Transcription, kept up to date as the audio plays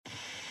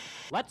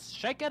Let's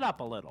shake it up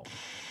a little.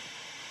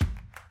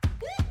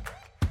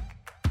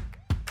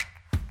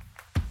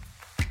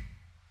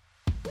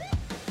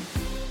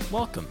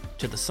 Welcome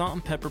to the Salt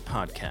and Pepper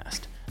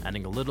Podcast,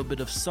 adding a little bit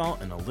of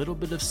salt and a little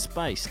bit of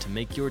spice to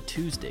make your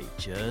Tuesday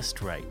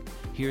just right.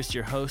 Here's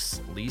your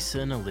hosts, Lisa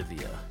and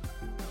Olivia.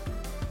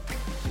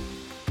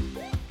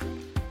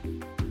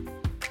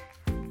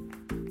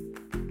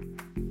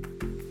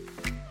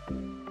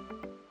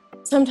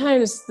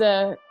 Sometimes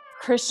the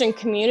Christian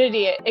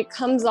community, it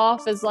comes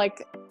off as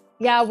like,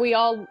 yeah, we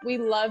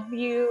love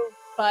you,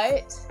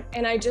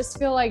 and I just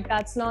feel like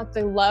that's not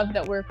the love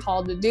that we're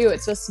called to do.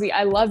 It's supposed to be,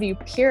 I love you,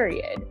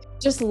 period.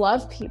 Just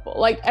love people.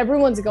 Like,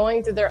 everyone's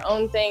going through their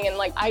own thing. And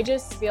like, I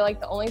just feel like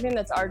the only thing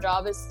that's our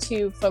job is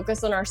to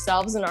focus on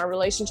ourselves and our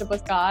relationship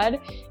with God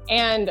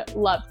and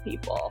love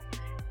people.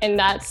 And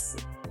that's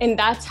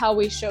how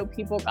we show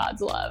people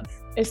God's love,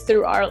 is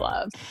through our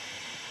love.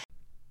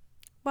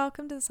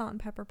 Welcome to the Salt and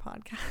Pepper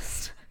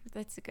Podcast.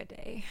 That's a good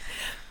day.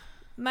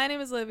 My name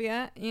is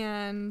Olivia,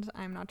 and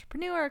I'm an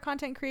entrepreneur, a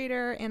content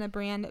creator, and a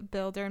brand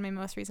builder. And my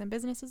most recent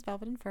business is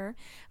Velvet and Fur,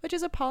 which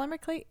is a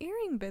polymer clay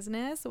earring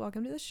business.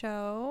 Welcome to the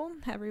show,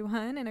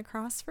 everyone. And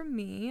across from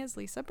me is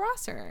Lisa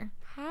Brosser.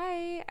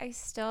 Hi. I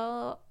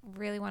still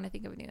really want to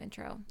think of a new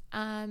intro,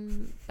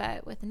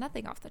 but with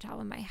nothing off the top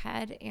of my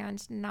head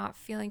and not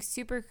feeling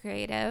super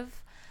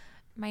creative.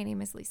 My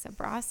name is Lisa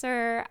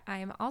Brosser.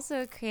 I'm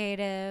also a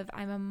creative.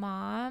 I'm a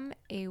mom,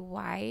 a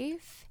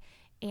wife,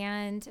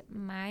 and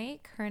my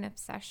current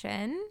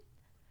obsession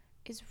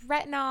is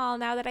retinol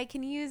now that I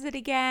can use it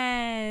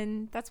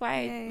again. That's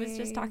why I was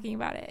just talking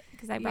about it,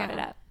 because I brought it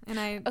up.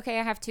 Okay,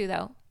 I have two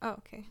though. Oh,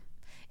 okay.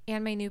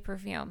 And my new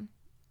perfume.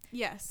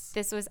 Yes.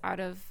 This was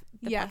out of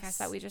the podcast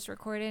that we just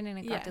recorded, and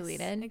it got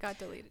deleted. It got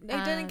deleted.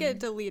 It didn't get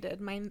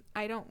deleted.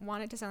 I don't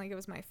want it to sound like it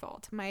was my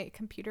fault. My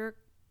computer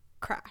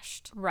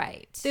crashed.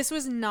 Right. This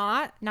was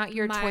not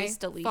your my choice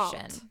deletion.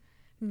 Fault.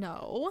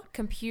 No.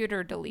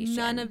 Computer deletion.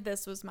 None of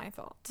this was my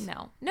fault.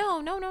 No. It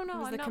was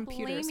I'm the not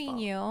computer's blaming fault.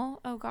 you.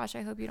 Oh gosh,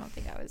 I hope you don't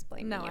think I was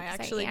blaming you. No, I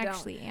actually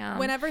am.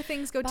 Whenever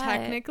things go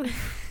technically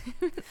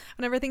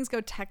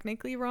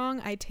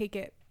wrong, I take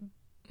it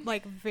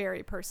like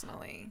very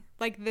personally.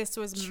 Like, this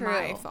was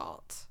my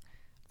fault.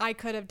 I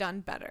could have done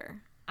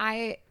better.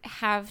 I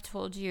have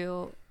told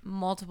you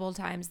multiple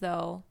times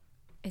though,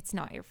 it's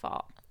not your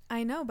fault.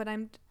 I know, but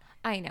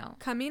I know.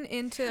 Coming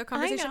into a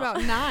conversation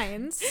about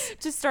nines.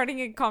 Just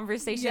starting a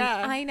conversation.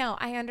 Yeah. I know.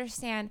 I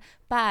understand.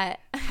 But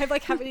I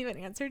haven't even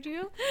answered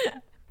you.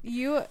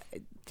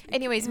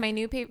 Anyways, my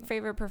new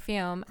favorite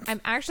perfume.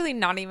 I'm actually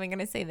not even going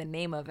to say the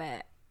name of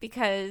it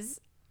because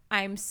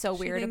I'm so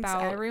weird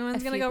about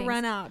everyone's going to go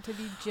run out to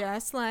be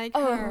just like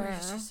her. We're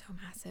just so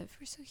massive.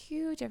 We're so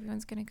huge.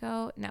 Everyone's going to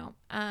go. No.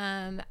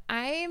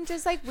 I'm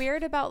just like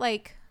weird about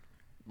like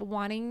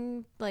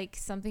wanting like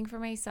something for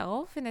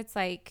myself, and it's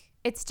like,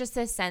 it's just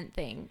a scent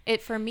thing.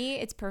 For me,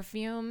 it's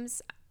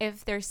perfumes.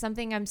 If there's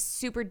something I'm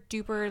super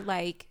duper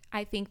like,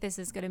 I think this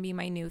is going to be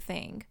my new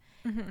thing.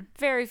 Mm-hmm.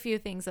 Very few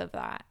things of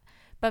that.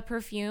 But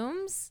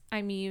perfumes,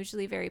 I'm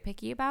usually very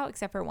picky about,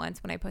 except for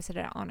once when I posted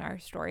it on our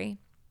story.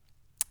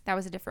 That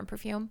was a different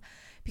perfume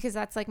because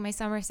that's like my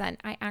summer scent.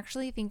 I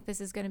actually think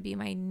this is going to be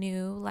my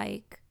new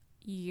like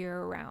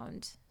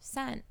year-round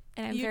scent.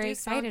 And I'm very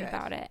excited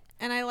about it.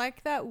 And I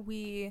like that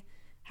we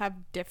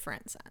have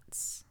different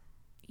scents.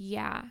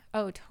 Yeah.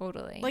 Oh,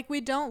 totally. Like, we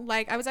don't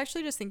like, I was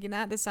actually just thinking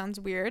that this sounds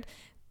weird,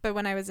 but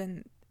when I was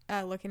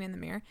looking in the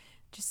mirror,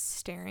 just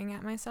staring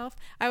at myself,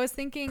 I was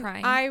thinking,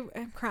 I'm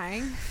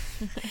crying.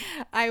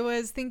 I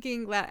was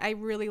thinking that I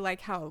really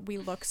like how we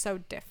look so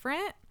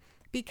different,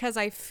 because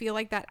I feel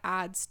like that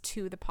adds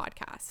to the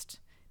podcast,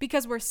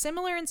 because we're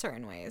similar in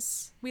certain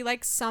ways. We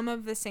like some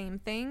of the same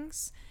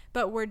things,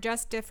 but we're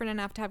just different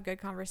enough to have good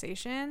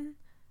conversation.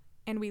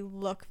 And we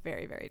look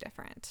very, very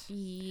different.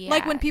 Yes.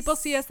 Like, when people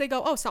see us, they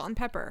go, "Oh, Salt and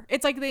Pepper."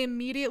 It's like they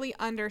immediately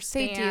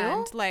understand.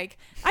 They do? Like,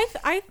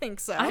 I think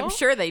so. I'm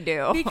sure they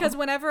do. Because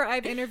whenever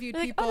I've interviewed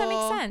people, like, oh, that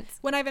makes sense.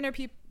 When I've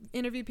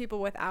interviewed people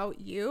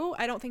without you,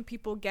 I don't think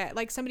people get,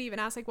 like, somebody even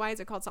asked, like, why is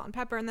it called Salt and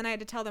Pepper? And then I had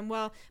to tell them,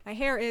 well, my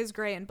hair is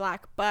gray and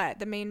black, but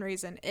the main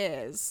reason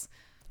is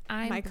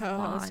my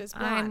co-host is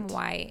blonde. I'm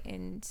white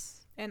and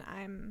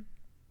I'm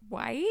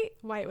white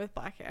with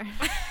black hair.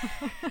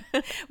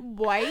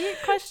 White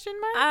question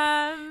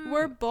mark?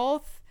 We're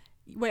both,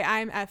 wait,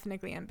 I'm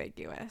ethnically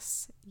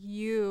ambiguous.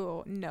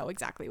 You know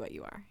exactly what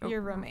you are.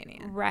 You're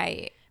Romanian.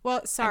 Right.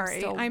 Well,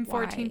 sorry, I'm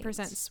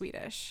 14%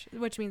 Swedish,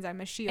 which means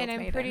I'm a shield maiden.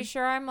 And I'm pretty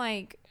sure I'm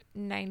like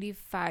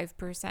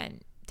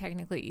 95%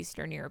 technically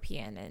Eastern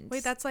European. And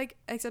wait, that's like,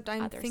 except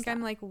I think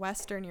I'm like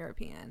Western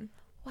European.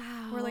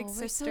 Wow, we're like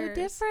sisters. So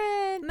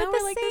different. No, but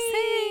we're like the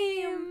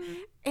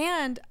same.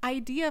 And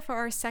idea for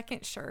our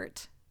second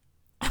shirt.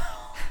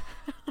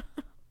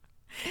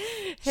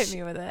 Hit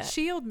me with it.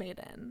 Shield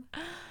maiden.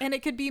 And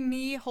it could be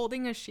me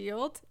holding a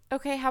shield.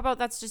 Okay, how about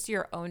that's just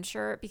your own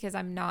shirt, because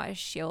I'm not a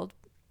shield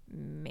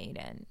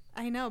maiden.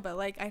 I know, but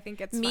like, I think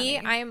it's me.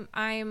 funny.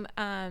 I'm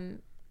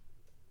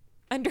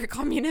under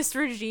communist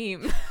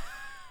regime.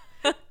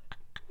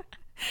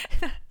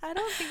 I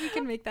don't think we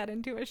can make that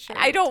into a shirt.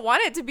 I don't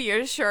want it to be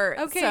a shirt.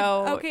 Okay,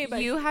 so okay,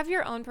 but you have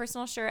your own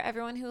personal shirt.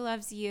 Everyone who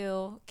loves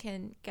you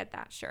can get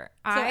that shirt.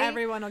 So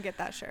everyone will get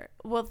that shirt.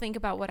 Will think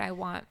about what I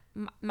want.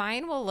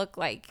 Mine will look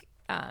like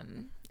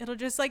it'll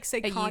just like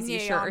say Kanye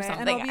shirt on or it,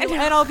 something. and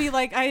I'll be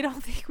like, I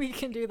don't think we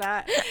can do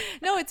that.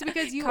 No, it's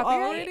because you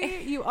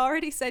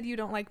already said you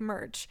don't like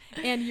merch,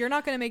 and you're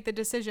not going to make the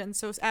decision.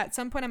 So at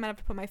some point, I'm gonna have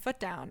to put my foot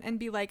down and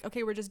be like,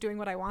 okay, we're just doing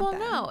what I want. Well,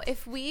 then. no,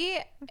 if we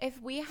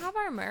have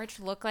our merch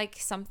look like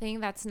something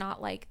that's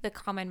not like the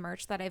common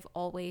merch that I've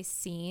always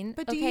seen.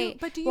 But do you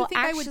think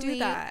I would do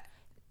that?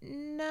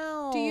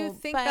 No. Do you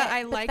think that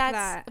I like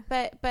that?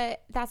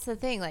 But that's the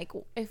thing. Like,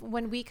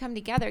 when we come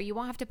together, you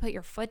won't have to put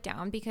your foot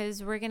down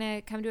because we're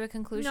gonna come to a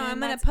conclusion. No,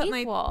 I'm gonna that's put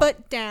equal. my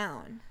foot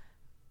down.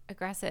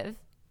 Aggressive.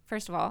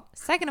 First of all.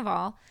 Second of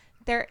all,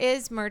 there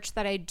is merch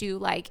that I do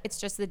like. It's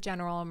just the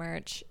general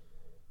merch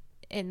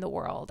in the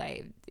world.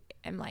 I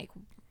am like,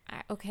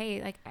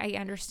 okay, like I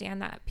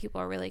understand that people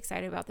are really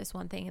excited about this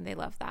one thing and they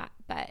love that,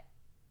 but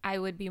I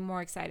would be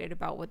more excited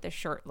about what the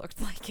shirt looked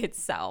like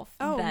itself.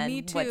 Oh, than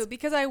me too,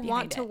 because I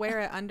want to wear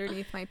it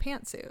underneath my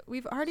pantsuit.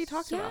 We've already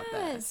talked about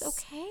this.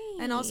 Okay.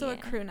 And also a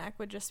crew neck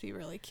would just be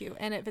really cute.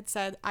 And if it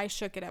said, I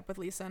shook it up with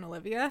Lisa and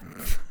Olivia.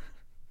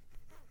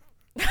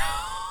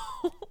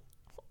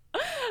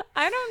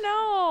 I don't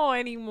know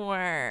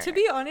anymore. To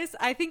be honest,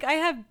 I think I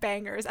have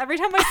bangers. Every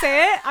time I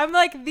say it, I'm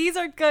like, these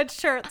are good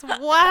shirts.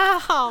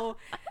 Wow.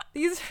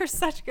 These are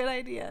such good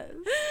ideas.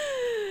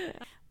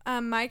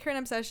 My current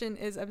obsession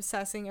is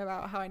obsessing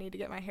about how I need to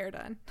get my hair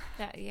done.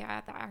 That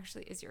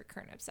actually is your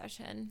current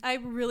obsession. I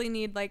really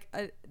need like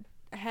a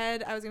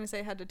head. I was going to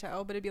say head to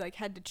toe, but it'd be like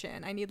head to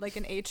chin. I need like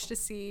an H to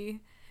C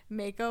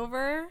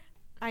makeover.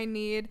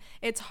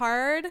 It's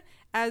hard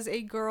as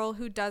a girl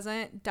who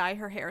doesn't dye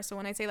her hair. So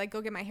when I say like, go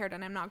get my hair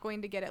done, I'm not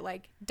going to get it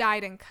like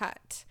dyed and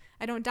cut.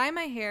 I don't dye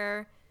my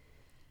hair,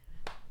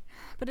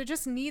 but it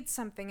just needs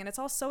something, and it's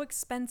all so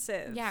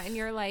expensive. Yeah, and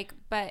you're like,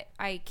 but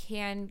I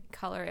can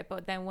color it,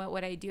 but then what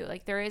would I do?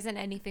 Like, there isn't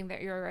anything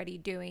that you're already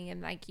doing,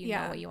 and like, you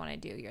know what you want to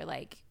do. You're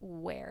like,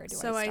 where do I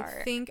start? So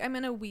I think I'm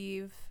going to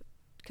weave,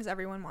 because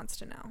everyone wants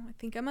to know. I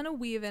think I'm going to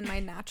weave in my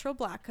natural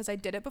black, because I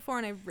did it before,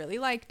 and I really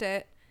liked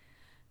it.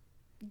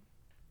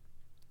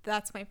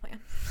 That's my plan.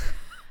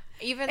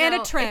 And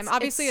a trim,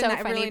 obviously it's so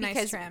a really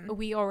nice trim.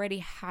 We already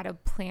had a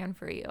plan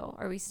for you.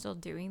 Are we still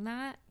doing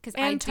that? Because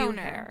I do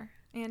hair.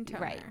 And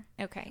toner. Right.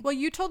 Okay. Well,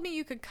 you told me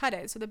you could cut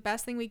it, so the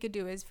best thing we could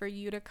do is for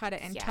you to cut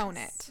it and tone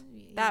it.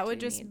 That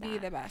would just be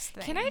the best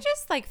thing. Can I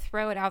just like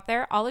throw it out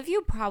there? All of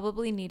you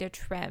probably need a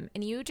trim,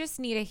 and you just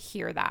need to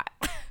hear that.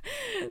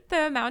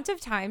 The amount of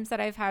times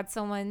that I've had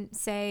someone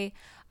say,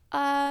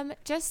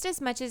 just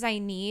as much as I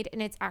need,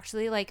 and it's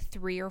actually like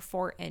 3 or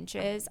 4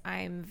 inches.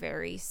 I'm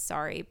very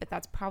sorry, but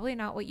that's probably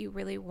not what you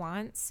really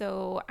want.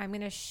 So I'm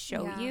going to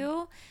show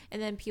you.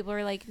 And then people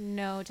are like,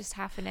 no, just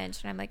half an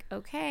inch. And I'm like,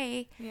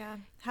 okay. Yeah.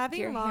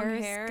 Having long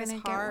hair is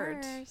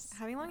hard.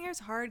 Having long hair is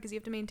hard because you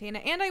have to maintain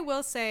it. And I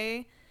will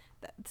say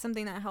that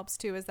something that helps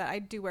too is that I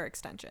do wear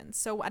extensions.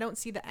 So I don't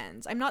see the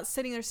ends. I'm not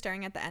sitting there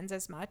staring at the ends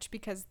as much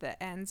because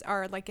the ends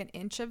are like an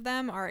inch of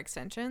them are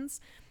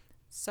extensions.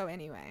 So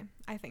anyway,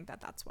 I think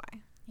that's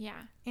why.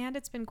 Yeah. And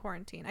it's been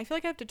quarantine. I feel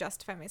like I have to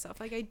justify myself.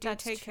 Like I do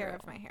take care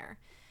of my hair,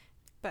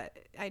 but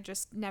I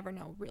just never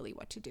know really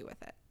what to do with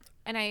it.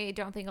 And I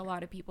don't think a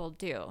lot of people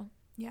do.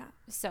 Yeah.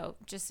 So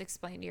just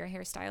explain to your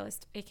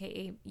hairstylist,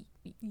 aka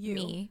you.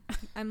 Me.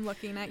 I'm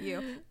looking at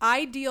you.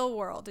 Ideal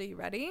world. Are you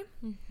ready?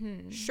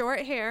 Mm-hmm. Short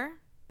hair,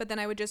 but then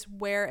I would just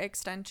wear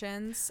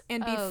extensions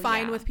and be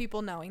fine with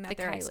people knowing that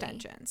they're Kylie.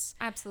 Extensions.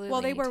 Absolutely.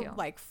 Well, they were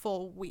like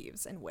full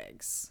weaves and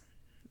wigs.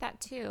 That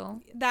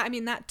too.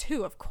 That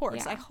too, of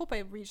course. Yeah. I hope I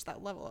reached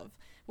that level of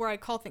where I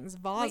call things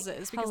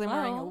vases because I'm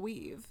wearing a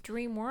weave.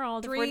 Dream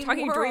world. Dream if we're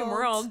talking world. dream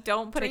world,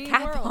 don't put a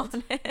cap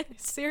on it.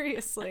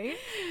 Seriously.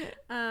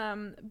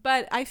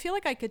 But I feel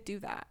like I could do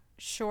that.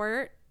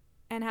 Short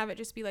and have it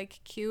just be like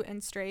cute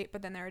and straight,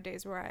 but then there are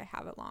days where I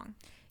have it long.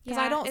 Because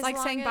I don't like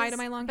saying bye to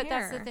my long hair. But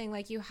that's the thing.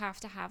 Like, you have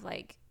to have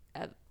like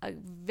a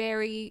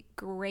very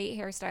great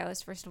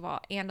hairstylist, first of all,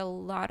 and a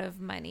lot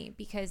of money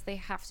because they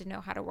have to know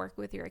how to work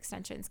with your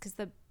extensions, because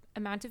the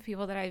amount of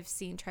people that I've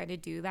seen try to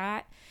do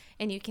that,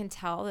 and you can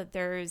tell that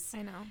there's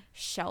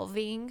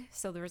shelving.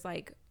 So there's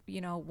like,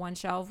 one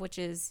shelf, which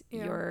is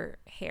your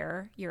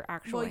hair, your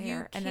actual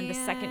hair, and then the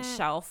second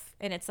shelf,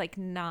 and it's like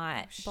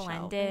not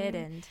blended.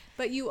 And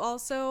but you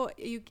also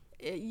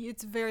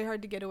it's very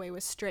hard to get away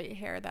with straight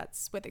hair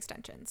that's with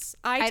extensions.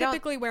 I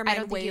typically wear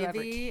mine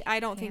wavy.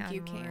 I don't think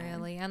you can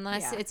really,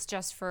 unless it's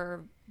just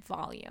for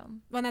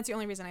volume. Well, that's the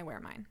only reason I wear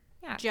mine.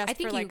 Yeah, just I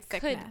think for like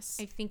thickness.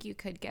 I think you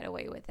could get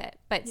away with it,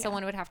 but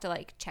someone would have to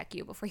like check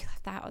you before you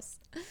left the house.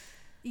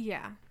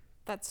 Yeah,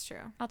 that's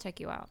true. I'll check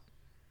you out.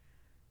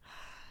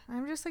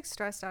 I'm just like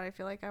stressed out. I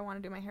feel like I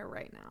want to do my hair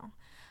right now.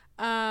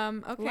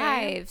 Okay.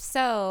 Live.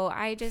 So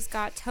I just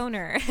got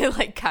toner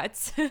like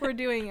cuts. We're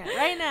doing it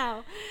right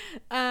now.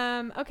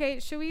 Okay.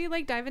 Should we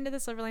like dive into the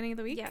silver lining of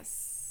the week?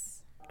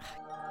 Yes.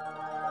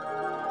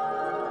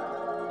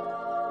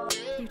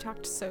 You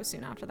talked so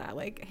soon after that.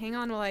 Like, hang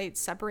on while I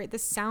separate the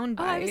sound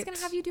bite. Oh, I was going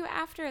to have you do it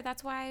after.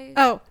 That's why.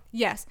 Oh,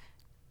 yes.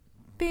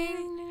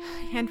 Bing.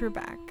 Hand her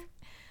back.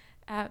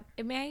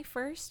 May I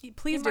first?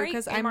 Please do,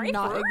 because I'm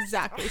not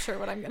exactly sure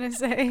what I'm going to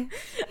say.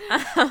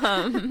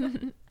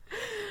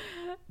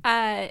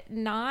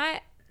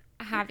 Not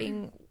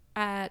having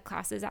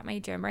classes at my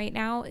gym right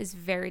now is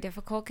very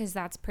difficult because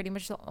that's pretty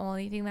much the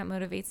only thing that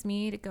motivates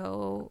me to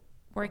go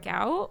work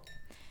out.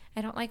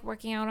 I don't like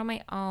working out on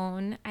my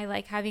own. I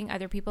like having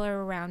other people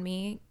around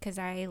me because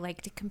I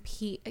like to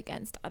compete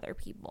against other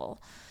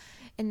people.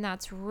 And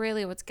that's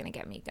really what's going to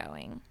get me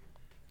going.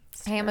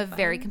 I am a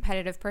very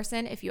competitive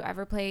person. If you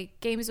ever play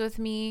games with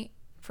me,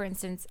 for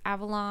instance,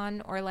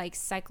 Avalon or like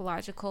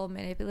psychological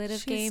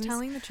manipulative games. She's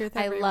telling the truth,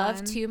 everyone. I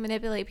love to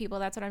manipulate people.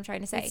 That's what I'm trying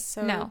to say. It's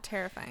so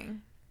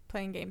terrifying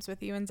playing games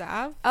with you and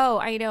Zav. Oh,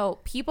 I know.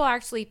 People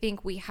actually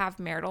think we have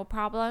marital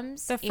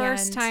problems. The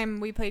first time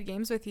we played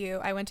games with you,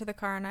 I went to the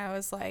car and I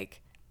was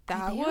like,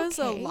 that was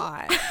a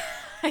lot.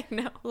 I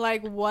know.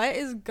 Like, what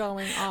is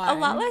going on? A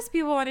lot less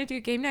people want to do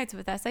game nights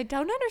with us. I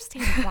don't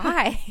understand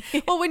why.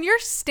 Well, when you're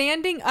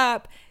standing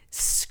up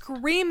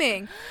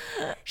screaming,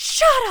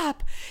 shut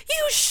up,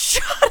 you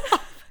shut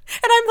up,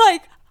 and I'm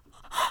like,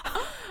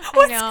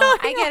 what's going on?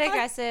 I get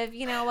aggressive.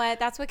 You know what?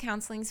 That's what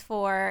counseling's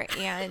for,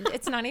 and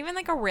it's not even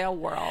like a real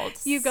world.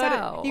 You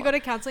go to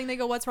counseling, they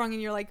go, what's wrong?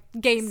 And you're like,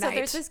 game night.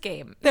 So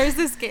there's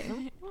this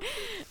game.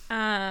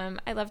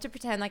 I love to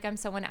pretend like I'm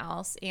someone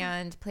else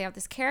and play out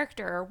this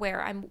character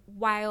where I'm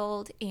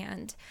wild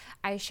and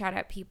I shout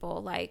at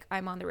people like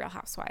I'm on the Real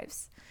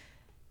Housewives.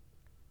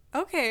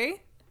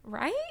 Okay.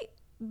 Right?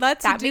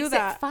 Let's do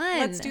that. It fun.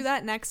 Let's do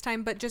that next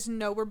time, but just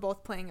know we're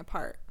both playing a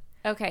part.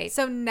 Okay.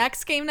 So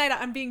next game night,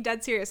 I'm being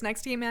dead serious.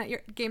 Next game night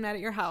at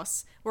your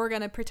house, we're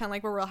gonna pretend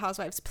like we're Real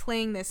Housewives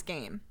playing this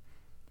game.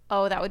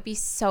 Oh, that would be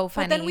so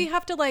funny. But then we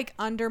have to like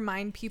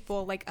undermine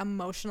people like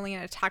emotionally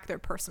and attack their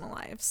personal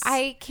lives.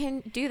 I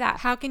can do that.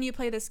 How can you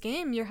play this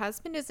game? Your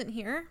husband isn't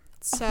here.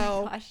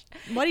 So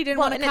what, he didn't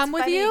want to come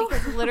with you?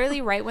 Because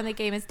literally right when the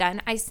game is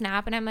done, I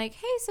snap and I'm like,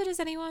 hey, so does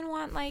anyone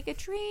want like a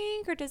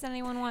drink or does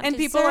anyone want and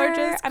dessert? People are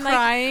just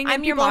crying.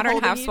 I'm your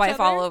Modern Housewife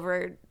all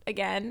over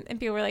again. And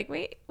people were like,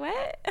 wait,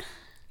 what?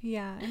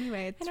 Yeah,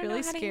 anyway, it's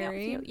really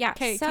scary. Yeah,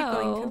 okay, keep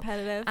going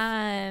competitive.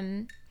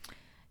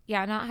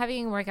 Yeah, not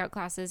having workout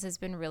classes has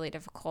been really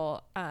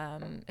difficult,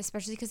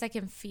 especially because I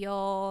can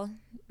feel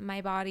my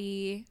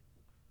body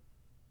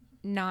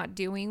not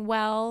doing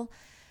well,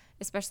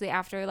 especially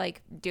after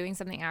like doing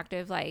something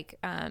active, like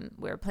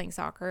we were playing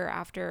soccer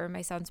after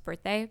my son's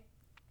birthday,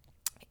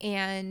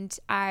 and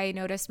I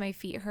noticed my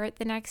feet hurt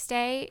the next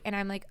day, and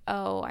I'm like,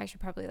 oh, I should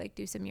probably like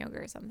do some yoga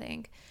or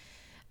something.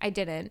 I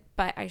didn't,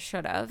 but I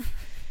should have.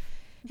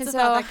 And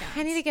so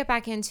I need to get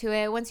back into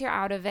it. Once you're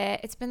out of it,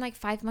 it's been like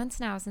 5 months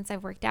now since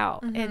I've worked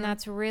out. Mm-hmm. And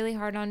that's really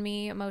hard on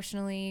me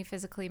emotionally,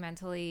 physically,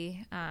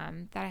 mentally,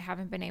 that I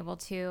haven't been able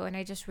to. And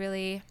I just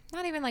really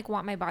not even like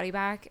want my body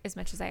back as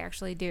much as I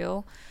actually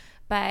do.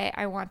 But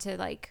I want to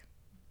like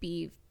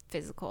be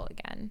physical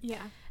again.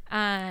 Yeah.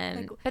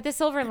 But the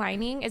silver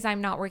lining is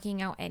I'm not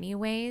working out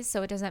anyways.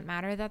 So it doesn't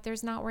matter that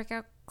there's not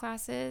workout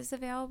classes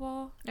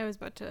available. I was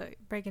about to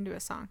break into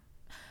a song.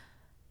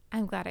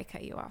 I'm glad I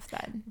cut you off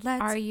then.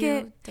 Let's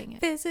get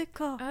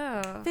physical.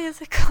 Oh.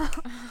 Physical.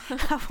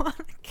 I want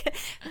to get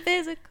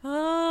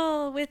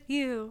physical with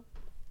you.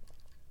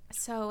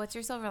 So what's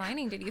your silver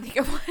lining? Did you think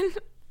of one?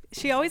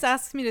 She always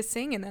asks me to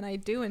sing and then I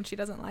do and she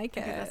doesn't like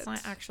it. That's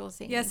not actual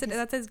singing. Yes,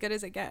 that's as good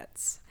as it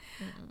gets.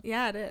 Mm-mm.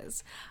 Yeah, it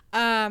is.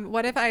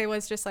 What if I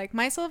was just like,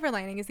 my silver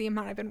lining is the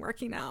amount I've been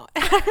working out.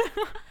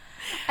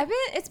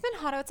 It's been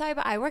hot outside,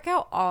 but I work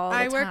out all the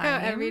time. I work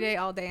out every day,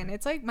 all day, and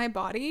it's like my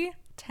body,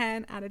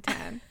 10 out of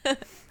 10.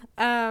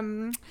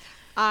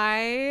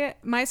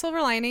 My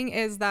silver lining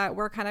is that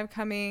we're kind of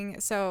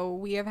coming, so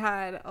we have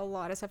had a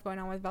lot of stuff going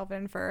on with Velvet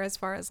and Fur as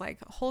far as like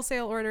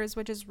wholesale orders,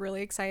 which is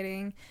really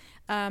exciting.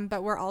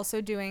 But we're also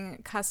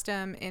doing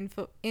custom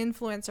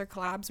influencer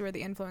collabs where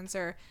the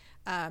influencer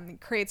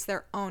creates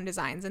their own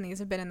designs, and these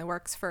have been in the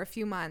works for a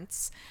few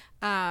months.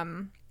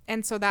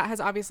 And so that has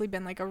obviously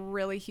been like a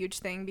really huge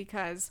thing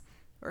because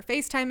we're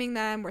FaceTiming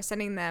them, we're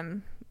sending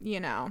them,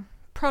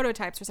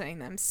 prototypes, we're sending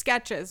them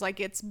sketches, like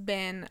it's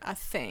been a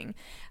thing.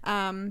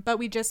 But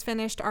we just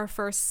finished our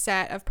first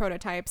set of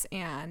prototypes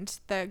and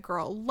the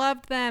girl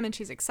loved them and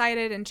she's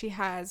excited, and she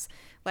has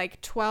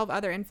like 12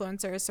 other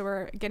influencers. So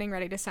we're getting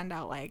ready to send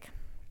out like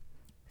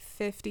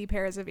 50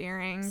 pairs of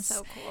earrings.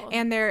 So cool.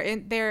 And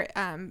they're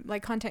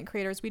like content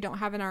creators we don't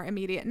have in our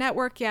immediate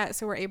network yet,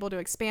 so we're able to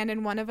expand.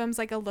 And one of them's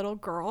like a little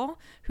girl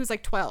who's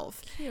like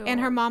 12. Cute. And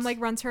her mom like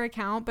runs her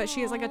account, but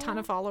she has like a ton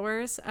of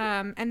followers.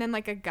 And then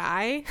like a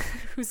guy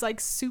who's like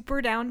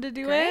super down to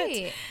do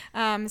it.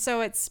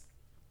 So it's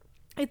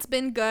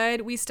been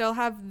good. We still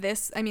have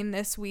this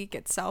week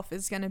itself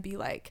is gonna be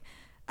like,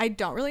 I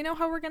don't really know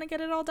how we're going to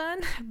get it all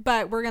done,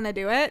 but we're going to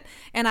do it.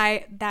 And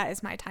that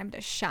is my time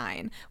to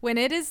shine. When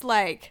it is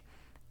like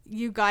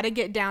you got to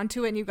get down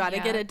to it and you got to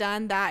get it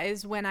done, that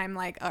is when I'm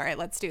like, all right,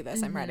 let's do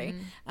this. I'm ready.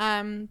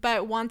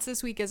 But once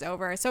this week is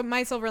over, so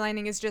my silver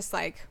lining is just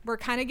like, we're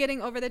kind of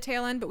getting over the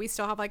tail end, but we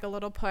still have like a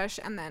little push,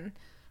 and then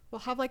we'll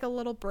have like a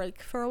little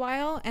break for a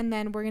while, and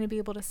then we're going to be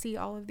able to see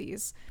all of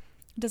these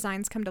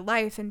designs come to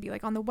life and be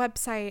like on the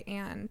website,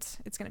 and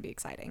it's going to be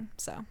exciting.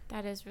 So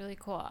that is really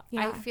cool.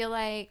 Yeah. I feel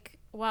like,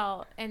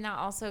 well, and that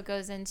also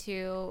goes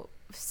into,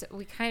 so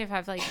we kind of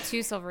have like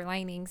two silver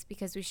linings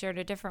because we shared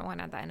a different one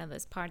at the end of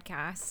this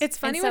podcast. It's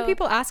funny when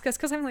people ask us,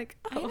 because I'm like,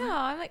 I know,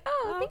 I'm like,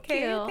 oh,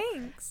 thank you.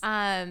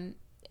 Thanks.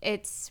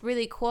 It's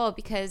really cool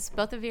because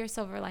both of your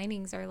silver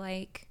linings are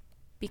like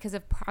because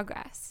of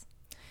progress,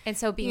 and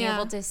so being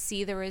able to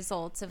see the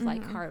results of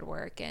like hard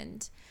work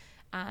and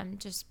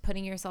just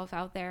putting yourself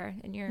out there,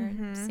 and you're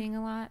seeing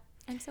a lot.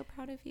 I'm so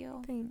proud of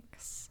you.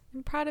 Thanks.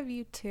 I'm proud of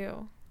you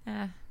too.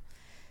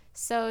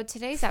 So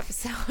today's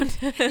episode,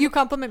 you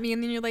compliment me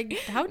and then you're like,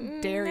 how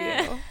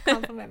dare you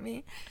compliment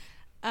me?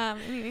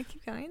 Anyway,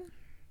 keep going.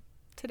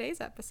 Today's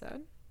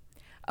episode.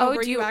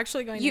 Were you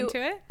actually going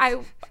into it?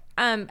 I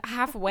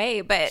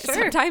halfway, but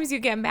sometimes you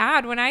get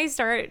mad when I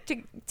start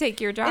to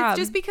take your job. It's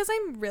just because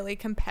I'm really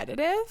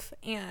competitive,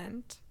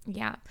 and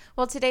yeah.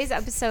 Well, today's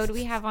episode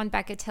we have on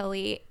Becca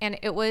Tilley, and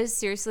it was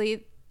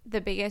seriously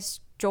the biggest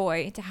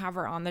joy to have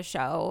her on the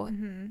show.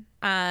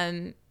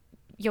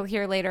 You'll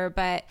hear later,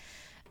 but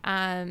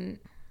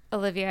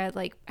Olivia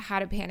like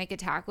had a panic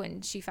attack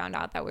when she found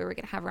out that we were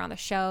going to have her on the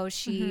show.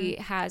 She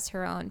has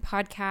her own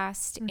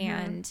podcast,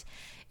 and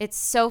it's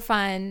so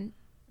fun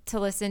to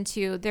listen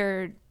to.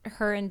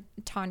 Her and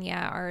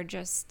Tanya are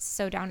just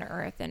so down to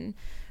earth and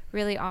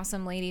really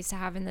awesome ladies to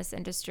have in this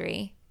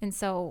industry. And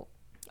so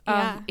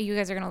you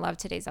guys are going to love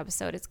today's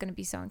episode. It's going to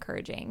be so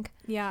encouraging.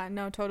 Yeah,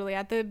 no, totally.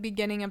 At the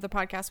beginning of the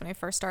podcast, when I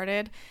first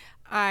started,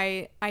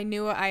 I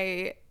knew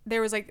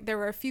there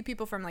were a few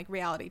people from like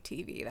reality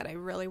TV that I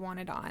really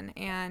wanted on,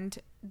 and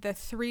the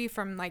three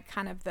from like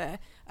kind of the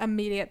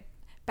immediate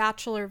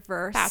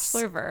Bachelor-verse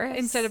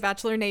instead of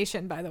Bachelor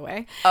Nation, by the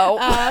way.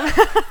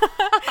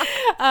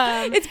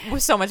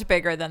 It's so much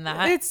bigger than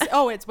that.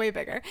 It's way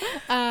bigger.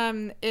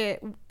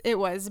 It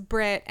was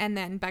Britt and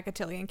then Becca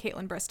Tilley and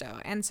Caitlin Bristow,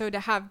 and so to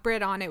have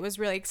Britt on, it was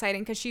really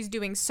exciting because she's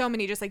doing so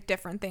many just like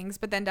different things.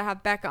 But then to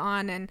have Becca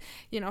on, and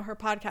you know, her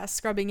podcast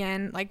Scrubbing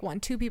In like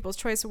won 2 People's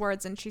Choice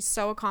Awards, and she's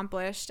so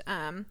accomplished.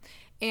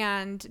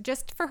 And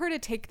just for her to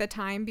take the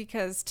time,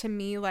 because to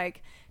me,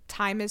 like,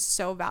 time is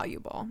so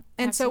valuable.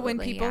 And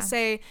Absolutely,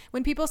 so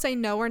when people say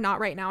no or not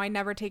right now, I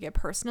never take it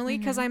personally,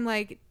 because I'm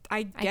like,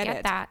 I get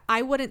it. That.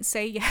 I wouldn't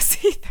say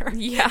yes either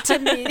to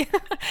me.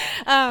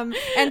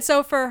 And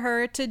so for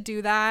her to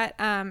do that,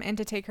 and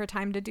to take her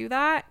time to do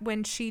that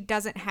when she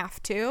doesn't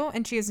have to,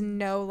 and she has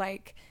no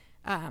like,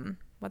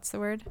 what's the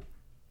word?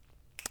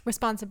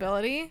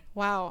 Responsibility.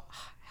 Wow.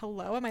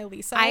 Hello, am I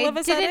Lisa? I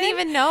didn't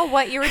even know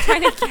what you were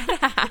trying to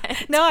get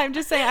at. No, I'm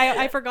just saying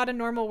I forgot a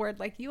normal word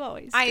like you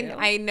always do.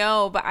 I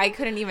know, but I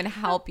couldn't even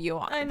help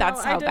you.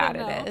 That's how bad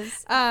it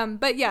is.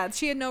 But yeah,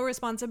 she had no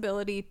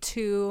responsibility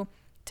to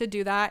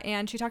do that,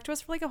 and she talked to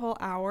us for like a whole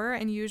hour,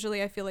 and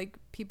usually I feel like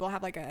people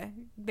have like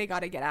they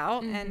got to get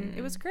out, and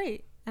it was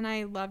great. And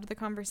I loved the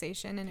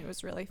conversation, and it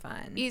was really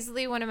fun.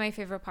 Easily one of my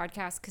favorite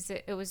podcasts because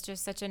it was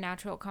just such a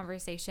natural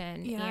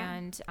conversation,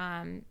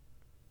 and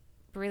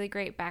really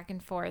great back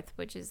and forth,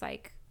 which is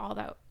like all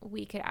that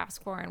we could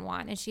ask for and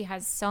want. And she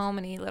has so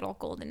many little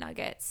golden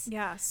nuggets.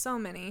 Yeah, so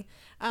many.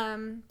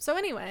 So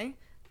anyway,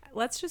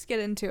 let's just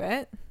get into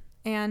it,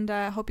 and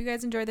hope you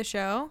guys enjoy the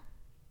show.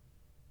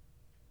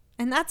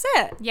 And that's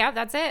it. Yeah,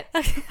 that's it.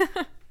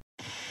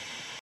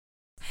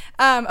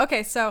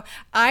 Okay, so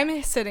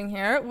I'm sitting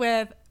here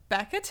with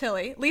Becca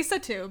Tilley, Lisa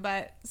too,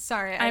 but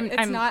sorry,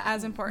 it's not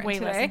as important way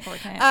today.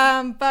 Less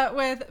important. But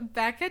with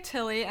Becca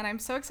Tilley, and I'm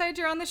so excited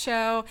you're on the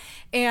show.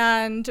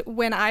 And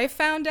when I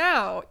found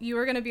out you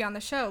were going to be on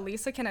the show,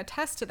 Lisa can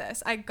attest to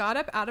this. I got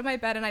up out of my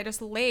bed and I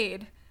just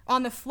laid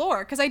on the floor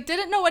because I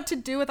didn't know what to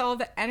do with all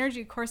the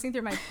energy coursing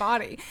through my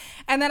body.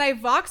 And then I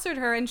Voxered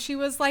her, and she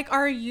was like,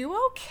 "Are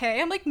you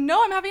okay?" I'm like,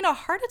 "No, I'm having a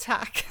heart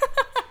attack."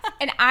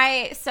 And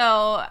I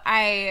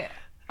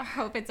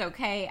hope it's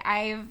okay.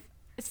 I've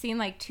seen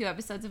like 2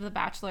 episodes of The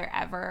Bachelor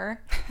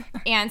ever,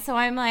 and so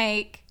I'm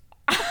like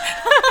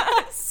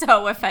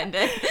so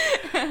offended.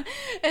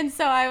 And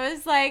so I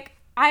was like,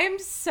 I'm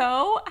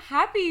so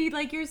happy,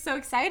 like you're so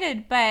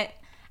excited. But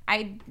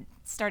I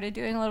started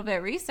doing a little bit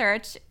of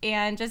research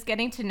and just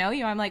getting to know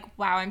you. I'm like,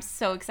 wow, I'm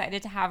so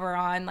excited to have her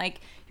on.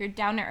 Like, you're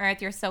down to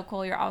earth, you're so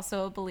cool, you're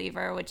also a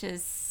believer, which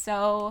is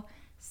so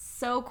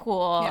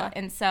cool. Yeah.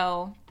 And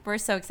so we're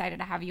so excited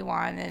to have you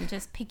on and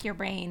just pick your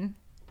brain.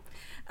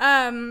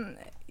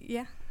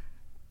 Yeah.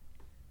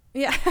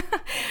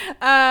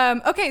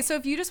 Okay, so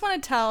if you just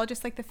want to tell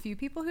just like the few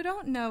people who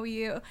don't know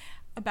you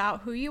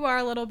about who you are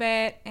a little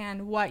bit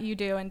and what you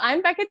do. And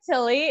I'm Becca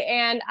Tilley,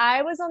 and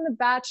I was on The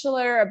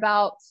Bachelor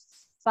about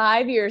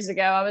 5 years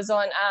ago. I was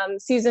on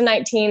season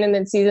 19 and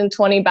then season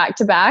 20 back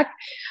to back,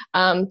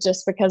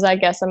 just because I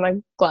guess I'm a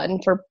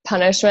glutton for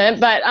punishment.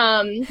 But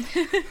I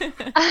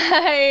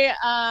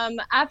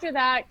after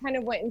that kind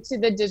of went into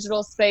the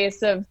digital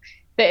space of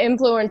the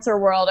influencer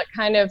world.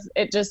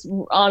 It just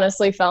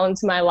honestly fell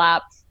into my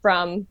lap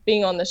from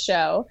being on the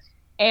show.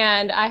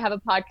 And I have a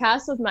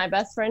podcast with my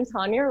best friend,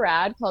 Tanya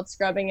Rad, called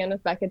Scrubbing In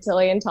with Becca,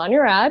 Tilley, and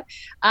Tanya Rad.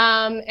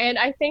 And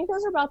I think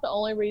those are about the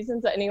only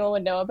reasons that anyone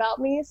would know about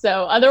me.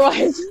 So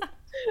otherwise,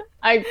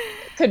 I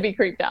could be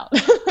creeped out.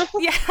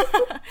 Yeah.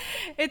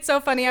 It's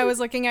so funny. I was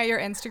looking at your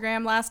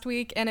Instagram last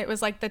week, and it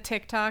was like the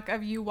TikTok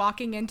of you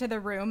walking into the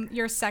room,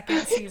 your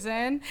second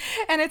season.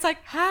 And it's like,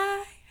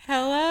 hi.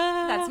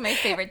 Hello. That's my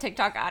favorite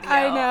TikTok audio.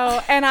 I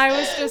know. And I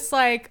was just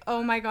like,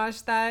 oh my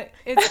gosh, that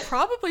it's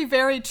probably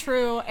very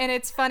true. And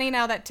it's funny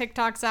now that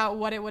TikTok's out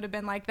what it would have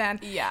been like then.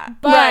 Yeah.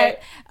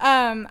 But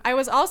I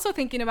was also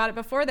thinking about it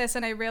before this,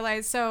 and I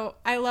realized, so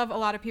I love a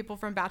lot of people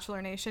from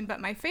Bachelor Nation, but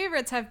my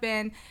favorites have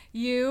been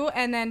you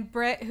and then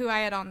Britt, who I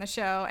had on the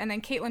show, and then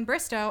Caitlin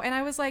Bristow. And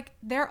I was like,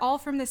 they're all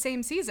from the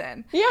same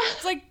season. Yeah.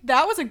 It's like,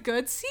 that was a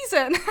good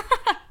season.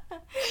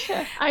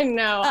 I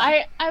know.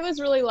 I was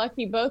really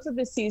lucky. Both of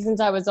the seasons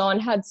I was on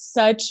had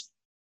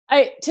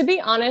to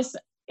be honest,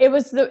 it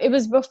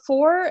was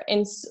before,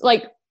 and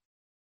like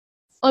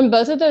on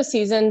both of those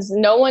seasons,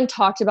 no one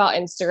talked about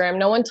Instagram.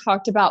 No one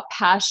talked about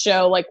past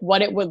show, like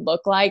what it would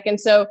look like. And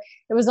so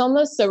it was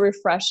almost so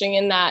refreshing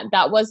in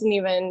that wasn't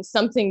even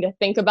something to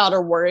think about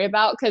or worry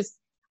about. Cause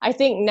I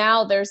think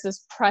now there's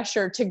this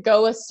pressure to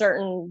go a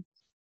certain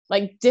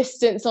like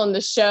distance on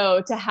the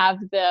show to have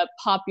the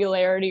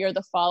popularity or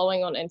the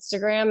following on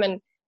Instagram.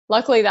 And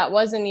luckily that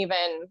wasn't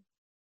even,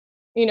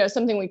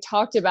 something we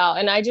talked about.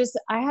 And I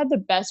had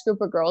the best group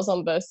of girls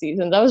on both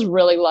seasons. I was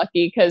really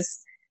lucky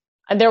because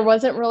there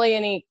wasn't really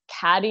any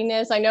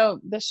cattiness. I know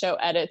the show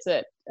edits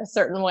it a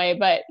certain way,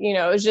 but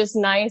it was just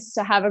nice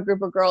to have a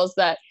group of girls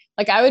that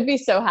like, I would be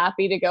so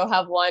happy to go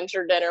have lunch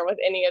or dinner with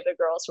any of the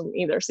girls from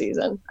either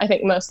season. I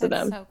think most of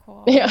them. So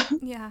cool. Yeah.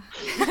 Yeah.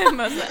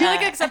 Most of them.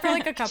 Like, except for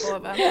like a couple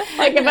of them.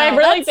 Like if I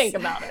really think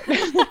about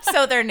it.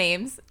 So their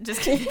names.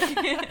 Just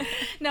kidding.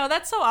 No,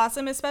 that's so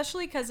awesome,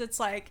 especially because it's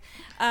like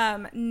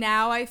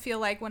now I feel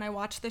like when I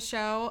watch the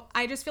show,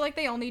 I just feel like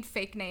they all need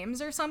fake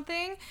names or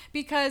something,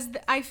 because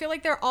I feel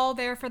like they're all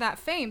there for that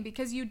fame,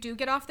 because you do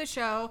get off the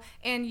show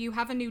and you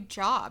have a new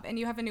job and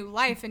you have a new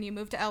life and you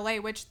move to LA,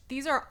 which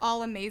these are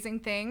all amazing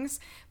things.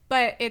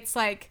 But it's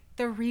like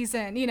the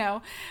reason,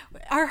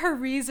 are her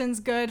reasons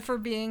good for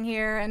being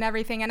here and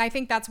everything. And I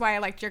think that's why I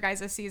liked your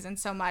guys' season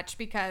so much,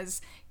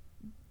 because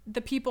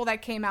the people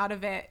that came out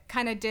of it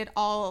kind of did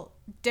all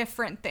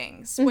different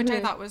things, which I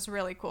thought was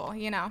really cool,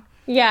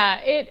 Yeah,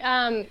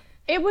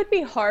 it would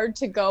be hard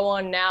to go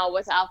on now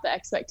without the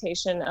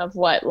expectation of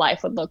what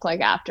life would look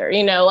like after,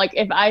 like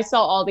if I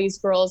saw all these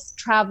girls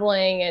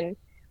traveling and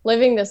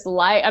living this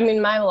life. I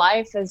mean, my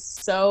life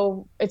it's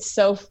so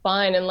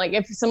fun. And like,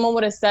 if someone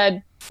would have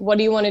said, what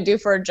do you want to do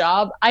for a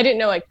job? I didn't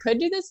know I could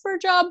do this for a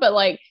job, but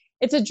like,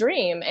 it's a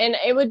dream. And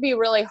it would be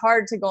really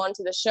hard to go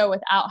onto the show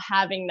without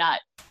having that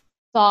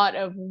thought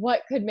of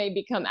what could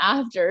maybe come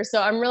after. So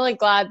I'm really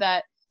glad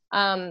that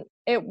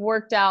it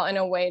worked out in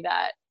a way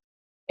that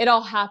it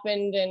all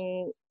happened,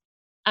 and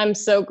I'm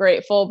so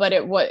grateful. But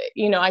it was,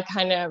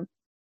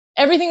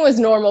 everything was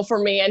normal for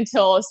me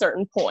until a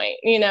certain point.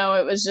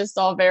 It was just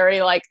all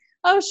very like,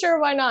 oh, sure,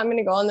 why not? I'm going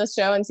to go on this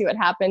show and see what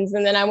happens.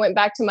 And then I went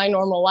back to my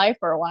normal life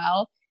for a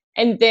while.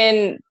 And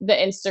then the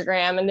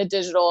Instagram and the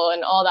digital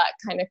and all that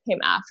kind of came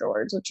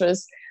afterwards, which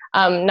was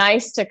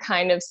nice to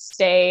kind of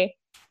stay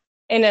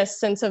in a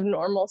sense of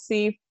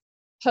normalcy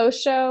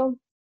post-show.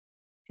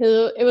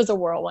 It was a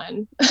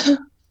whirlwind.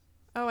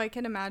 Oh, I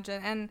can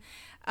imagine. And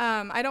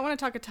I don't want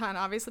to talk a ton,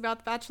 obviously, about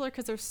The Bachelor,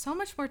 because there's so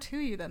much more to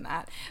you than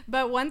that.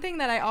 But one thing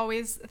that I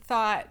always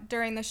thought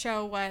during the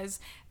show was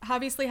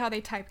obviously how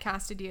they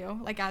typecasted you,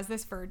 like, as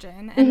this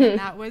virgin. And then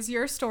that was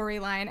your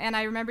storyline. And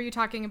I remember you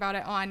talking about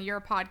it on your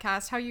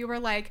podcast, how you were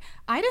like,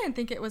 I didn't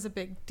think it was a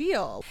big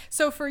deal.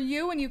 So for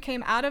you, when you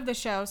came out of the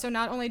show, so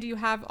not only do you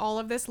have all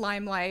of this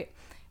limelight,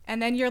 and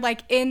then you're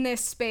like in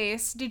this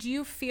space, did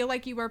you feel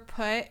like you were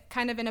put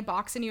kind of in a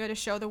box and you had to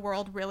show the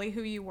world really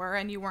who you were,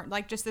 and you weren't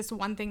like just this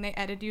one thing they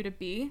edited you to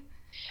be?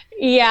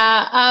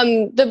 Yeah.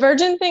 The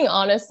virgin thing,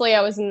 honestly,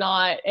 I was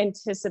not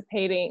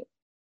anticipating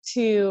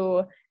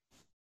to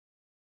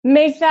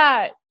make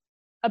that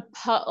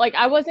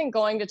I wasn't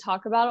going to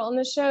talk about it on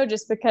the show,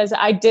 just because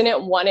I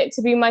didn't want it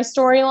to be my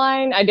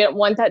storyline. I didn't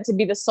want that to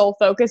be the sole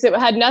focus. It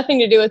had nothing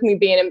to do with me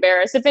being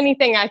embarrassed. If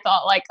anything, I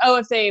thought like, oh,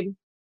 if they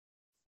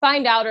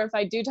find out, or if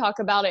I do talk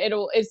about it,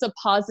 it's a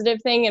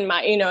positive thing. In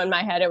my, in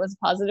my head, it was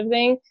a positive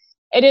thing.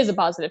 It is a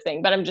positive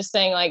thing, but I'm just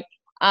saying, like,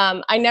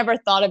 I never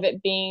thought of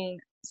it being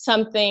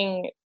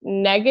something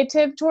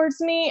negative towards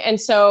me. And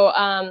so,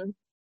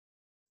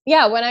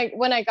 yeah, when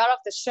I got off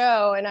the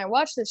show and I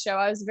watched the show,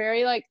 I was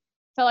very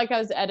felt like I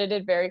was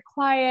edited very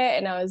quiet,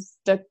 and I was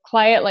the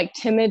quiet, like,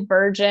 timid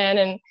virgin.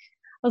 And I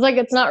was like,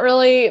 it's not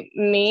really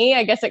me.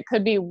 I guess it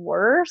could be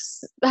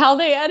worse how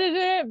they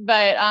edited it.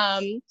 But,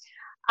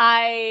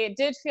 I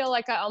did feel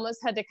like I almost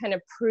had to kind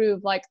of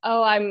prove like,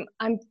 oh,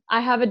 I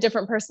have a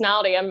different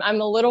personality. I'm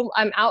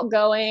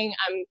outgoing.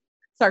 I'm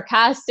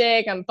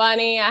sarcastic. I'm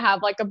funny. I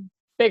have like a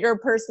bigger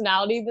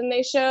personality than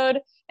they showed.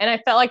 And I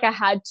felt like I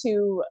had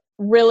to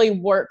really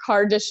work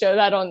hard to show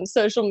that on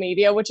social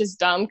media, which is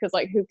dumb because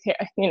like who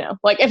cares,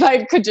 like if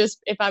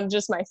I'm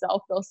just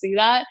myself, they'll see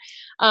that.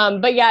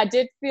 But yeah, it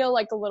did feel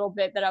like a little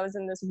bit that I was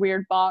in this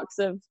weird box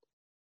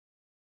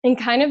and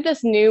kind of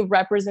this new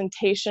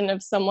representation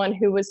of someone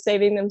who was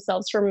saving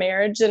themselves for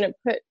marriage. And it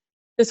put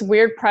this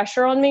weird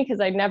pressure on me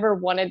because I never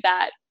wanted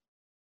that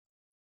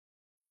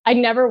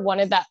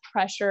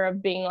pressure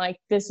of being like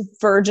this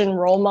virgin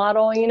role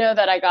model,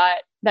 that I got,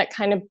 that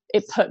kind of,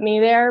 it put me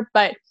there.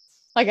 But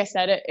like I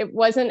said, it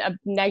wasn't a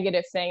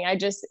negative thing.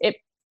 It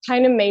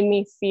kind of made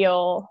me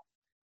feel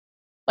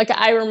like,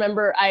 I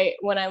remember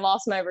when I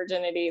lost my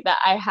virginity, that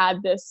I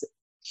had this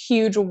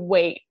huge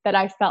weight that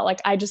I felt like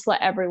I just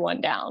let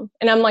everyone down.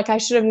 And I'm like, I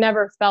should have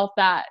never felt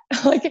that.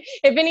 Like,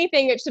 if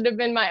anything, it should have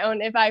been my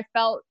own. If I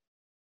felt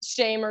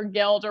shame or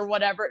guilt or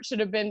whatever, it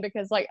should have been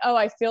because like, oh,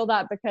 I feel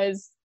that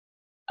because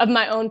of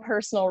my own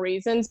personal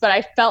reasons. But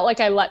I felt like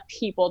I let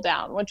people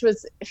down,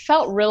 it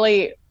felt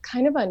really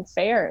kind of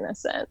unfair in a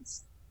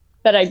sense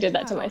that I did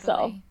that to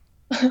myself.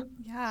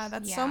 Yeah,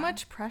 that's so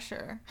much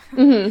pressure.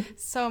 Mm-hmm.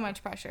 So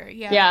much pressure.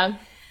 Yeah. Yeah.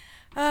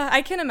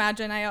 I can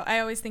imagine. I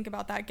always think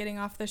about that, getting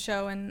off the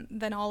show, and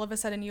then all of a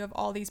sudden you have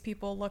all these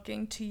people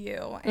looking to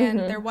you, and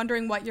they're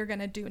wondering what you're going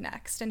to do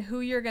next and who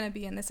you're going to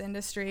be in this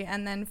industry.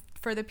 And then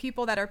for the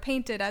people that are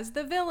painted as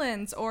the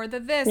villains or the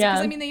this,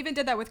 because I mean, they even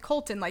did that with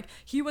Colton, like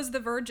he was the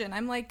virgin.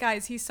 I'm like,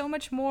 guys, he's so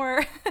much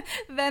more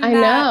than that. I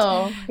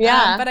know.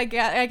 Yeah. But I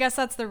guess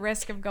that's the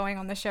risk of going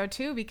on the show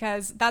too,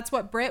 because that's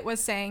what Britt was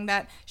saying,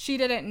 that she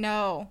didn't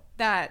know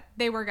that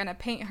they were going to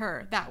paint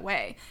her that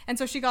way. And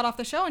so she got off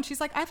the show and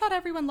she's like, I thought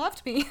everyone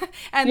loved me.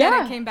 And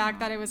then it came back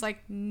that it was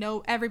like,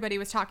 no, everybody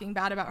was talking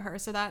bad about her.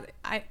 So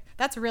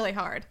that's really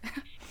hard.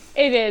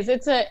 It is.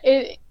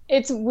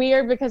 It's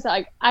weird because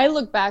like I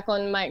look back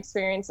on my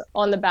experience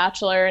on The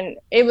Bachelor and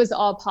it was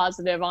all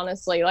positive,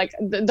 honestly. Like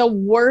the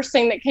worst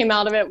thing that came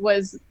out of it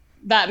was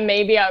that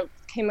maybe I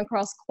came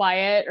across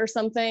quiet or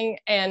something.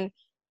 And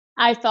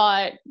I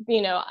thought,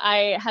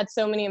 I had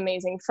so many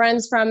amazing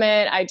friends from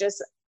it.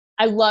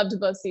 I loved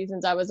both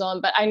seasons I was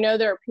on, but I know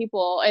there are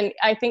people, and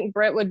I think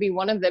Britt would be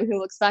one of them, who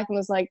looks back and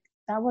was like,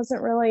 that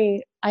wasn't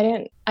really, I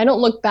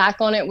don't look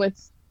back on it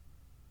with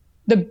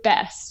the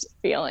best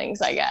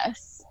feelings, I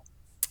guess.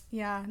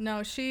 Yeah,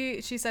 no,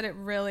 she said it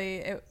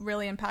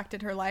really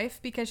impacted her life,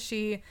 because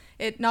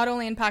it not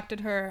only impacted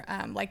her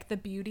like the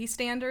beauty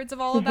standards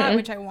of all of that,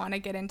 which I want to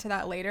get into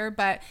that later,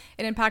 but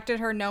it impacted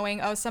her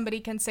knowing, oh, somebody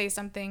can say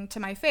something to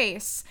my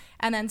face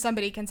and then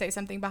somebody can say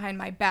something behind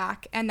my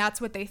back, and that's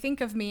what they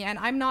think of me, and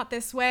I'm not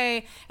this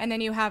way. And then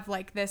you have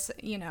like this,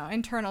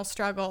 internal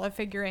struggle of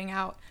figuring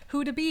out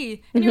who to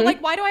be. And you're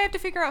like, why do I have to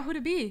figure out who to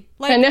be?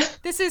 Like,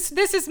 this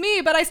is me,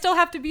 but I still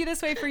have to be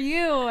this way for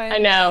you. And, I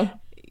know.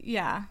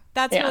 Yeah,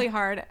 that's really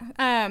hard.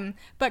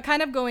 But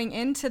kind of going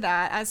into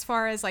that, as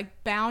far as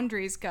like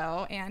boundaries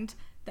go and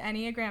the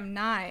Enneagram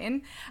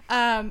 9,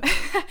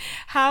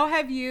 how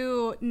have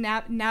you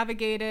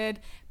navigated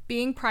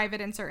being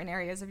private in certain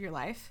areas of your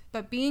life,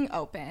 but being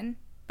open,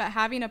 but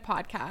having a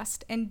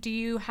podcast? And do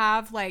you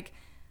have like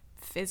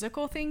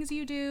physical things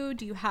you do?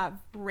 Do you have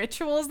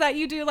rituals that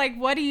you do? Like,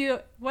 what do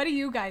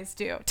you guys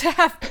do to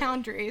have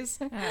boundaries?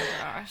 Oh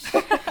gosh.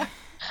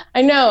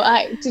 I know.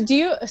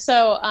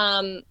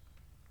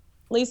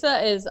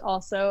 Lisa is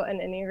also an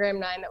Enneagram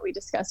 9 that we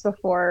discussed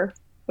before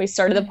we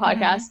started the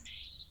podcast.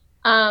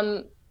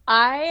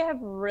 I have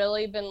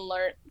really been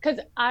learned, because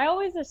I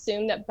always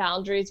assumed that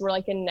boundaries were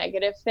like a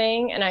negative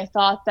thing. And I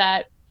thought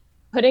that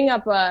putting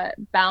up a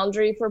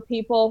boundary for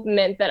people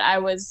meant that I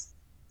was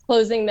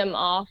closing them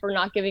off or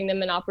not giving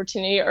them an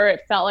opportunity, or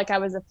it felt like I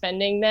was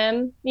offending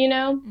them,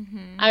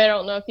 I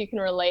don't know if you can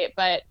relate,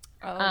 but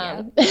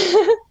I,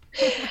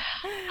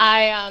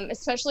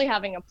 especially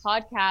having a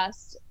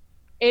podcast,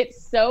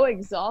 it's so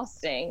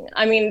exhausting.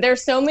 I mean,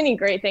 there's so many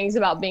great things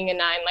about being a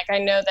 9. Like, I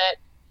know that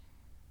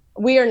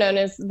we are known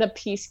as the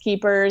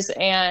peacekeepers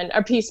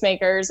or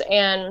peacemakers.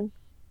 And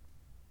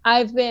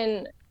I've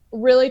been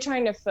really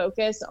trying to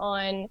focus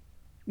on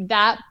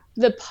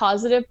the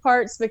positive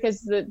parts,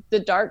 because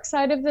the dark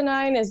side of the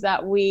 9 is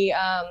that we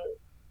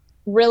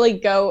really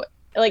go,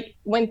 like,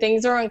 when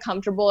things are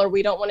uncomfortable or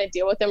we don't want to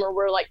deal with them or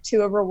we're like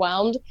too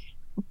overwhelmed.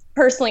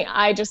 Personally,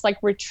 I just like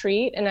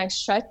retreat and I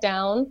shut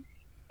down.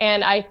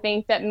 And I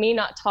think that me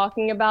not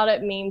talking about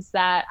it means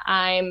that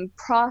I'm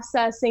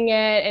processing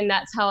it and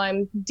that's how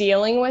I'm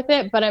dealing with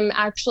it, but I'm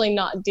actually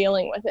not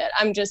dealing with it.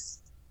 I'm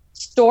just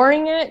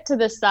storing it to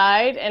the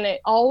side, and it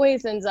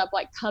always ends up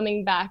like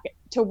coming back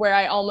to where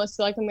I almost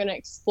feel like I'm going to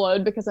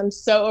explode because I'm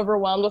so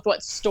overwhelmed with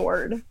what's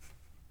stored.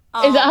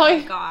 Oh, is that my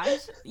gosh.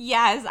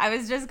 Yes, I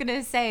was just going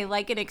to say,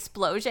 like an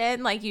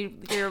explosion, like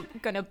you're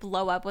going to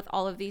blow up with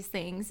all of these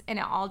things and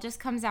it all just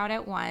comes out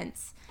at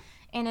once.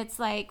 And it's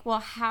like, well,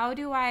 how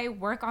do I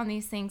work on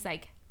these things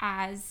like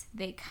as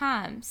they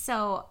come?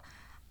 So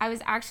I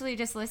was actually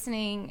just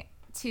listening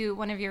to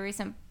one of your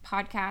recent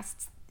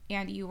podcasts,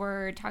 and you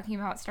were talking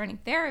about starting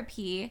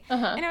therapy.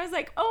 And I was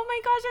like, oh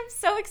my gosh, I'm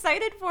so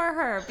excited for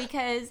her,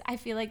 because I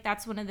feel like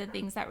that's one of the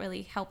things that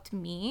really helped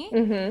me.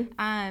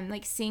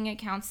 Like seeing a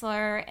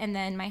counselor, and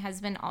then my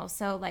husband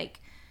also,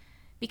 like,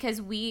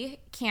 because we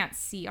can't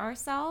see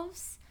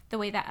ourselves the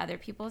way that other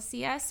people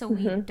see us. So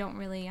we don't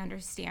really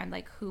understand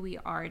like who we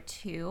are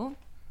too.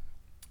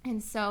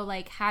 And so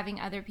like having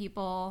other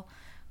people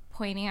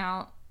pointing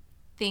out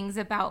things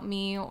about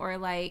me, or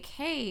like,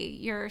 hey,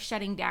 you're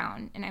shutting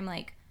down. And I'm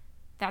like,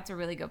 that's a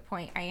really good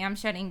point. I am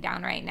shutting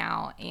down right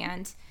now.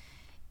 And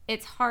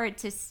it's hard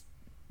to,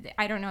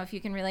 I don't know if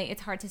you can relate,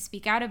 it's hard to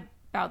speak out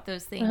about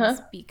those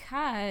things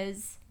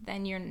because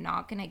then you're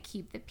not going to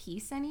keep the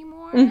peace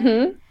anymore.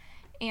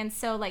 And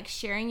so like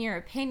sharing your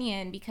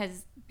opinion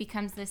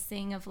becomes this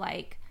thing of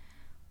like,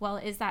 well,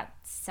 is that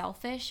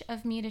selfish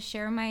of me to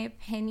share my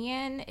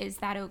opinion? Is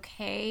that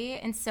okay?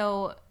 And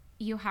so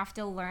you have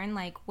to learn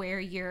like where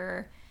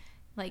your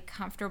like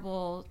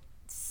comfortable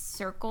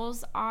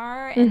circles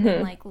are, and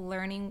then like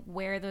learning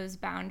where those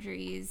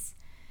boundaries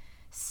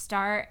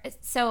start.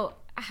 So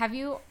have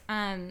you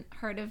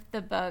heard of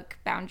the book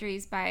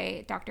Boundaries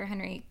by Dr.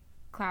 Henry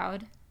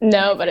Cloud?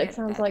 No, but it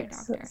sounds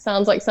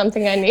like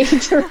something I need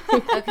to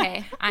read.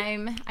 Okay,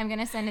 I'm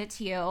gonna send it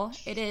to you.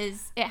 It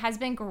has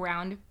been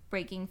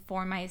groundbreaking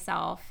for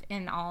myself,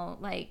 and I'll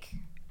like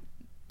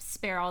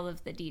spare all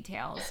of the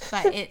details,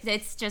 but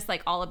it's just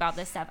like all about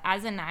this stuff.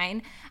 As a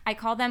 9, I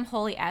call them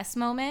holy S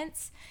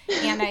moments,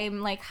 and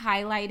I'm like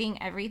highlighting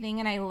everything,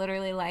 and I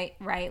literally like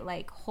write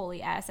like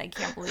holy S. I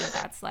can't believe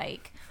that's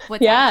like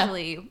what's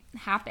actually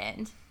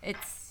happened.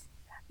 It's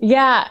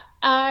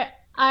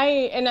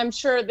and I'm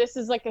sure this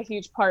is like a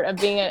huge part of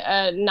being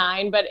a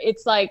 9, but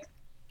it's like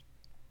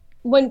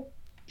when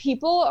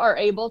people are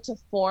able to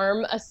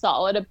form a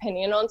solid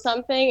opinion on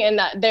something and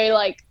that they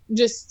like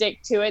just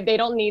stick to it, they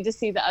don't need to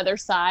see the other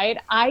side.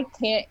 I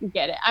can't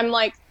get it. I'm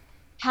like,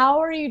 how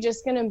are you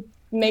just going to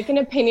make an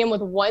opinion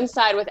with one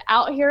side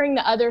without hearing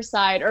the other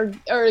side or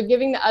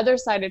giving the other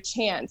side a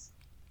chance?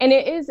 And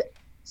it is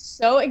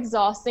so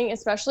exhausting,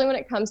 especially when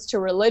it comes to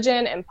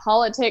religion and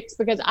politics,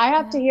 because I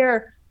have to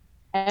hear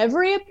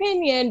every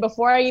opinion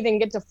before I even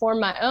get to form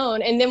my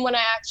own. And then when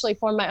I actually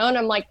form my own,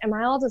 I'm like, am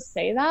I allowed to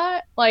say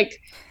that?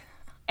 Like,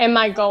 am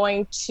I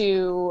going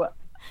to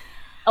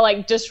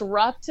like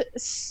disrupt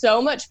so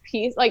much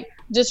peace, like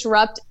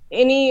disrupt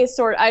any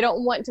sort? I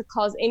don't want to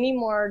cause any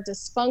more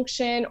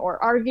dysfunction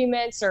or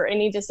arguments or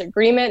any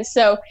disagreements.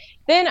 So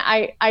then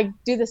I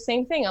do the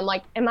same thing. I'm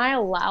like, am I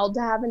allowed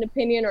to have an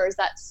opinion, or is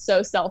that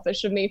so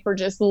selfish of me for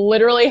just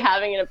literally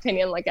having an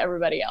opinion like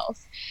everybody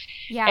else?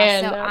 Yeah.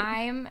 And,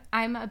 so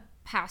I'm a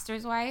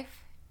pastor's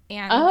wife,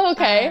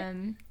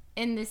 and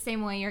in the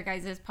same way your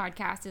guys'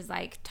 podcast is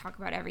like talk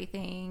about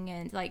everything,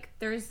 and like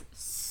there's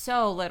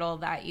so little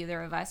that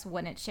either of us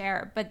wouldn't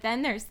share, but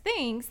then there's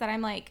things that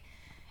I'm like,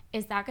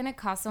 is that going to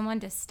cause someone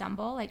to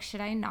stumble? Like,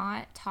 should I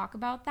not talk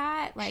about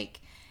that?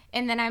 Like,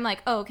 and then I'm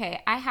like, oh,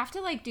 okay, I have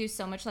to like do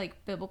so much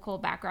like biblical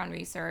background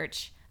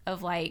research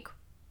of like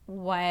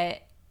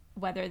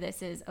whether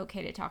this is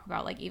okay to talk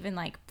about, like even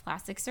like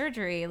plastic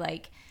surgery.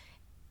 Like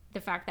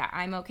the fact that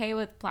I'm okay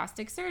with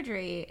plastic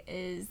surgery,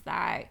 is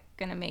that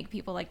gonna make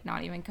people like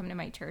not even come to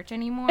my church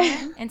anymore?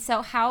 And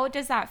so how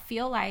does that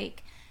feel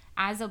like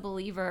as a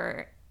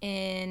believer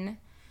in,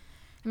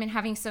 I mean,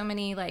 having so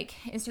many like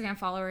Instagram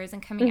followers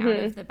and coming out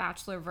of the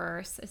Bachelor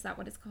verse? Is that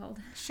what it's called?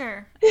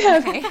 Sure.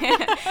 Okay.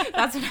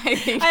 That's what I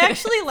think. I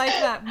actually like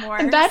that more.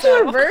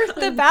 Bachelor verse.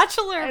 The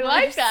Bachelor I verse.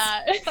 like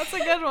that. That's a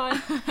good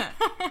one.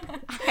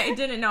 I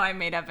didn't know I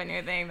made up a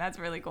new thing. That's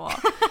really cool.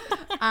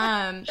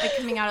 Like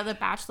coming out of the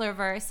Bachelor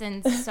verse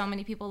and so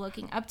many people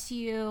looking up to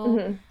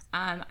you.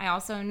 I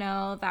also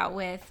know that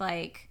with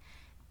like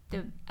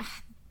the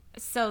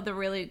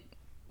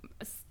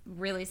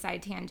really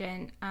side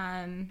tangent,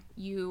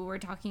 you were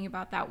talking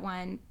about that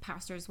one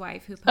pastor's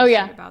wife who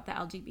posted about the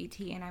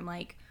LGBT, and I'm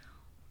like,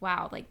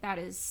 wow, like that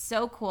is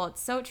so cool.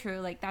 It's so true.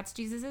 Like that's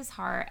Jesus's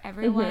heart.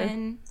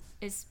 Everyone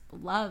is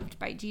loved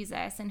by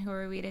Jesus, and who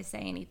are we to say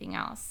anything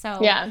else?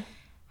 So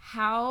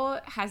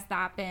how has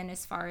that been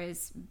as far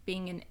as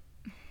being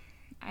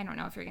I don't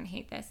know if you're gonna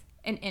hate this,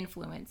 an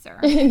influencer?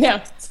 No,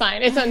 it's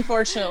fine. It's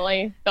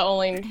unfortunately the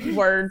only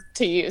word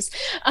to use.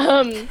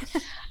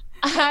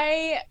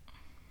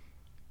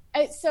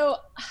 So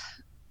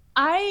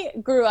I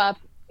grew up,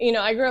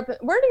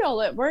 where do y'all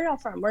live? Where are y'all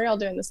from? Where are y'all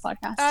doing this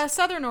podcast?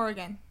 Southern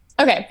Oregon.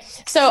 Okay.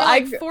 So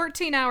like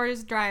 14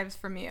 hours drives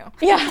from you.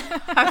 Yeah.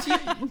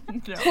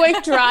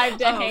 Quick drive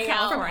to hang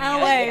out. From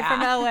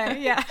LA.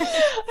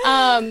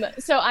 Yeah.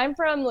 So I'm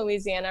from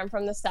Louisiana. I'm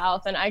from the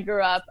South, and I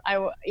grew up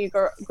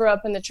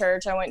in the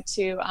church. I went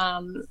to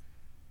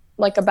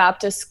like a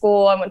Baptist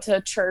school. I went to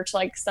church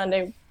like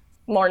Sunday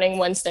morning,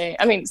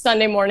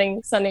 Sunday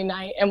morning, Sunday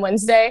night, and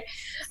Wednesday.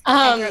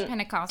 I grew up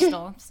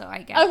Pentecostal, so I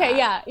get okay,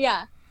 that.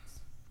 yeah.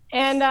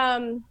 And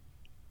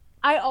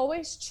I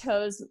always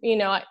chose,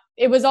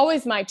 it was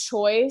always my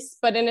choice,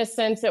 but in a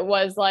sense it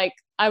was like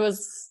I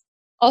was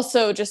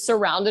also just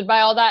surrounded by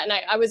all that. And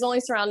I was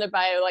only surrounded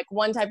by like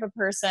one type of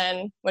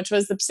person, which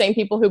was the same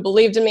people who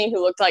believed in me,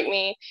 who looked like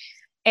me.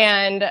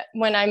 And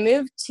when I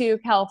moved to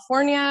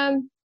California,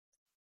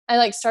 I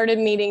like started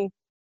meeting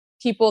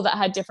people that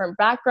had different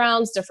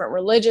backgrounds, different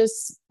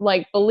religious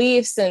like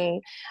beliefs,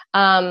 and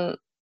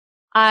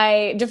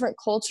different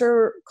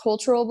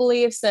cultural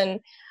beliefs. And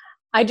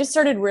I just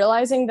started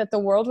realizing that the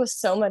world was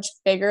so much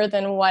bigger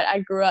than what I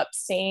grew up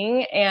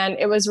seeing. And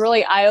it was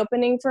really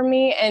eye-opening for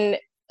me. And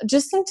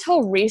just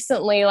until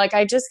recently, like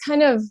I just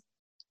kind of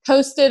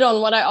posted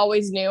on what I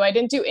always knew. I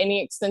didn't do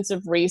any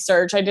extensive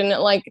research. I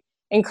didn't like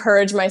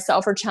encourage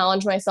myself or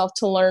challenge myself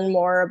to learn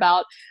more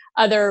about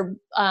other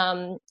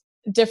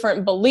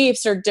different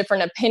beliefs or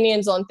different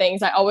opinions on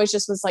things. I always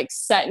just was like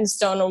set in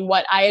stone on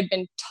what I had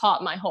been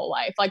taught my whole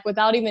life, like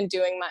without even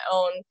doing my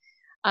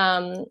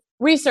own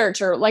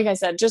research, or like I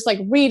said, just like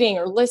reading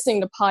or listening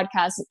to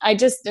podcasts. I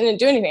just didn't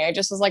do anything. I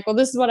just was like, well,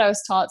 this is what I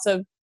was taught.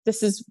 So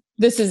this is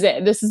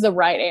it. This is the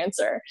right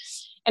answer.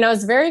 And I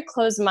was very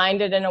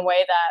closed-minded in a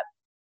way that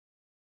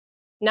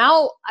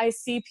now I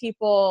see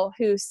people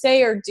who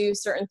say or do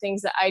certain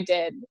things that I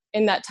did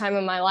in that time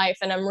of my life.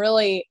 And I'm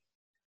really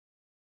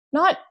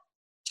not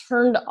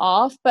turned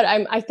off, but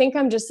I think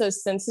I'm just so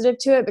sensitive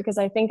to it, because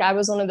I think I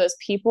was one of those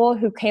people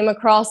who came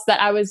across that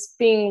I was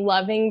being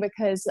loving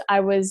because I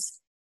was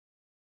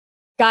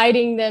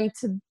guiding them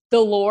to the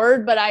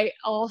Lord, but I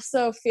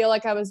also feel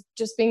like I was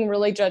just being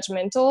really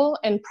judgmental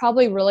and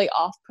probably really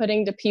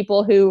off-putting to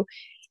people who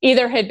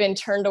either had been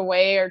turned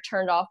away or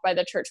turned off by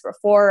the church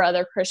before, or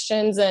other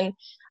Christians. And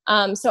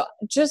so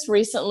just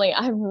recently,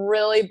 I've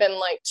really been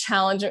like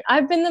challenging.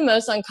 I've been the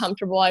most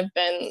uncomfortable I've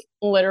been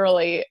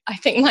literally, I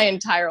think, my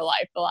entire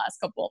life, the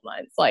last couple of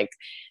months, like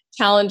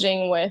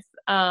challenging with,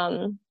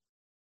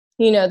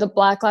 the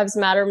Black Lives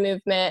Matter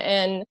movement,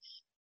 and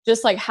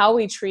just like how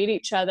we treat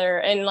each other.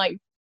 And like,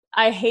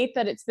 I hate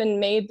that it's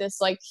been made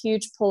this like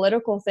huge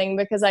political thing,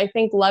 because I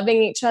think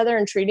loving each other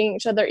and treating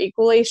each other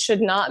equally should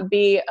not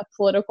be a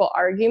political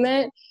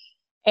argument.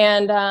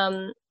 And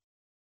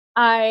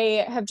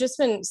I have just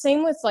been,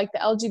 same with like the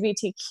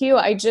LGBTQ,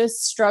 I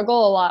just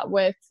struggle a lot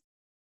with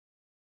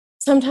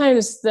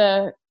sometimes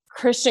the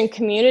Christian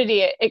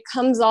community. It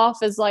comes off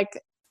as like,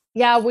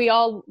 yeah, we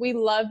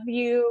love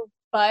you,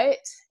 but,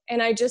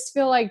 and I just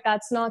feel like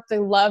that's not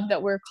the love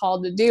that we're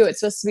called to do.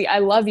 It's supposed to be, I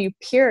love you,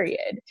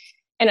 period.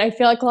 And I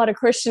feel like a lot of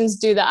Christians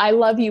do that, I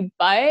love you,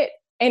 but,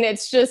 and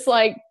it's just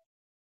like,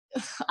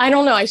 I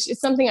don't know, it's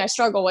something I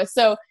struggle with.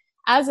 So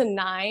as a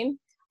 9,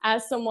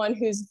 as someone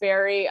who's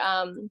very,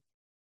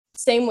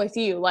 same with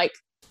you, like,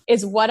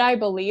 is what I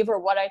believe or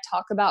what I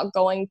talk about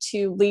going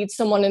to lead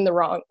someone in the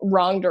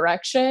wrong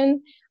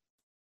direction?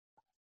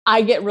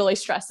 I get really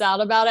stressed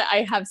out about it.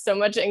 I have so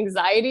much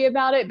anxiety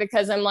about it,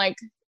 because I'm like,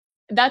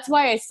 that's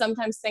why I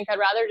sometimes think I'd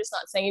rather just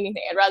not say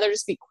anything. I'd rather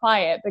just be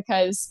quiet,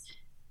 because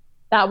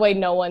that way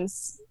no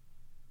one's,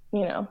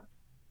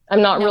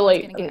 I'm not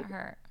really gonna get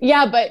hurt.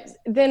 Yeah, but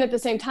then at the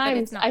same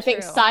time, I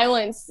think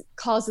silence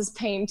causes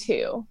pain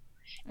too.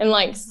 And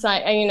like,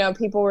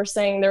 people were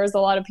saying, there was a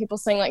lot of people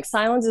saying like,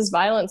 silence is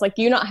violence. Like,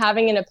 you not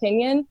having an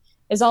opinion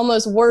is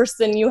almost worse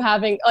than you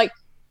having, like,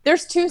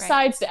 there's two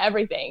sides to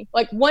everything.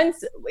 Like,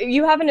 once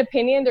you have an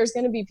opinion, there's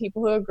going to be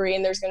people who agree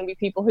and there's going to be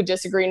people who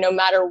disagree, no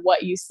matter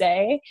what you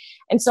say.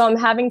 And so I'm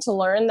having to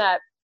learn that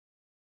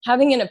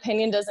having an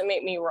opinion doesn't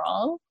make me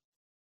wrong.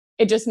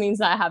 It just means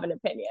that I have an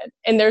opinion.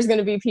 And there's going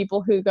to be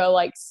people who go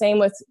like,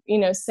 same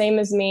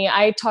as me.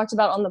 I talked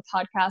about on the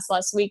podcast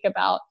last week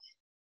about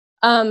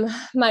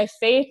my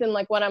faith and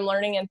like what I'm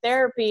learning in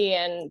therapy,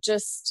 and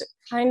just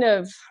kind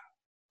of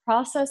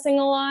processing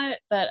a lot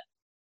that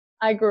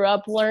I grew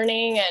up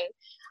learning. And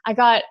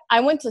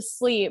I went to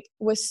sleep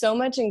with so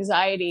much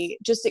anxiety,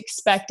 just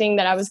expecting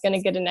that I was going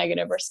to get a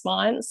negative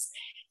response.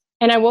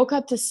 And I woke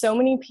up to so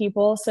many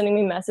people sending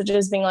me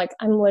messages being like,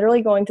 I'm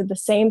literally going through the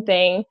same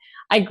thing.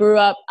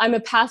 I'm a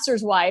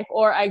pastor's wife,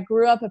 or I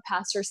grew up a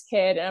pastor's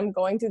kid, and I'm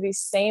going through these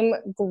same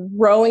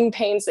growing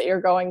pains that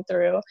you're going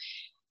through.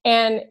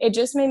 And it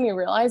just made me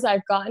realize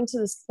I've gotten to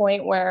this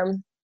point where,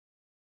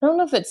 I don't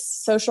know if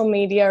it's social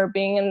media or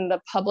being in the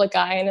public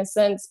eye in a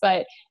sense,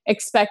 but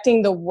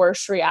expecting the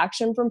worst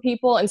reaction from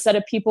people instead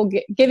of people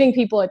giving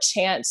people a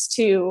chance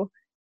to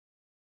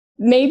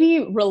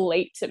maybe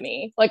relate to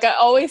me. Like, I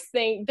always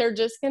think they're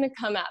just going to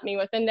come at me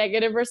with a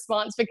negative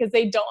response because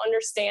they don't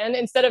understand,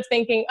 instead of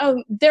thinking,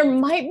 oh, there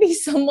might be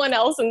someone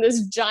else in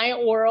this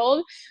giant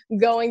world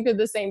going through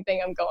the same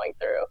thing I'm going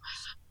through.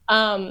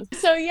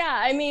 So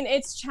yeah, I mean,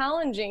 it's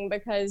challenging,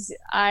 because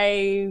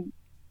I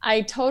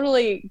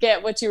totally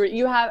get what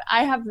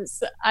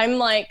I'm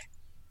like,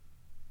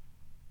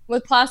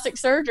 with plastic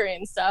surgery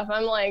and stuff,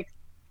 I'm like,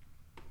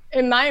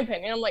 in my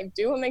opinion, I'm like,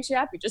 do what makes you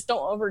happy. Just don't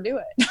overdo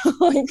it.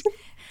 Like,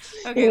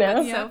 okay,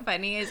 what's so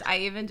funny is I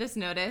even just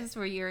noticed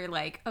where you're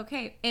like,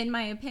 okay, in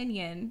my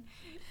opinion.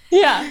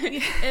 Yeah.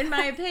 In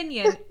my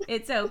opinion,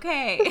 it's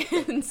okay.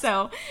 And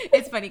so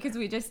it's funny because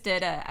we just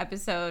did a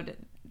episode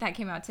that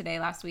came out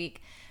last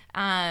week.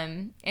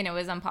 And it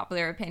was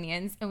unpopular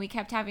opinions, and we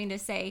kept having to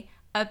say,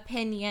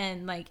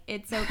 opinion. Like,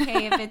 it's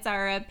okay if it's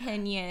our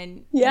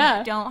opinion. Yeah.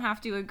 You don't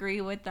have to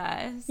agree with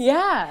us.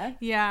 Yeah.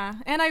 Yeah.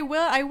 And I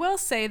will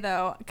say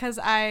though, because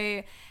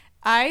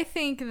I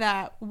think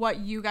that what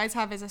you guys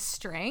have is a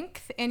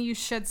strength, and you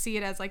should see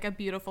it as like a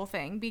beautiful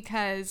thing,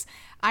 because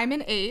I'm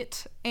an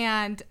 8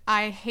 and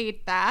I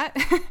hate that.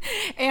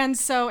 And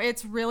so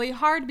it's really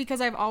hard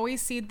because I've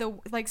always seen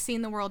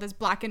the world as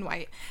black and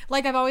white.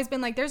 Like, I've always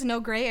been like, there's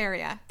no gray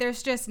area.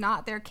 There's just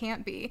not, there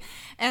can't be.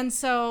 And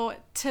so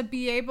to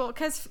be able,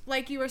 because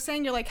like you were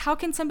saying, you're like, how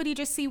can somebody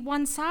just see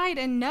one side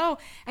and know?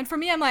 And for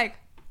me, I'm like,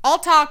 I'll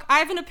talk. I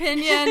have an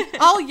opinion.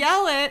 I'll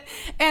yell it.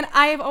 And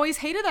I've always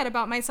hated that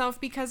about myself,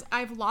 because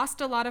I've lost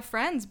a lot of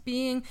friends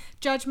being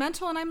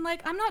judgmental. And I'm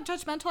like, I'm not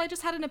judgmental. I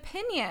just had an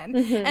opinion.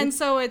 Mm-hmm. And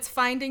so it's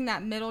finding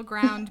that middle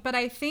ground. But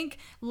I think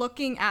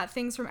looking at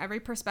things from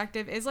every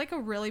perspective is like a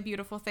really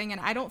beautiful thing.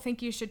 And I don't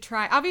think you should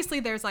try. Obviously,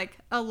 there's like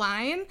a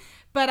line,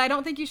 but I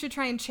don't think you should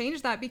try and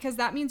change that, because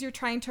that means you're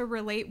trying to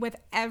relate with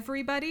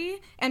everybody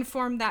and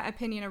form that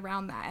opinion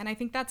around that. And I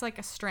think that's like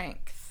a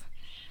strength.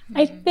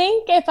 I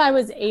think if I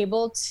was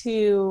able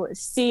to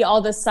see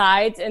all the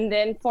sides and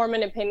then form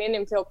an opinion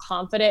and feel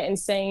confident in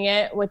saying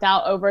it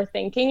without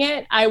overthinking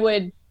it,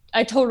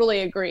 I totally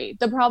agree.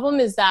 The problem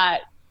is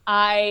that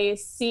I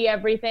see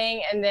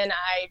everything and then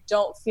I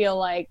don't feel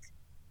like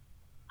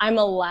I'm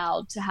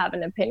allowed to have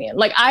an opinion.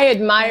 Like, I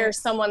admire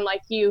someone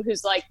like you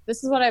who's like,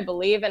 this is what I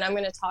believe and I'm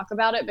going to talk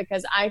about it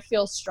because I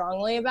feel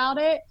strongly about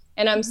it.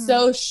 And I'm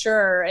so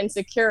sure and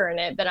secure in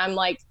it that I'm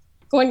like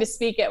going to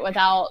speak it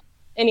without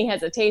any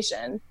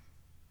hesitation.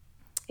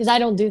 Because I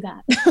don't do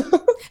that.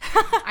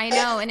 I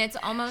know. And it's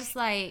almost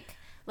like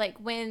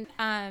when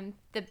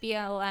the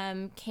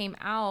BLM came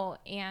out,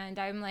 and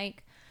I'm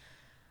like,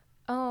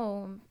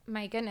 oh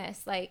my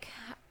goodness, like,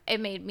 it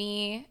made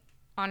me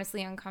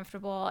honestly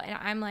uncomfortable. And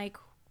I'm like,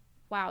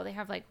 wow, they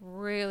have like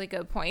really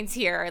good points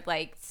here.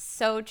 Like,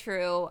 so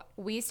true.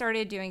 We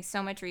started doing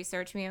so much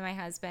research, me and my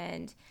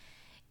husband.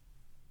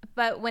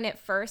 But when it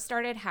first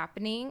started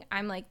happening,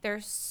 I'm like,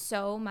 there's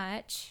so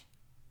much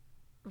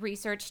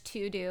research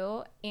to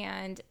do,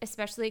 and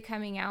especially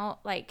coming out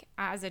like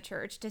as a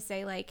church to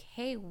say like,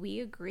 hey, we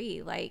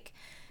agree, like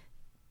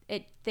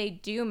they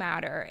do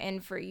matter.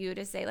 And for you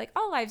to say like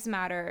all lives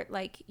matter,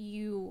 like,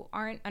 you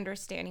aren't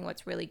understanding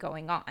what's really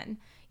going on.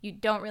 You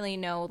don't really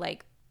know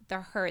like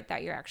the hurt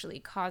that you're actually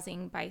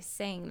causing by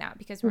saying that,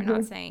 because we're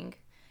not saying,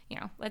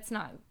 let's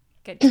not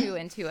get too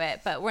into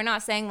it, but we're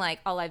not saying like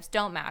all lives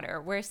don't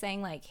matter. We're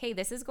saying like, hey,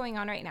 this is going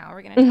on right now,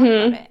 we're gonna talk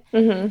about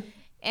it.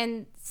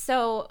 And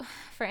so,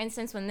 for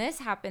instance, when this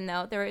happened,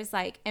 though, there was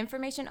like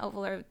information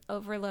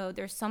overload.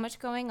 There's so much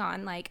going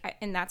on, like,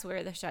 and that's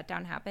where the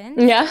shutdown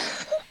happened. Yeah.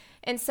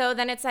 And so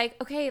then it's like,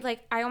 okay,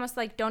 like, I almost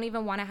like don't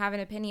even want to have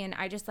an opinion.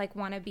 I just like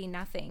want to be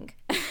nothing.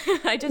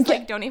 I just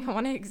like don't even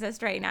want to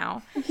exist right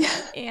now.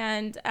 Yeah.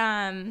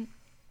 And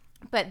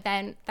but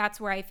then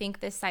that's where I think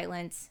this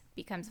silence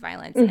becomes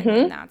violence, and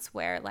then that's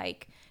where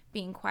like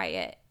being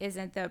quiet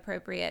isn't the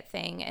appropriate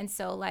thing. And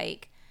so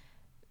like,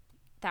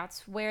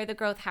 that's where the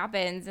growth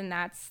happens, and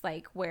that's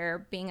like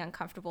where being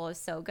uncomfortable is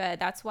so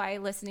good. That's why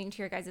listening to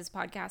your guys'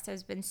 podcast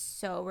has been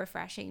so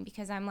refreshing,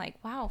 because I'm like,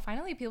 wow,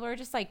 finally people are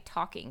just like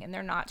talking, and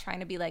they're not trying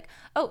to be like,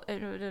 oh, I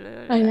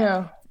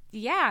know.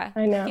 Yeah.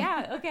 I know.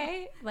 Yeah.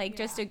 Okay. Like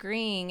just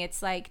agreeing.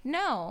 It's like,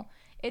 no,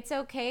 it's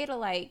okay to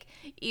like,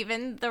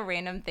 even the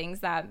random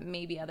things that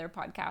maybe other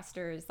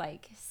podcasters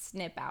like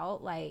snip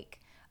out, like,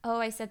 oh,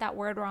 I said that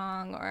word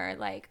wrong, or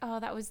like, oh,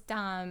 that was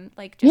dumb.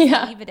 Like,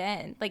 just leave it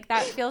in. Like,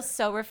 that feels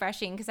so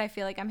refreshing, because I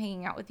feel like I'm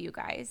hanging out with you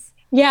guys.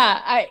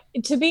 Yeah,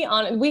 to be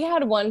honest, we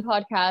had one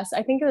podcast,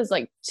 I think it was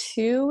like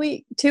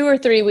 2 or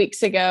 3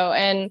 weeks ago,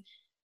 and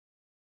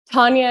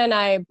Tanya and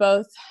I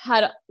both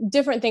had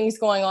different things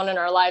going on in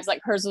our lives.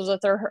 Like, hers was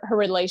with her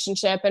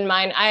relationship, and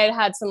mine, I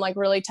had some like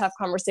really tough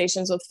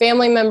conversations with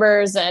family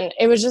members, and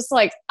it was just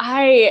like,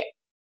 I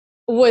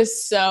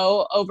was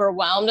so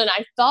overwhelmed, and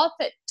I thought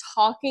that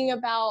talking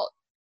about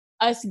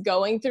us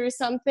going through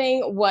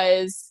something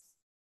was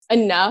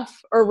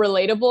enough or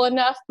relatable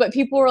enough, but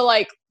people were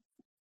like,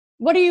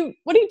 what are you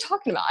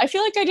talking about? I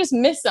feel like I just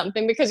missed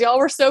something because y'all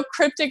were so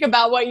cryptic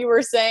about what you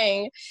were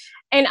saying.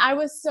 And I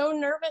was so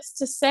nervous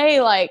to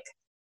say, like,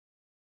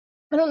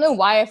 I don't know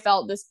why I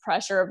felt this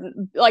pressure of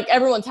like,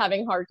 everyone's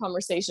having hard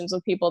conversations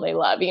with people they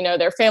love,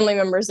 their family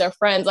members, their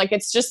friends. Like,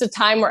 it's just a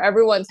time where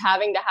everyone's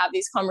having to have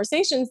these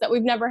conversations that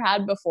we've never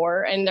had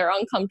before, and they're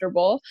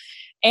uncomfortable.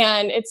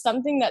 And it's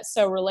something that's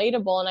so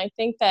relatable. And I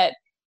think that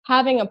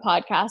having a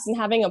podcast and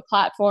having a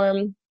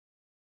platform,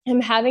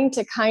 and having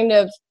to kind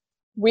of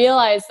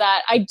realize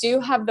that I do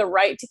have the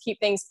right to keep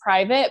things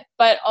private,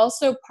 but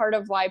also part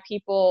of why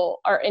people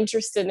are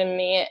interested in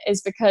me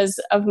is because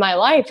of my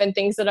life and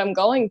things that I'm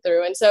going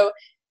through. And so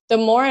the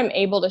more I'm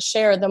able to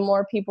share, the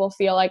more people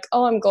feel like,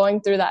 oh, I'm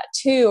going through that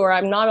too, or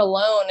I'm not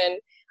alone. And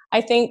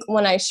I think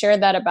when I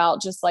shared that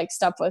about just like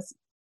stuff with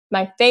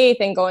my faith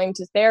and going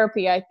to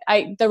therapy,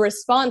 the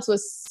response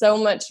was so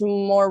much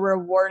more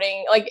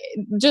rewarding. Like,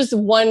 just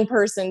one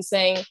person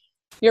saying,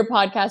 your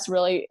podcast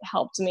really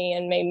helped me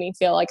and made me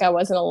feel like I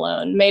wasn't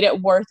alone, made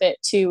it worth it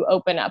to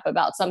open up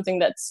about something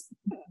that's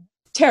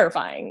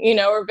terrifying,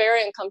 or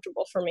very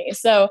uncomfortable for me.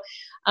 So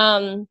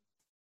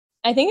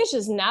I think it's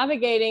just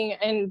navigating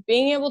and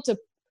being able to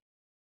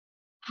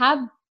have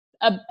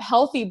a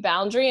healthy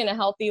boundary and a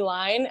healthy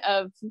line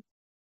of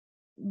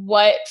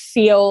what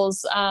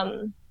feels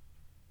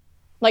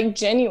like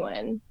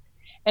genuine.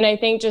 And I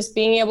think just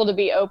being able to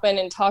be open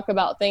and talk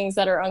about things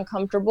that are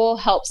uncomfortable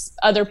helps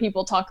other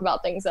people talk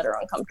about things that are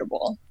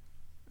uncomfortable.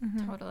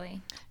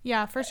 Totally.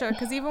 Yeah, for sure.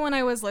 Because even when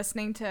I was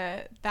listening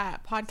to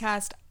that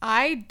podcast,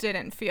 I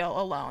didn't feel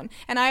alone.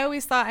 And I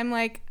always thought I'm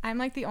like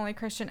the only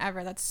Christian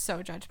ever that's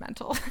so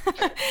judgmental.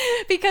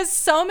 Because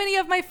so many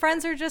of my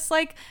friends are just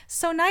like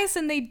so nice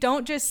and they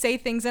don't just say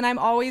things. And I'm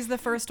always the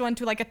first one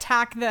to like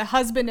attack the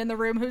husband in the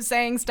room who's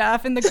saying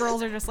stuff. And the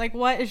girls are just like,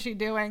 what is she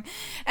doing?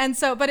 And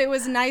so, but it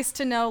was nice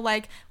to know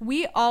like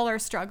we all are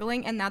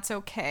struggling and that's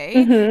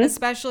okay.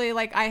 Especially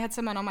like I had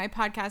someone on my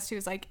podcast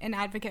who's like an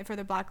advocate for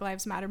the Black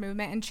Lives Matter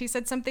movement. And she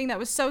said something that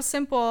was so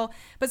simple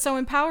but so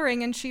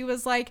empowering, and she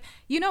was like,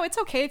 it's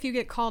okay if you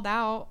get called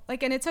out,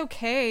 like, and it's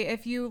okay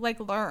if you like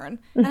learn.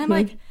 And I'm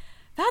like,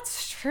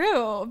 that's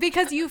true,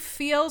 because you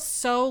feel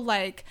so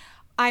like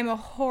I'm a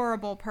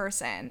horrible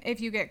person if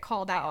you get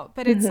called out,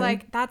 but it's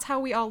like that's how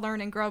we all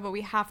learn and grow, but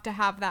we have to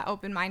have that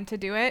open mind to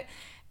do it.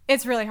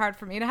 It's really hard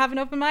for me to have an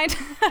open mind.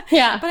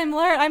 Yeah. But I'm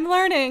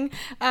learning.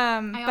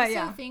 I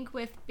also think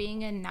with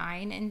being a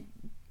 9 and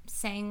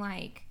saying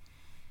like,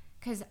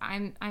 because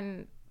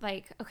I'm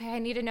like, okay, I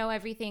need to know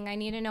everything. I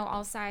need to know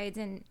all sides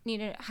and need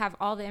to have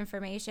all the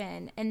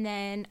information. And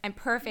then I'm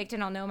perfect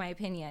and I'll know my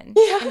opinion.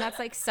 Yeah. And that's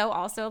like so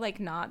also like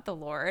not the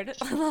Lord.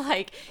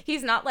 Like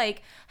he's not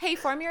like, hey,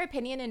 form your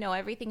opinion and know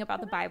everything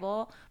about the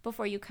Bible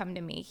before you come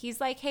to me.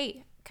 He's like,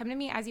 hey, come to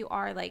me as you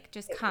are, like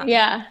just come.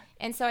 Yeah.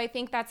 And so I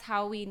think that's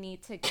how we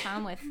need to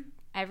come with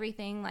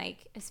everything,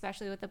 like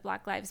especially with the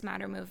Black Lives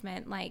Matter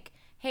movement. Like,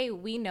 hey,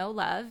 we know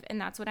love and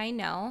that's what I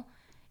know.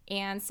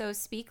 And so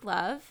speak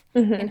love.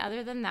 And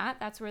other than that,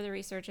 that's where the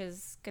research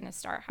is going to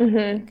start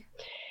happening.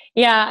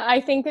 Yeah, I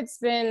think there's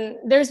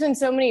been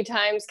so many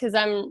times because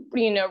I'm,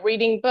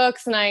 reading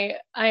books and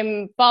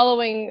I'm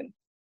following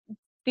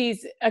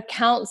these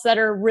accounts that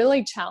are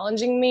really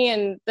challenging me.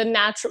 And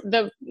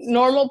the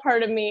normal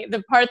part of me,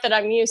 the part that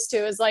I'm used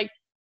to is like,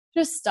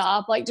 just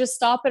stop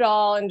it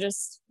all and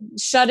just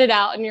shut it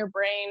out in your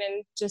brain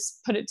and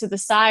just put it to the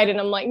side. And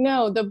I'm like,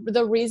 no,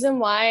 the reason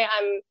why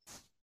I'm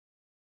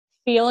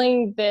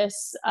feeling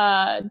this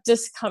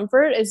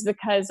discomfort is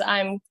because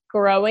I'm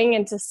growing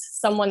into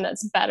someone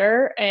that's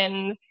better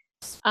and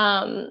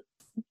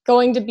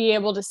going to be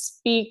able to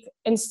speak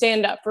and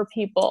stand up for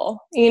people,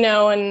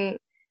 and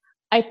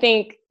I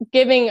think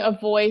giving a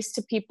voice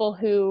to people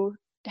who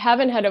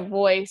haven't had a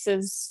voice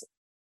is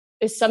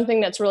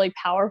something that's really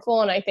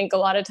powerful. And I think a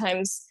lot of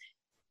times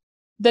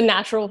the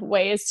natural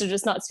way is to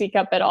just not speak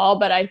up at all.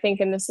 But I think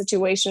in this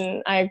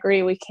situation, I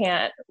agree, we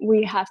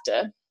have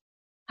to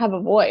have a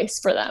voice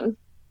for them.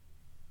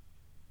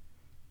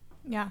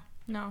 Yeah,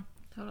 no,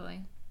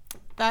 totally.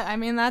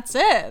 That's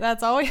it.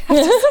 That's all we have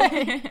to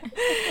say.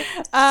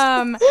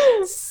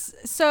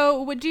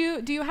 So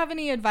do you have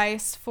any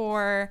advice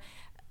for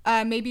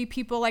maybe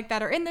people like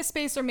that are in this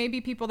space, or maybe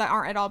people that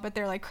aren't at all, but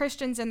they're like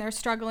Christians and they're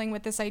struggling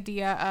with this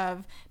idea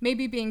of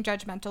maybe being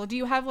judgmental? Do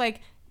you have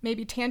like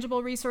maybe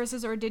tangible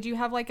resources, or did you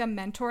have like a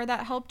mentor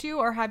that helped you,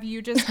 or have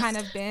you just kind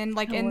of been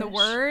like the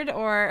Word,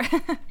 or?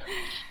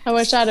 I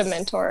wish I had a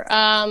mentor.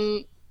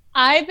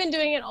 I've been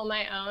doing it on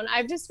my own.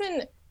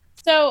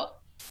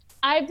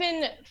 I've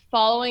been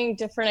following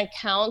different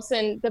accounts,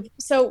 and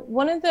so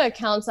one of the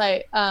accounts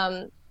I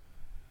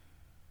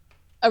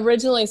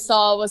originally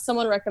saw was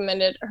someone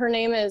recommended.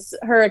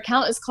 Her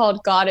account is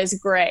called God is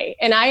Gray.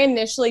 And I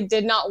initially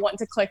did not want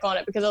to click on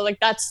it because I was like,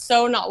 that's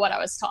so not what I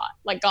was taught.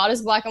 Like God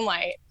is black and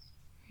white.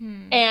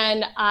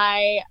 And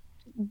I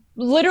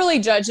literally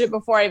judged it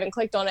before I even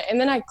clicked on it. And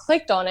then I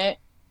clicked on it,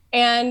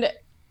 and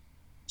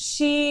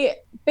she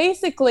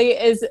basically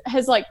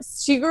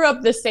she grew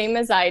up the same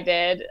as I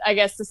did, I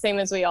guess the same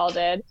as we all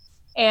did.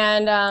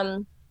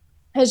 And,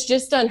 has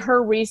just done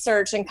her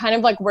research and kind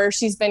of like where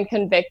she's been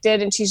convicted,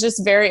 and she's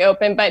just very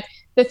open. But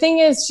the thing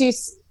is,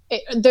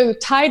 the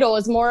title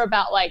is more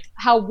about like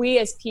how we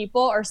as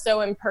people are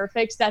so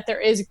imperfect that there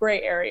is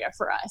gray area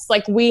for us.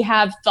 Like we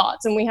have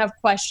thoughts and we have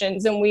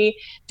questions and we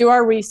do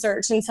our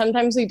research, and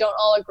sometimes we don't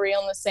all agree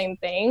on the same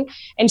thing.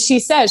 And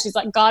she's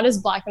like, God is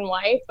black and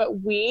white, but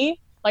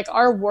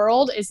our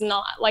world is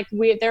not. Like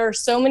there are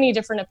so many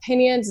different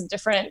opinions and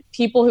different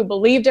people who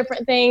believe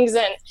different things.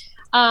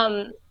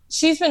 And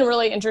she's been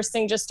really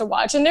interesting just to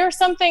watch. And there are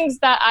some things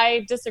that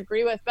I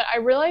disagree with, but I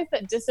realize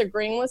that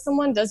disagreeing with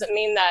someone doesn't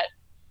mean that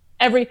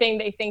everything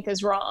they think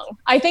is wrong.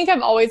 I think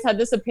I've always had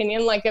this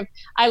opinion, like if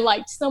I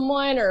liked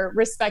someone or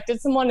respected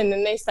someone and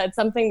then they said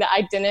something that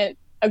I didn't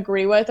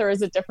agree with or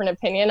is a different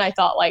opinion, I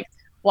thought like,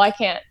 well, I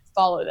can't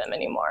follow them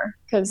anymore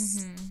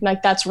because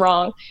like that's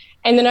wrong.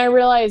 And then I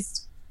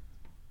realized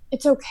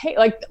it's okay.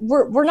 Like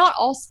we're not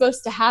all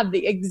supposed to have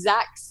the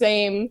exact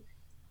same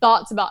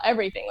thoughts about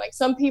everything. Like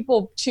some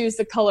people choose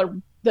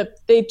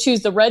they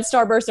choose the red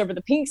starburst over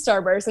the pink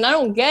starburst, and I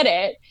don't get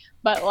it,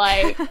 but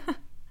like,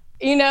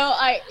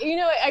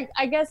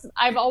 I guess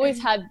I've always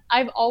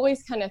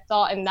kind of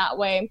thought in that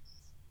way.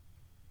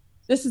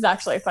 This is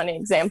actually a funny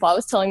example. I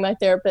was telling my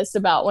therapist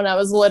about when I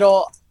was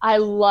little,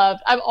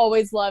 I've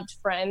always loved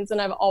Friends,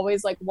 and I've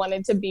always like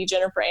wanted to be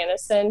Jennifer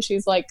Aniston.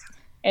 She's like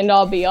end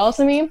all be all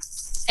to me.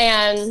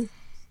 And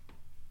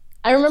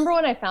I remember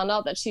when I found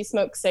out that she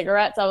smoked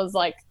cigarettes, I was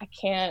like, I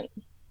can't,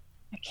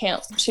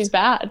 she's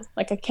bad.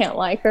 Like I can't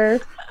like her,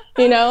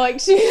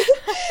 like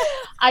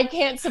I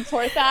can't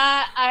support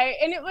that.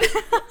 And it was,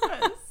 I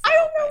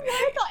don't know what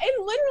I thought.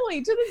 And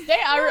literally to this day,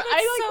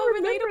 I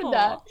remembered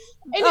that.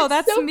 And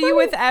that's so me funny.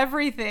 With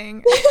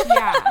everything.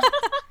 Yeah.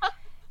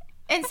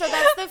 And so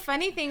that's the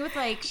funny thing with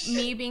like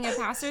me being a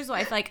pastor's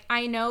wife. Like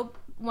I know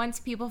once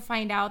people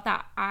find out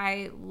that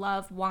I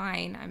love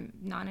wine, I'm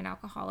not an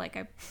alcoholic,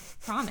 I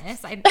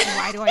promise. Why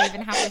do I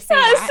even have to say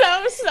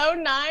that? So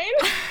nine.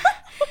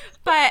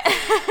 But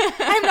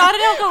I'm not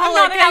an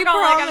alcoholic. I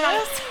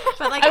promise.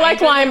 But like I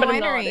like wine, but I'm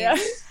not. Yeah.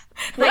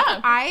 Like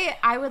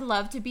I would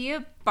love to be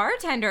a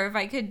bartender if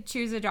I could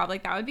choose a job.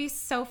 Like that would be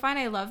so fun.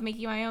 I love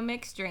making my own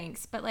mixed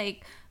drinks. But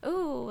like,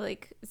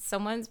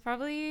 someone's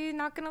probably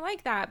not gonna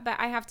like that. But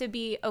I have to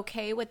be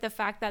okay with the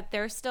fact that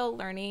they're still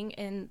learning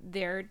in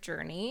their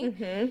journey.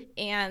 Mm-hmm.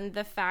 And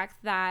the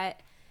fact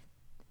that,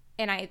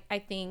 and I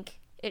think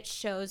it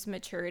shows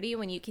maturity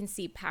when you can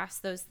see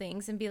past those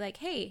things and be like,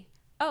 hey,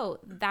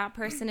 that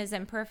person is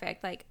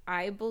imperfect. Like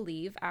I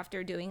believe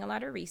after doing a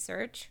lot of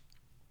research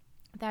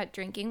that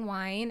drinking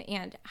wine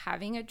and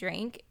having a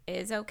drink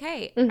is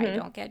okay. Mm-hmm. I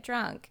don't get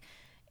drunk.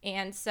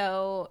 And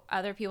so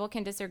other people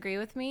can disagree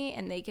with me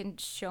and they can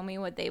show me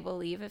what they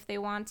believe if they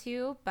want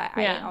to. But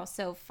I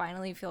also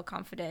finally feel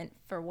confident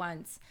for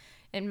once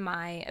in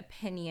my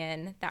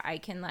opinion that I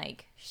can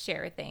like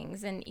share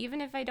things. And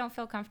even if I don't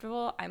feel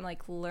comfortable, I'm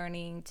like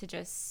learning to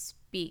just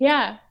speak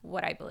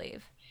what I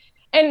believe.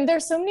 And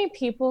there's so many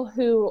people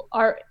who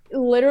are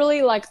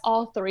literally like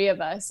all three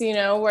of us,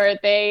 where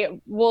they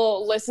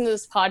will listen to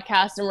this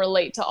podcast and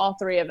relate to all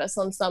three of us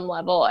on some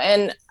level.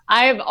 And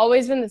I've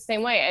always been the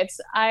same way.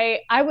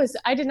 I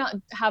did not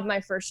have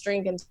my first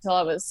drink until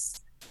I was,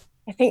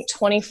 I think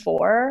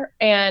 24.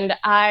 And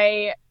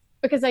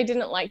because I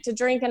didn't like to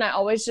drink and I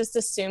always just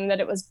assumed that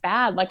it was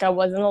bad. Like I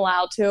wasn't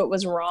allowed to, it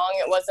was wrong.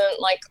 It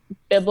wasn't like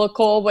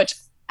biblical, which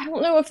I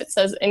don't know if it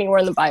says anywhere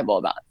in the Bible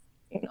about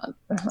I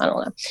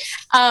don't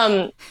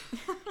know.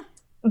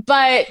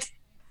 But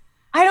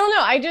I don't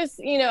know. I just,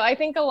 I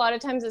think a lot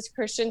of times as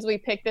Christians, we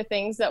pick the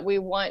things that we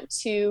want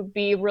to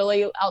be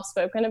really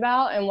outspoken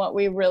about and what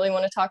we really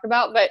want to talk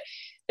about. But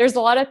there's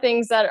a lot of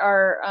things that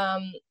are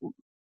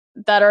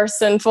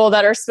sinful,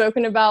 that are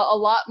spoken about a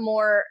lot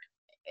more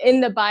in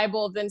the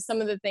Bible than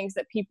some of the things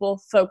that people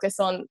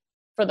focus on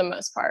for the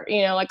most part.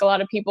 Like a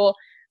lot of people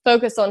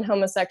focus on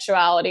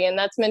homosexuality, and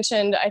that's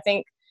mentioned, I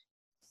think,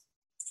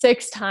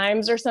 6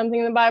 times or something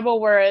in the Bible,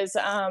 whereas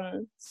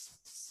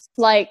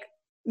like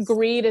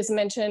greed is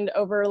mentioned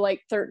over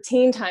like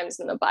 13 times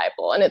in the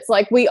Bible. And it's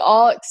like we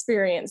all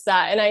experience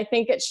that. And I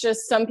think it's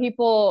just some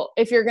people,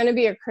 if you're going to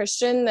be a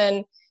Christian,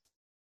 then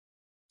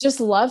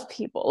just love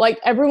people. Like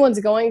everyone's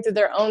going through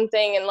their own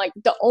thing, and like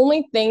the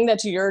only thing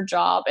that's your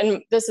job,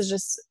 and this is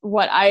just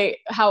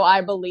how I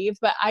believe,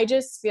 but I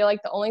just feel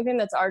like the only thing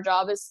that's our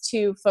job is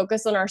to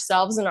focus on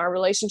ourselves and our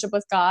relationship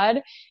with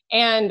God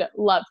and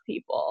love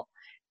people.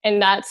 And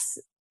that's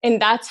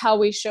how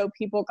we show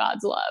people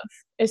God's love,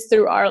 is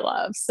through our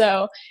love.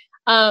 So,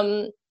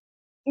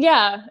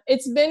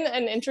 it's been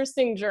an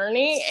interesting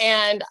journey.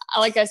 And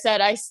like I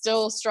said, I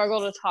still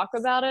struggle to talk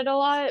about it a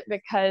lot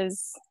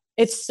because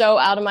it's so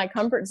out of my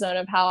comfort zone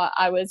of how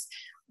I was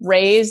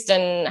raised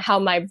and how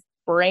my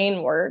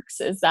brain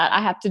works, is that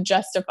I have to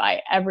justify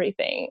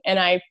everything. And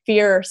I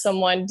fear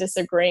someone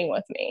disagreeing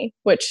with me,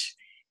 which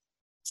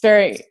is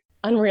very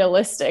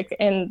unrealistic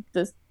in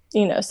this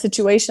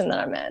situation that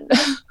I'm in.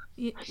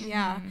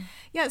 Yeah.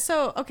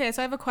 So I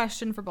have a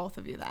question for both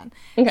of you then.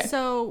 Okay.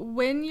 So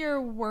when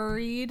you're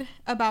worried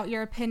about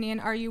your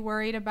opinion, are you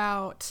worried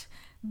about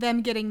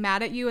them getting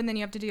mad at you and then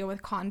you have to deal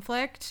with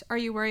conflict? Are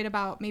you worried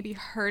about maybe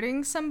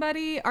hurting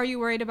somebody? Are you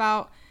worried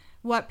about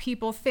what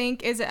people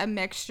think? Is it a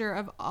mixture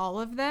of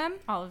all of them?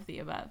 All of the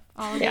above.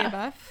 All of the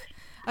above?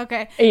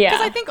 Okay. Yeah.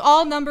 Because I think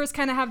all numbers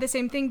kind of have the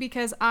same thing,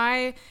 because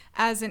I,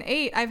 as an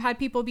 8, I've had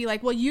people be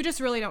like, well, you just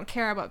really don't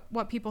care about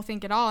what people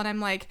think at all. And I'm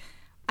like,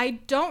 I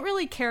don't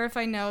really care if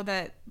I know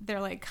that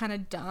they're like kind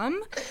of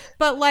dumb,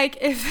 but like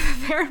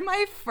if they're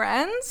my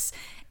friends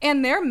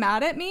and they're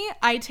mad at me,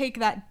 I take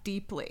that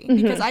deeply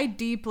because I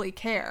deeply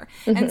care.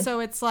 And so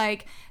it's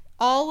like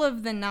all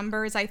of the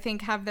numbers, I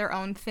think, have their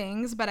own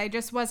things, but I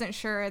just wasn't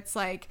sure. It's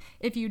like,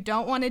 if you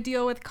don't want to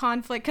deal with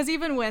conflict, because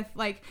even with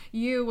like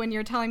you, when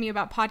you're telling me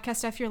about podcast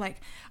stuff, you're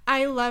like,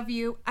 I love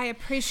you, I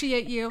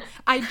appreciate you,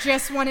 I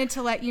just wanted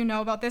to let you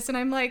know about this. And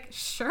I'm like,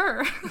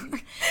 sure.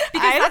 Because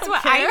that's what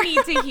I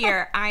need to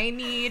hear. I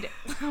need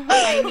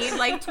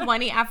like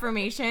 20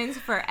 affirmations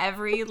for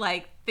every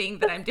like thing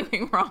that I'm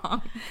doing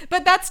wrong.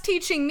 But that's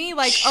teaching me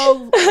like,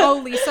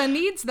 oh, Lisa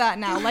needs that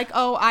now. Like,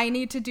 oh, I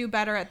need to do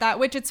better at that.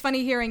 Which it's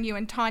funny hearing you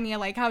and Tanya,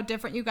 like how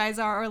different you guys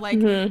are. Or like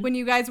when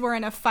you guys were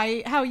in a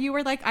fight, how you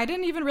were like, I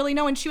didn't even really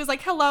know. And she was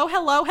like, hello.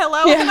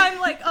 Yeah. And I'm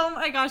like, oh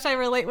my gosh, I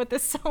relate with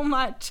this so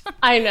much.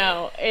 I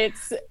know.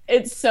 It's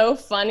so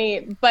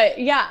funny. But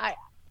yeah,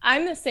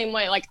 I'm the same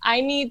way. Like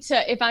I need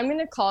to, if I'm going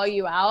to call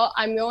you out,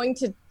 I'm going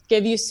to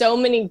give you so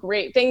many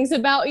great things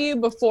about you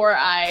before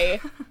I'm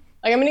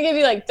going to give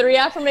you like 3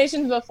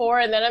 affirmations before,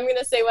 and then I'm going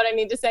to say what I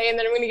need to say. And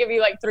then I'm going to give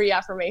you like 3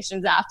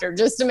 affirmations after,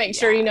 just to make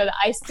sure you know that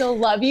I still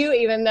love you,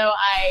 even though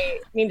I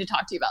need to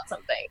talk to you about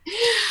something.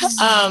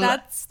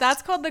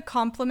 That's called the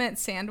compliment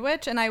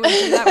sandwich. And I would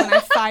do that when I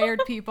fired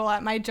people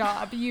at my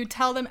job. You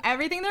tell them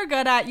everything they're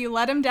good at, you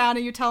let them down,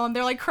 and you tell them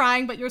they're like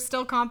crying, but you're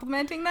still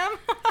complimenting them.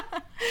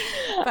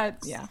 But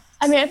yeah.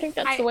 I mean, I think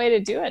that's the way to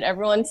do it.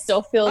 Everyone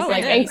still feels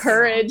like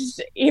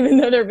encouraged, even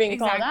though they're being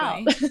called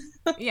out.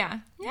 Yeah,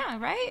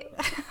 right?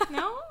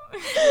 No,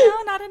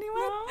 not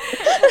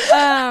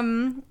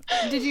anyone.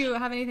 Did you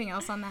have anything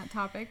else on that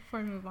topic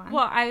before we move on?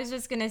 Well, I was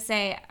just going to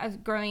say,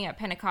 growing up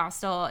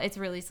Pentecostal, it's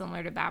really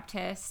similar to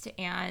Baptist.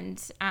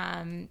 And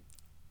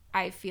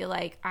I feel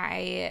like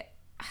I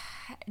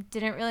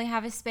didn't really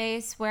have a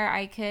space where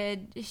I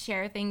could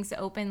share things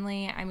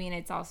openly. I mean,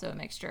 it's also a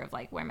mixture of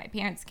like where my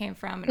parents came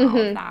from and all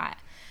of that.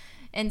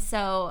 And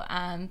so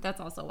that's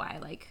also why I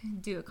like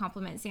do a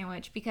compliment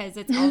sandwich, because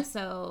it's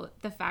also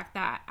the fact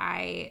that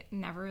I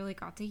never really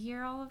got to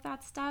hear all of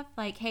that stuff.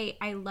 Like, hey,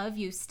 I love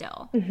you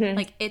still.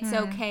 Like, it's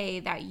okay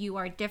that you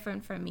are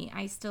different from me.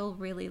 I still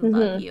really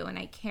love you and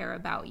I care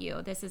about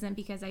you. This isn't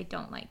because I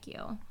don't like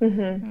you.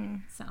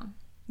 So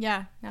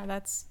yeah, no,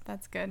 that's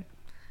good.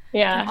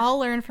 Yeah. We all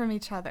learn from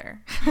each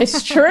other.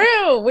 It's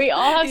true. We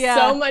all have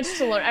so much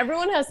to learn.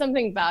 Everyone has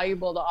something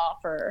valuable to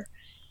offer.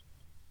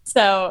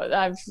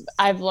 So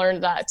I've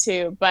learned that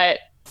too. But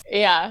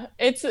yeah,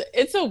 it's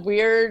a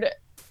weird,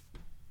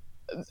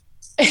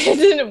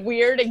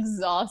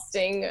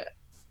 exhausting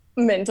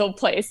mental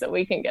place that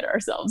we can get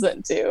ourselves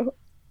into.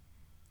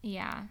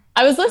 Yeah.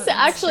 I was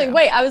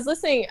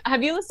listening.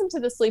 Have you listened to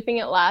the Sleeping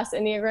at Last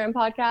Enneagram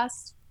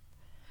podcast?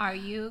 Are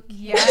you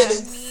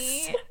kidding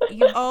me?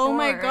 Oh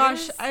my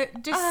gosh.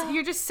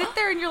 You just sit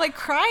there and you're like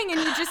crying and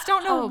you just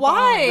don't know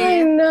why.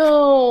 I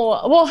know.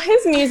 Well,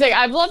 his music,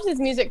 I've loved his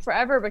music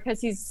forever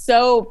because he's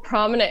so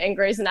prominent in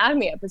Grey's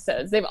Anatomy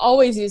episodes. They've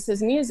always used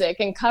his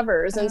music in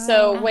covers. And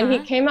so when he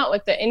came out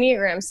with the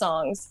Enneagram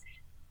songs,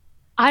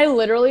 I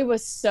literally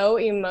was so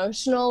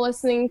emotional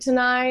listening to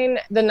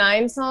the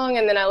 9 song.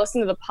 And then I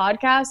listened to the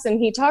podcast and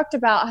he talked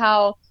about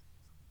how,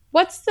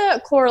 what's the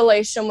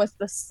correlation with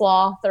the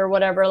sloth or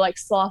whatever, like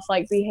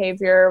sloth-like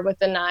behavior with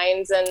the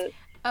 9s?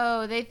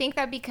 And they think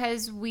that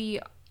because we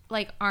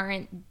like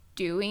aren't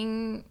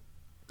doing,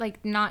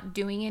 like not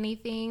doing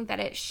anything, that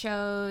it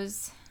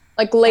shows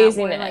like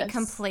laziness, that we're, like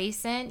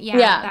complacent. Yeah,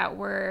 that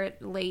we're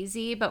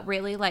lazy, but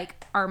really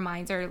like our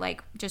minds are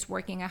like just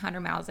working 100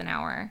 miles an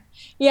hour.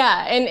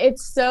 Yeah, and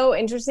it's so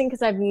interesting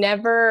because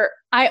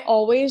I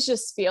always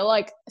just feel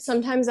like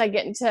sometimes I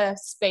get into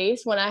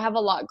space when I have a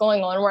lot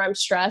going on where I'm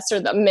stressed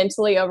or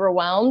mentally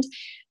overwhelmed,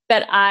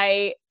 that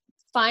I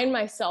find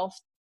myself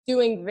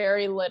doing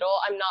very little.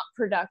 I'm not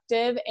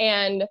productive.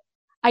 And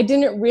I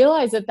didn't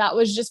realize that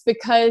was just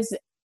because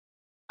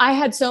I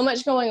had so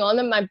much going on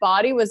that my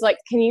body was like,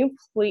 can you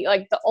please,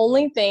 like the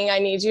only thing I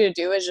need you to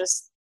do is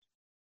just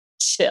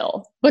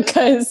chill,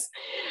 because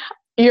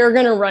you're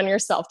going to run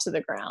yourself to the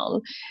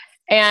ground.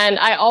 And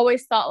I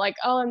always thought like,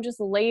 oh, I'm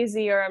just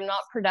lazy or I'm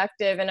not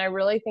productive. And I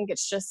really think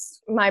it's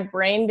just my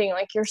brain being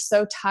like, you're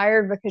so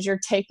tired because you're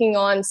taking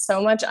on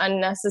so much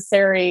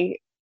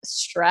unnecessary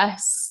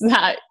stress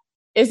that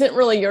isn't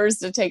really yours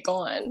to take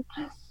on.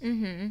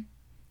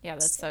 Yeah,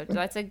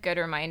 that's a good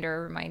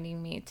reminder,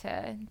 reminding me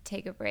to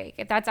take a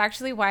break. That's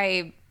actually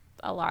why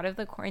a lot of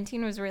the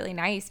quarantine was really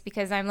nice,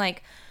 because I'm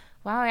like,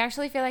 wow, I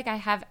actually feel like I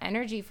have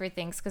energy for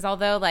things. Because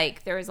although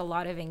like there was a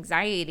lot of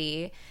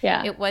anxiety,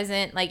 it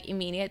wasn't like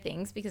immediate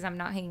things, because I'm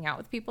not hanging out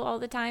with people all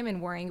the time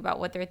and worrying about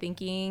what they're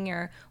thinking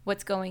or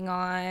what's going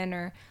on.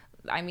 Or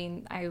I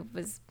mean, I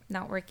was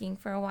not working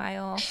for a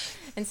while,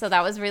 and so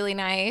that was really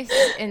nice.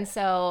 And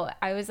so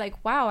I was like,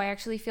 wow, I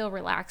actually feel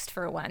relaxed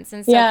for once.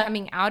 And so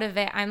coming out of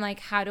it, I'm like,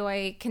 how do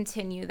I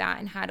continue that,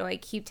 and how do I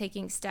keep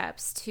taking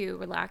steps to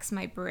relax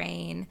my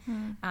brain?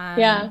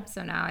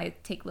 So now I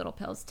take little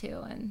pills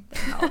too, and they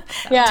help.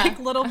 So. Take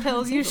little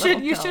pills. You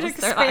should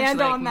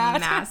expand on that.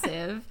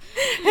 Massive.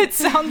 It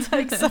sounds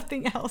like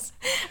something else.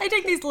 I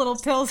take these little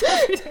pills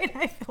every day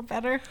and I feel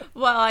better.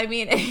 Well, I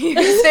mean,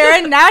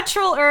 they're a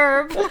natural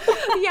herb.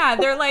 Yeah,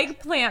 they're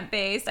like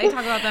plant-based. I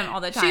talk about them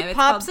all the time. She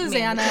pops a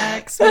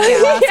Xanax with a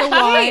glass of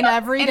wine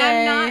every day.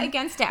 And I'm not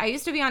against it. I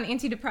used to be on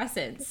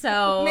antidepressants,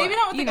 so maybe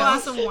not with a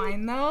glass of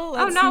wine though.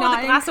 Let's not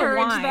with a glass of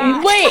wine.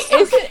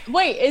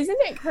 That. Isn't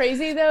it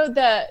crazy though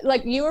that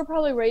like you were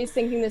probably raised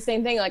thinking the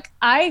same thing? Like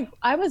I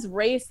was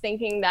raised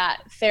thinking that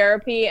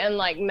therapy and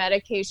like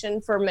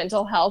medication for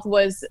mental health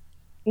was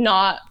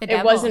not,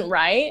 it wasn't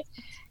right.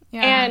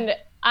 And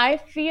I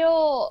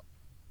feel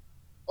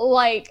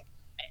like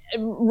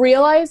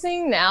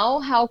realizing now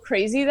how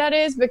crazy that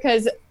is,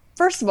 because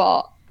first of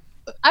all,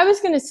 I was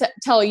going to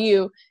tell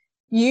you,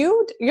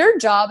 your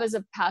job as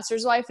a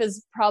pastor's wife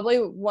is probably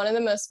one of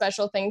the most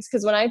special things.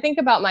 Because when I think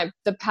about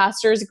the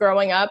pastors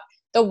growing up,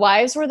 the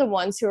wives were the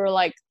ones who were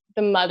like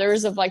the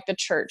mothers of like the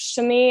church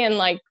to me. And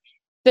like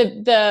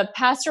the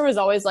pastor was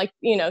always like,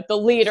 you know, the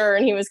leader,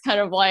 and he was kind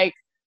of like,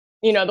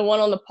 you know, the one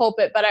on the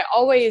pulpit. But I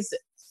always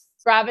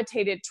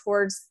gravitated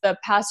towards the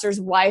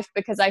pastor's wife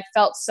because I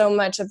felt so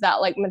much of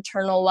that like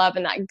maternal love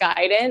and that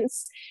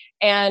guidance.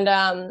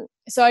 And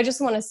so I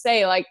just want to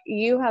say, like,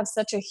 you have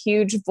such a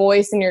huge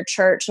voice in your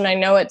church. And I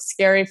know it's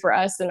scary for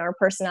us and our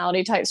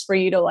personality types for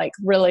you to like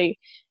really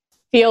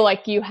feel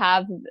like you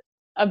have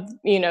a,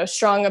 you know,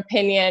 strong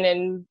opinion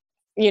and,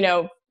 you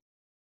know,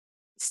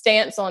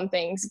 stance on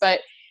things. But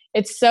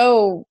it's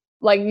so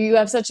like you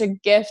have such a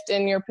gift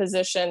in your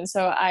position.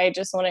 So I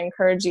just want to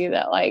encourage you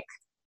that like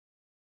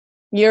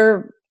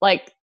you're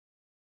like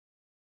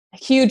a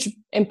huge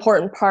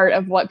important part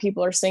of what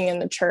people are seeing in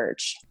the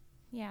church.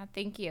 Yeah,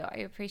 thank you. I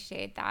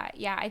appreciate that.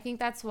 Yeah, I think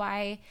that's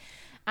why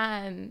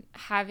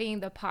having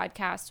the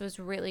podcast was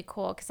really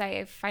cool, because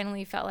I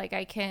finally felt like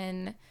I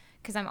can,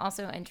 because I'm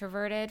also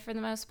introverted for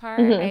the most part.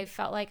 I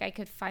felt like I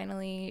could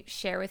finally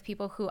share with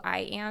people who I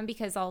am,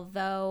 because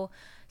although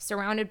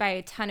surrounded by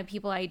a ton of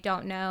people I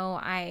don't know,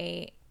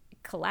 I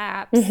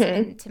collapse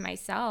into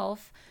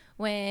myself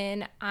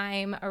when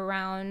I'm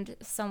around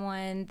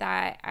someone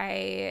that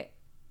I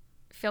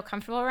feel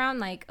comfortable around,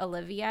 like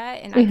Olivia,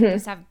 and I can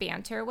just have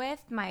banter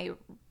with. My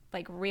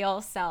like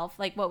real self,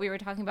 like what we were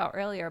talking about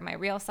earlier, my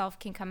real self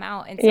can come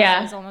out. And so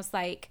it was almost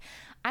like,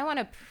 I want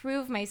to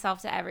prove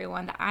myself to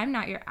everyone that I'm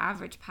not your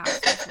average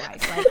pastor's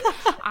wife.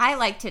 Like, I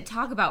like to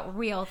talk about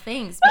real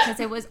things, because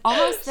it was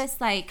almost this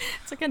like,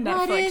 it's like a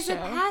Netflix what is show. a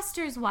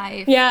pastor's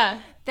wife?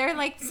 Yeah. They're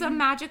like some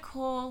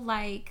magical,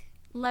 like,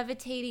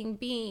 levitating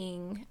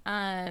being.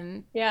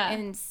 And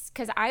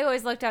because I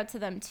always looked up to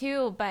them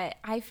too, but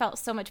I felt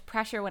so much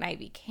pressure when I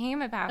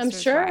became a pastor's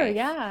I'm sure, wife.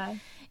 yeah.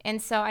 And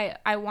so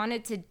I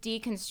wanted to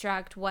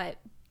deconstruct what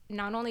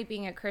not only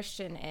being a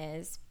Christian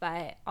is,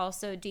 but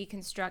also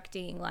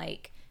deconstructing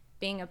like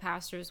being a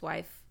pastor's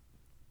wife.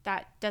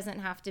 That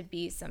doesn't have to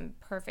be some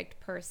perfect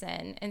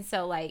person. And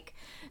so like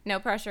no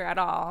pressure at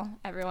all.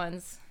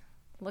 Everyone's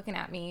looking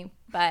at me,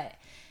 but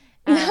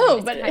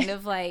it's kind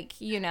of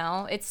like, you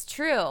know, it's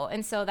true.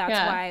 And so that's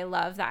why I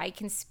love that I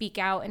can speak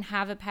out and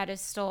have a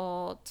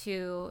pedestal,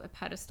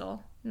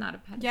 not a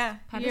pedestal. Yeah,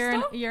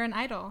 pedestal? you're an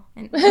idol.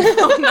 No,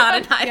 not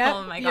an idol. Yep,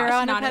 Oh my gosh, you're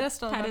on not a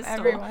pedestal above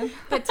everyone.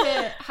 But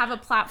to have a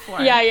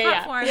platform.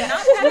 Platform, not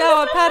pedestal.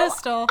 No, a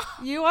pedestal.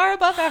 You are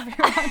above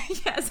everyone.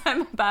 Yes,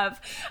 I'm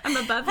above.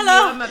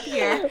 Hello. You. I'm up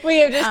here. We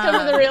have just come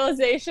to the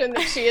realization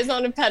that she is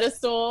on a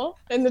pedestal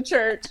in the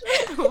church.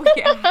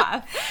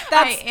 Yeah,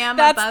 I am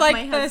that's above like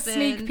my the husband.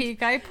 sneak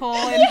peek I pull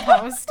and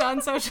post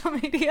on social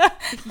media.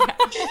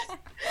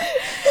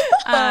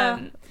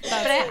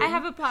 But I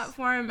have a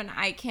platform, and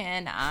I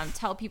can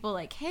tell people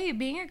like, hey,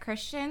 being a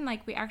Christian,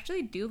 like we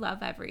actually do love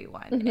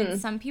everyone,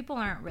 and some people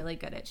aren't really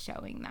good at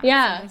showing that.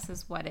 Yeah, so this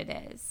is what it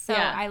is. So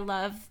I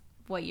love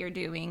what you're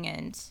doing,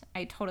 and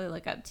I totally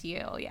look up to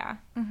you. Yeah.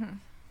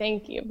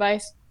 Thank you. By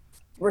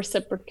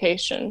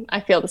reciprocation, I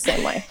feel the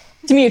same way.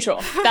 It's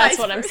mutual. That's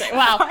what I'm saying.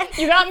 Wow,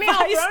 you got me all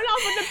thrown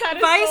off with the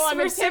pedestal.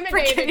 I'm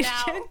intimidated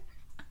now.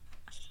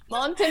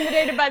 I'm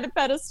intimidated by the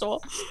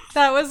pedestal.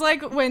 That was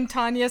like when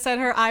Tanya said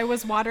her eye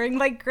was watering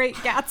like Great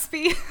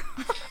Gatsby.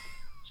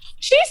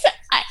 She said,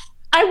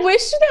 I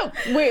wish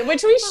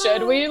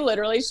that we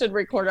literally should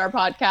record our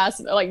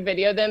podcast, like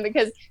video them,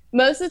 because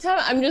most of the time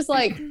I'm just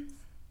like,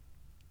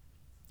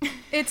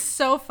 it's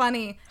so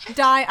funny.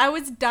 I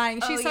was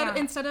dying. She said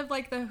instead of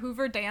like the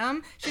Hoover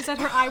Dam, she said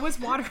her eye was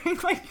watering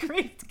like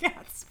Great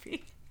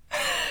Gatsby.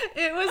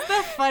 It was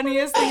the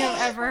funniest thing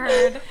I've ever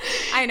heard.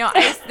 I know.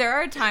 There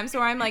are times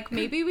where I'm like,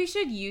 maybe we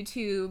should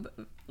YouTube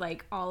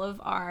like all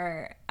of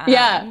our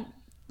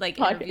like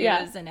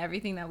interviews and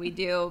everything that we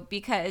do,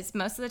 because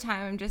most of the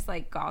time I'm just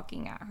like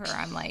gawking at her.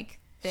 I'm like,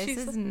 this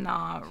is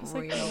not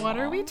real. Like, what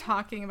are we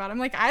talking about? I'm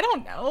like, I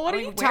don't know. What are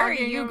you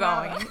talking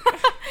about?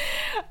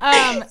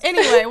 Going?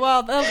 Anyway,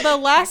 well, the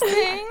last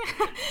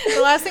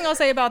thing I'll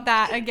say about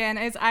that again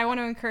is I want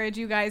to encourage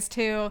you guys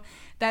too,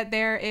 that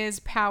there is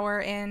power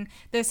in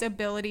this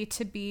ability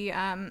to be,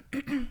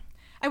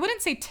 I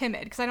wouldn't say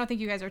timid, because I don't think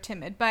you guys are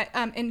timid, but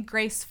and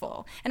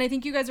graceful. And I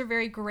think you guys are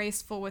very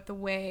graceful with the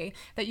way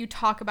that you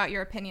talk about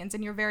your opinions,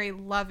 and you're very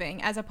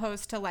loving, as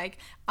opposed to like,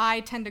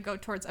 I tend to go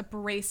towards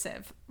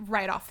abrasive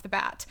right off the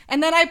bat.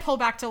 And then I pull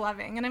back to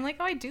loving, and I'm like,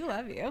 oh, I do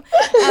love you.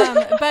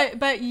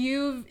 But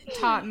you've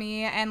taught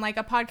me, and like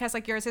a podcast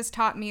like yours has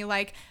taught me,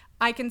 like,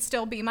 I can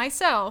still be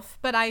myself,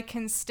 but I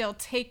can still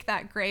take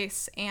that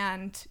grace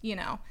and, you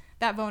know,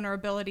 that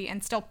vulnerability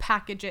and still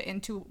package it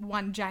into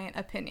one giant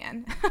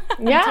opinion.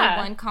 Into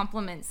one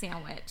compliment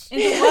sandwich.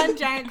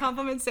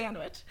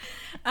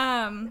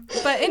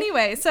 But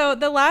anyway, so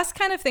the last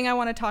kind of thing I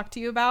want to talk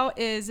to you about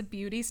is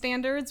beauty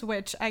standards,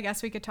 which I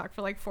guess we could talk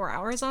for like 4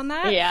 hours on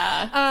that.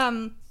 Yeah.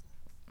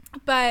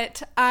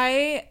 But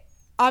I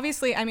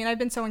obviously, I mean, I've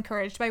been so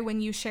encouraged by when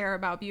you share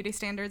about beauty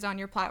standards on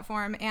your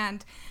platform.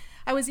 And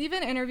I was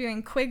even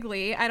interviewing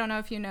Quigley. I don't know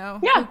if you know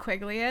who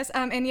Quigley is.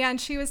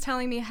 And she was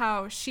telling me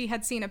how she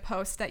had seen a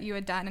post that you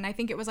had done. And I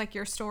think it was like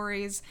your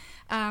stories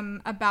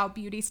about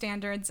beauty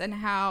standards and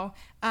how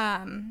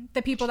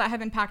the people that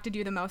have impacted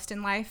you the most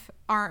in life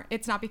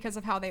it's not because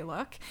of how they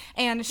look.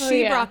 And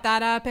she brought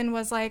that up and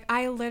was like,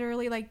 I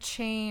literally like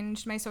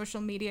changed my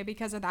social media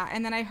because of that.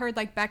 And then I heard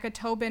like Becca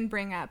Tobin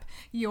bring up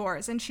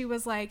yours. And she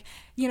was like,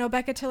 you know,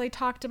 Becca Tilley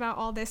talked about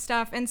all this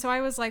stuff. And so I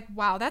was like,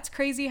 wow, that's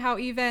crazy how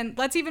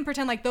let's even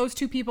pretend like those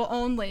two people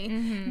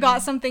only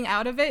got something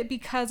out of it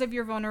because of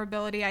your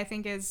vulnerability. I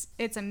think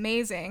it's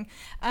amazing.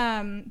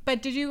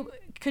 But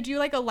could you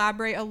like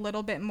elaborate a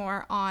little bit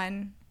more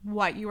on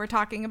what you were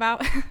talking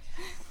about?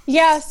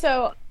 Yeah.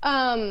 So,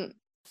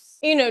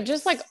 you know,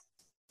 just like,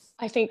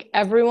 I think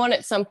everyone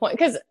at some point,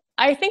 because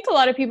I think a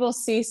lot of people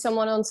see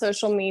someone on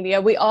social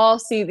media. We all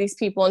see these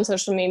people on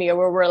social media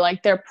where we're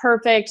like, they're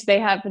perfect. They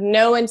have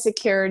no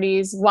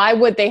insecurities. Why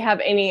would they have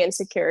any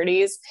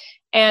insecurities?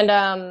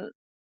 And,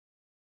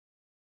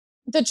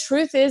 the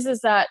truth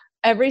is that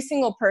every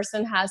single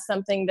person has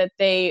something that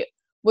they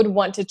would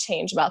want to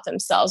change about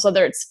themselves,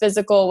 whether it's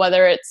physical,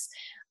 whether it's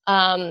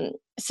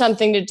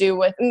something to do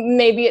with,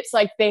 maybe it's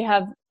like they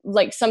have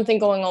like something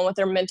going on with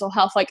their mental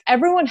health. Like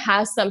everyone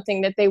has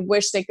something that they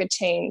wish they could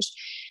change.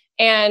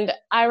 And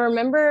I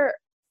remember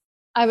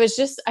I was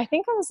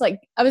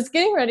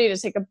getting ready to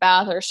take a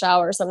bath or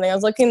shower or something. I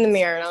was looking in the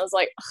mirror and I was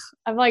like,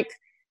 I've like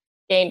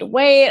gained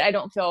weight. I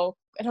don't feel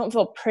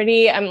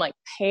pretty. I'm like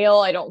pale.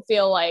 I don't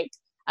feel like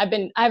I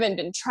haven't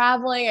been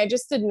traveling. I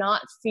just did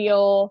not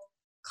feel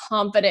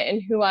confident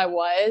in who I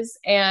was.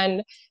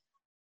 And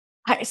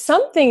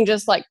something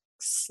just like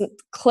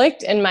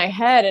clicked in my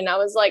head. And I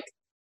was like,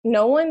 I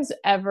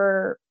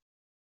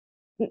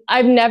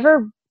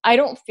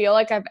don't feel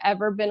like I've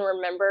ever been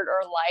remembered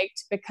or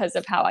liked because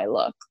of how I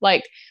look.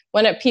 Like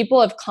when people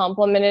have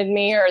complimented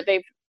me or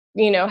they've,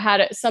 you know,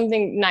 had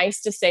something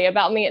nice to say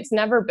about me, it's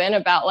never been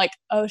about like,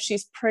 oh,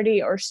 she's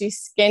pretty or she's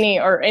skinny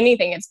or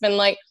anything. It's been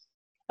like,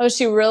 oh,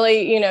 she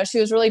really, you know, she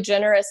was really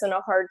generous in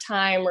a hard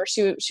time, or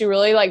she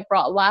really like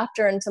brought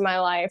laughter into my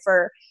life,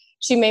 or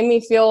she made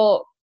me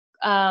feel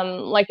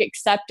like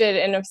accepted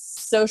in a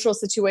social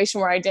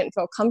situation where I didn't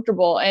feel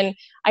comfortable. And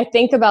I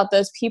think about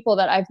those people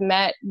that I've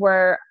met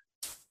where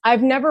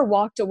I've never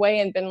walked away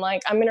and been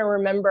like, I'm going to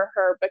remember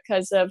her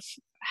because of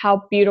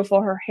how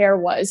beautiful her hair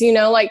was. You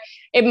know, like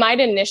it might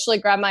initially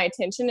grab my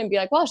attention and be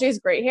like, well, she has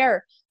great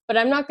hair. But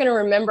I'm not going to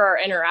remember our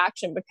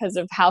interaction because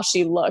of how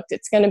she looked.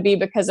 It's going to be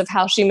because of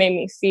how she made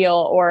me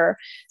feel or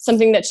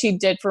something that she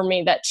did for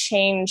me that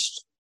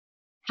changed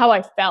how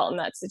I felt in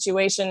that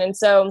situation. And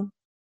so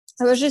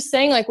I was just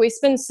saying, like, we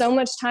spend so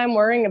much time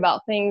worrying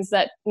about things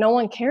that no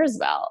one cares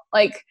about.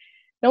 Like,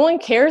 no one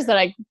cares that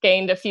I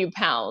gained a few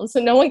pounds,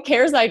 and no one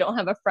cares that I don't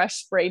have a fresh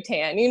spray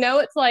tan. You know,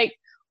 it's like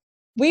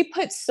we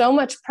put so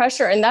much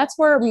pressure, and that's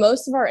where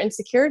most of our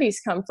insecurities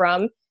come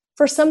from,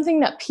 for something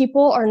that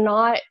people are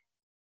not,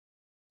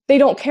 they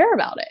don't care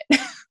about it.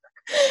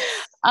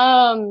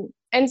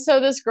 And so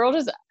this girl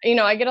just, you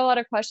know, I get a lot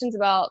of questions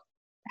about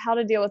how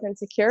to deal with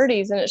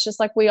insecurities, and it's just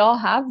like, we all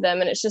have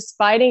them. And it's just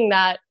fighting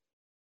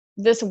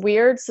this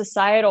weird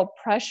societal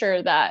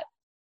pressure that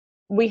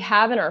we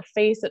have in our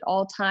face at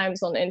all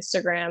times on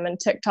Instagram and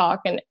TikTok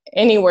and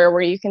anywhere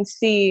where you can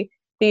see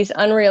these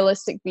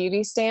unrealistic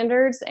beauty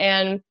standards.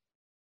 And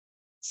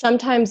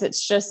sometimes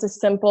it's just as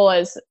simple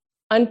as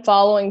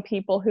unfollowing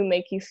people who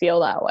make you feel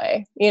that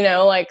way, you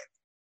know, like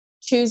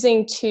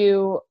choosing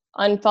to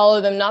unfollow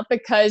them, not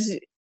because,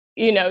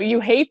 you know, you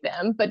hate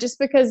them, but just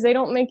because they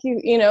don't make you,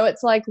 you know,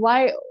 it's like,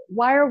 why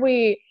are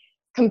we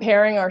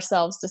comparing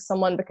ourselves to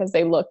someone because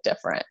they look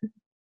different?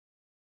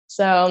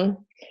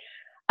 So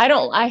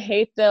I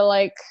hate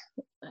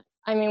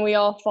we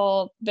all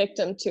fall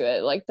victim to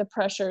it, like the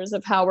pressures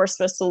of how we're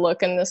supposed to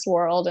look in this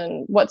world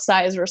and what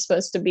size we're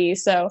supposed to be.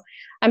 So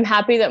I'm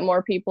happy that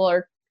more people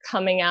are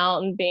coming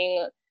out and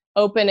being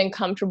open and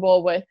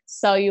comfortable with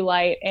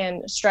cellulite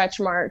and stretch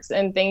marks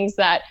and things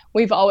that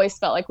we've always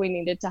felt like we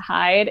needed to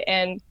hide.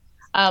 And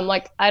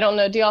like, I don't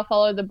know, do y'all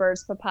follow the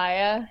Birds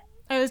Papaya?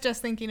 I was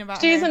just thinking about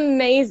She's her.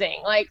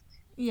 amazing. Like,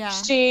 yeah,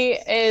 she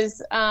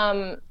is,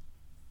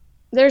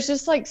 there's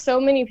just like so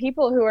many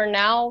people who are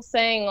now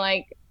saying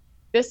like,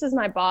 this is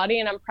my body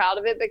and I'm proud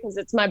of it because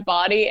it's my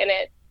body and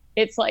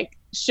it's like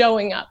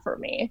showing up for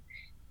me.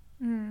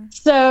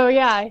 So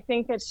yeah, I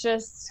think it's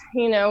just,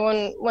 you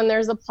know, when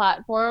there's a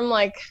platform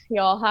like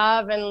y'all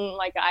have and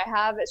like I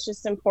have, it's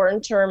just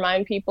important to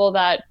remind people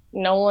that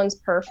no one's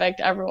perfect.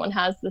 Everyone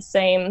has the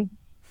same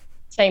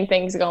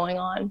things going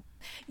on.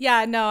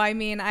 Yeah, no, I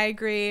mean, I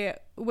agree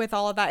with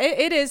all of that.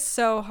 It is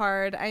so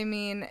hard. I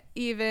mean,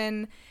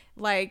 even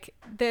like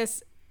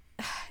this,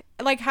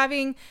 like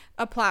having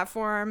a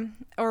platform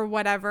or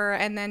whatever,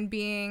 and then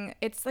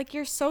it's like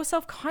you're so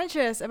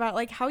self-conscious about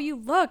like how you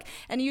look,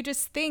 and you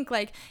just think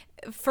like,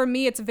 for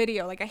me it's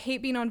video, like I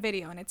hate being on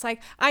video, and it's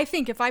like I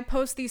think if I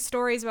post these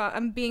stories about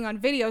I'm being on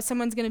video,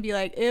 someone's gonna be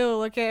like, ew,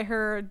 look at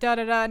her, da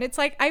da da, and it's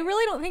like I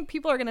really don't think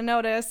people are gonna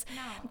notice.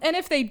 No. And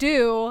if they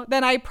do,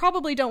 then I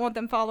probably don't want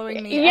them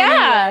following me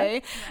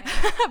anyway.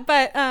 Right.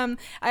 But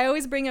I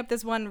always bring up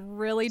this one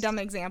really dumb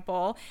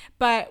example,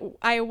 but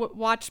I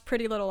watched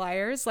Pretty Little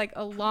Liars like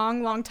a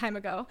long time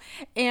ago,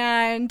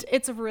 and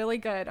it's really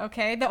good.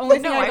 Okay, the only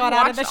thing I got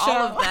out of the show,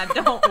 all of them,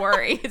 don't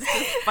worry, it's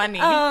just funny.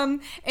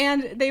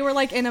 And they were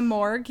like in a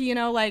morgue, you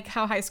know, like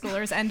how high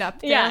schoolers end up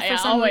there for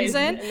some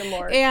reason. In the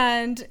morgue.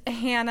 And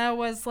Hannah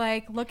was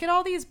like, look at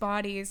all these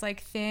bodies,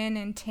 like thin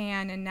and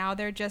tan, and now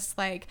they're just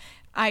like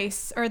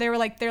ice, or they're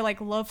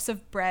like loaves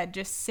of bread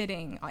just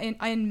sitting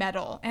in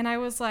metal. And I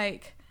was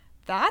like,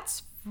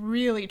 that's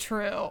really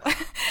true.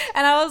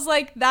 And I was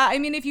like, that, I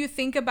mean, if you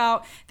think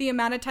about the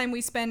amount of time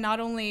we spend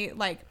not only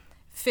like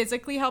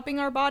physically helping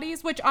our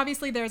bodies, which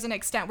obviously there's an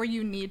extent where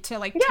you need to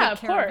like take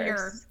care of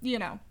your, you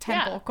know,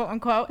 temple, quote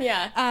unquote.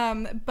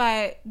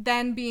 But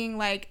then being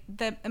like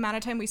the amount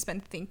of time we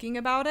spend thinking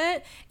about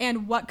it,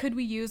 and what could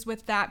we use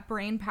with that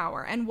brain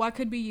power, and what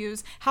could we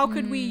use, how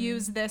could we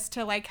use this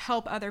to like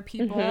help other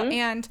people.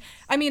 And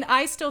I mean,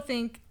 I still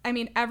think, I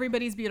mean,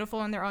 everybody's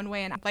beautiful in their own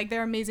way, and like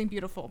they're amazing,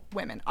 beautiful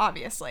women,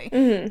 obviously.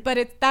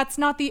 But that's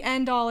not the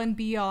end all and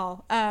be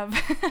all of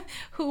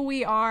who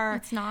we are.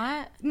 It's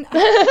not.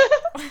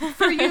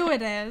 For you,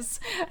 it is.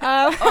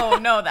 Oh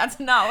no, that's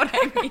not what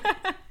I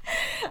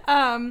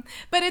mean.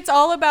 But it's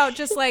all about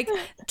just like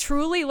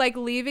truly like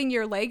leaving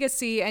your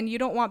legacy, and you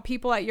don't want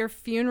people at your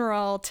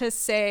funeral to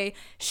say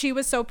she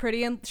was so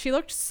pretty and she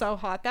looked so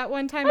hot that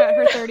one time at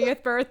her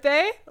 30th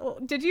birthday.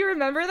 Did you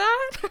remember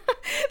that?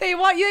 They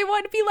want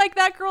to be like,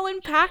 that girl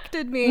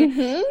impacted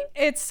me.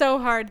 It's so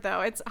hard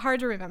though. It's hard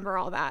to remember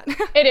all that.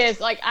 It is.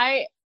 Like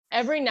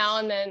every now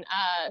and then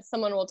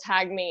someone will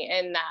tag me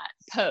in that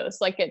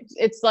post. Like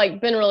it's like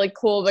been really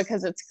cool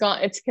because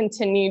it's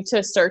continued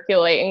to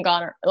circulate and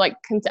gone, like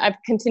I've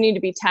continued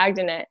to be tagged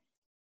in it.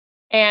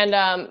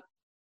 And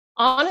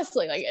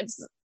honestly, like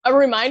it's a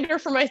reminder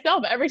for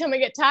myself. Every time I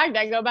get tagged,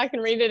 I go back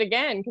and read it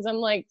again, because I'm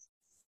like,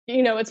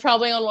 you know, it's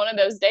probably on one of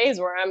those days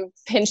where I'm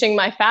pinching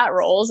my fat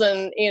rolls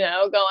and, you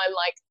know, going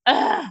like,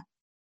 ugh,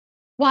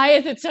 why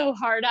is it so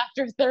hard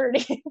after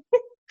 30?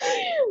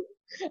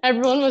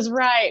 Everyone was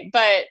right.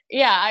 But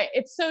yeah,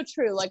 it's so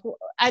true. Like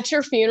at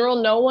your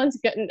funeral, no one's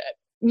getting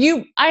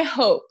I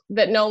hope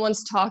that no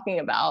one's talking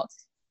about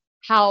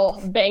how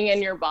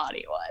banging your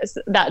body was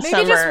that summer.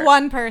 Maybe just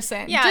one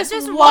person. Yeah,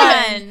 just one.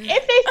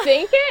 If they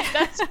think it,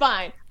 that's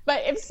fine.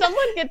 But if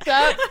someone gets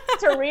up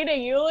to read a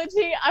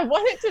eulogy, I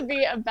want it to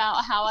be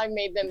about how I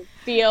made them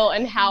feel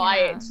and how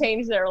I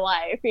changed their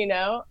life, you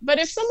know? But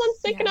if someone's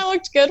thinking I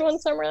looked good one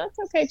summer, that's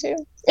okay too.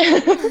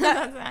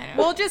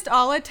 We'll just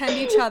all attend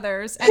each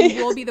other's, and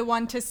we'll be the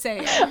one to say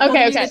it. We'll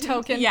be the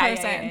token person.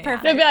 Yeah.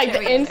 Perfect. It'll be like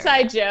the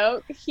inside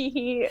joke.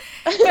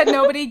 But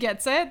nobody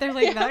gets it. They're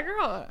like, that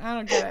girl, I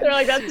don't get it. They're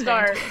like, that's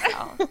dark.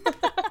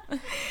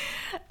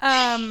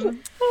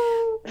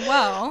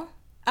 Well...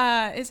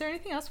 is there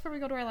anything else before we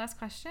go to our last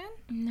question?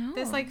 No.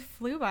 This like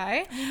flew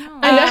by.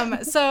 I know.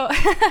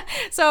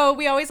 So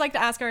we always like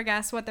to ask our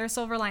guests what their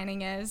silver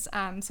lining is.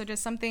 So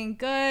just something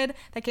good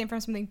that came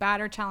from something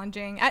bad or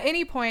challenging at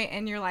any point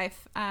in your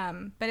life.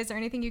 But is there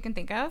anything you can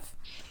think of?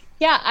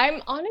 Yeah,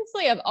 I've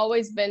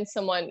always been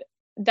someone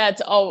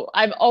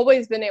I've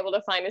always been able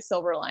to find a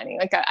silver lining.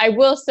 Like I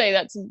will say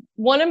that's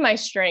one of my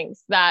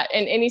strengths, that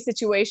in any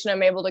situation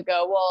I'm able to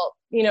go, well,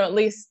 you know, at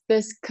least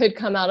this could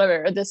come out of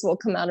it, or this will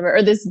come out of it,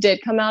 or this did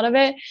come out of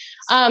it.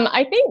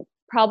 I think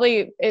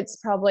it's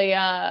probably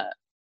a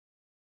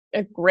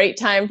great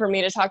time for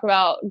me to talk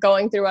about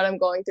going through what I'm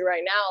going through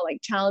right now,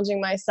 like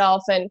challenging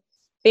myself and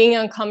being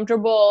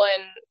uncomfortable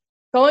and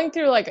going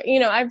through, like, you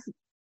know,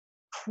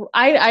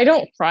 I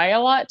don't cry a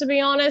lot, to be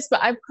honest,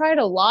 but I've cried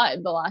a lot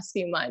in the last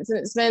few months, and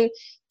it's been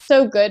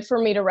so good for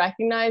me to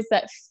recognize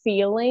that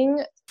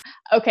feeling.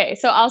 Okay,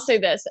 so I'll say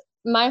this.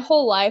 My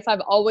whole life,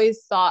 I've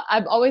always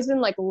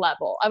been like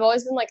level. I've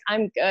always been like,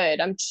 I'm good,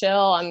 I'm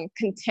chill, I'm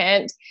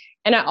content.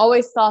 And I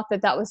always thought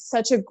that was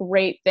such a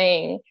great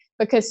thing,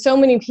 because so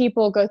many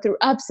people go through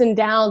ups and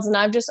downs, and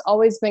I've just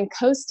always been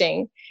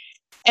coasting.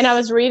 And I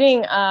was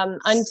reading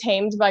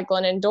Untamed by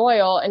Glennon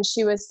Doyle, and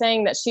she was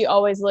saying that she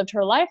always lived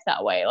her life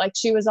that way. Like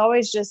she was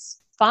always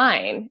just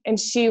fine. And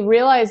she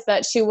realized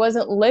that she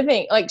wasn't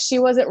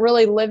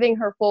really living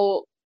her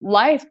full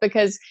life,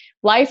 because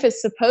life is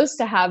supposed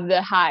to have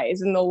the highs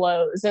and the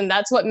lows. And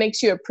that's what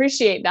makes you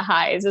appreciate the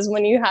highs, is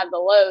when you have the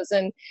lows.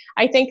 And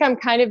I think I'm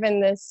kind of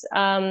in this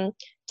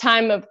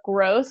time of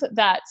growth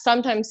that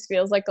sometimes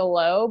feels like a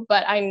low,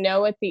 but I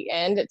know at the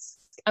end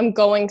I'm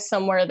going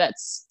somewhere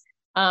that's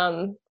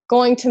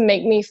going to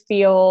make me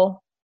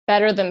feel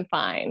better than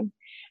fine,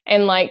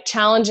 and like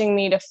challenging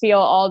me to feel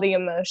all the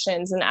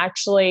emotions and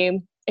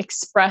actually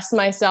express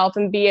myself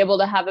and be able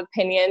to have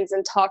opinions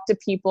and talk to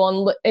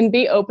people and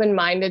be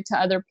open-minded to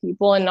other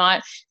people and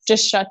not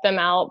just shut them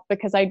out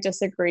because I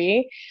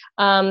disagree.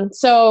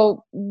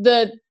 So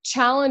the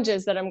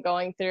challenges that I'm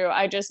going through,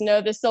 I just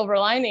know the silver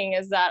lining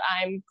is that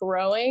I'm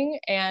growing,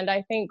 and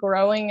I think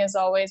growing is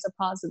always a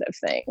positive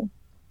thing.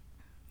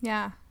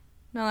 Yeah.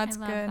 No, that's I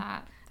love good.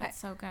 That. That's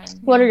so good.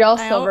 What are y'all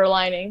silver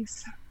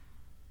linings?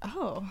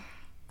 Oh.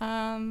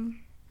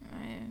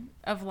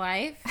 Of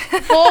life?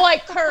 Well,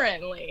 like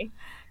currently.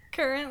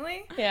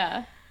 Currently?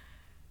 Yeah.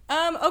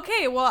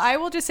 Okay, well, I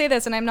will just say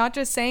this, and I'm not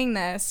just saying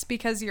this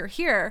because you're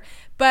here,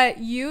 but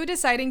you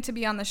deciding to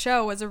be on the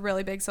show was a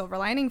really big silver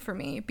lining for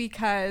me,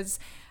 because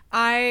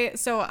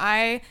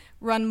I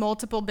run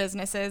multiple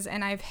businesses,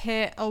 and I've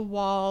hit a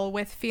wall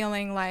with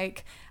feeling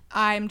like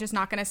I'm just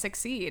not going to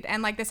succeed,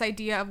 and like this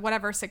idea of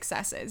whatever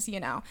success is, you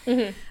know.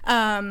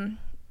 Mm-hmm.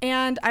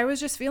 And I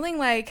was just feeling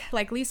like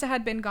Lisa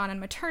had been gone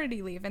on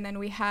maternity leave, and then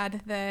we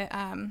had the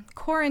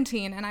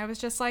quarantine, and I was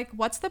just like,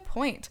 what's the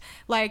point?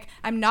 Like,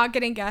 I'm not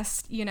getting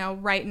guests, you know,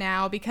 right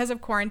now because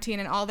of quarantine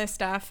and all this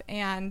stuff.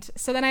 And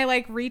so then I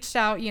like reached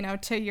out, you know,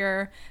 to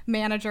your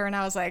manager, and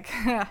I was like,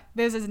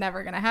 this is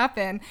never going to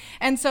happen.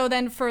 And so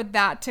then for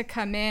that to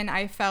come in,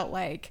 I felt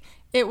like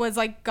it was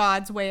like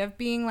God's way of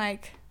being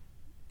like,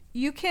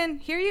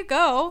 here you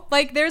go.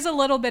 Like, there's a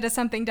little bit of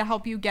something to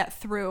help you get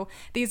through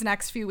these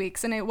next few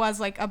weeks. And it was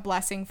like a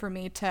blessing for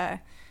me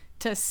to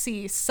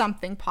see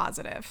something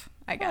positive,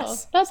 I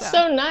guess. Oh, that's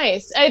so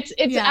nice.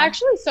 It's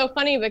actually so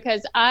funny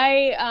because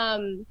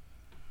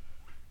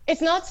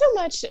it's not so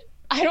much,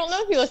 I don't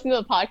know if you listened to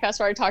the podcast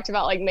where I talked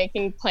about like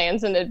making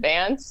plans in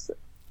advance.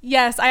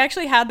 Yes, I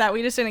actually had that.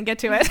 We just didn't get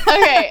to it.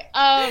 Okay.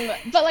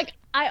 But like,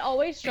 I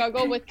always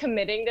struggle with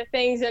committing to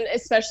things, and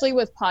especially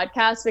with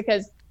podcasts,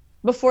 because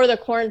before the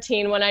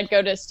quarantine, when I'd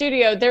go to a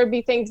studio, there'd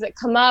be things that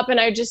come up,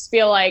 and I just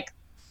feel like,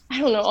 I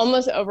don't know,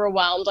 almost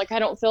overwhelmed. Like, I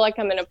don't feel like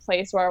I'm in a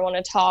place where I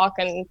want to talk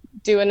and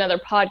do another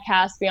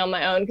podcast, be on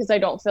my own, because I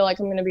don't feel like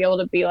I'm going to be able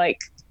to be like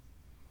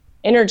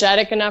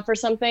energetic enough or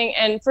something.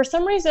 And for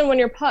some reason, when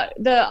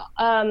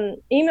the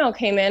email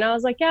came in, I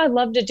was like, yeah, I'd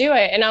love to do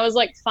it. And I was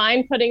like,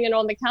 fine putting it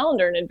on the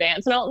calendar in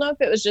advance. And I don't know if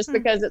it was just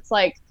because it's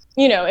like,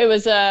 you know, it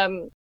was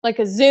like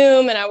a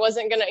Zoom, and I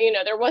wasn't going to, you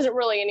know, there wasn't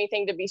really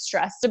anything to be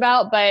stressed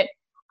about, but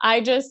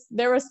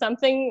there was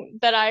something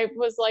that I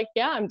was like,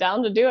 yeah, I'm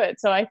down to do it.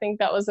 So I think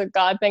that was a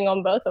God thing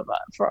on both of us,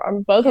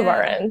 on both of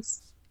our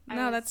ends.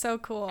 No, that's so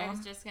cool. I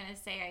was just going to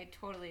say, I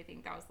totally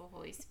think that was the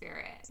Holy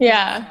Spirit.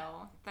 Yeah.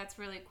 So that's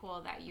really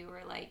cool that you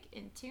were like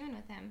in tune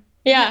with him.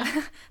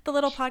 Yeah. The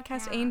little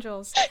podcast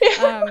angels.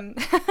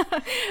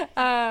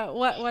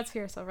 What's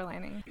your silver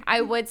lining?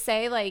 I would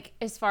say, like,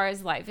 as far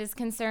as life is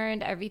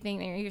concerned, everything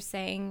that you're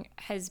saying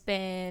has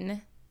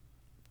been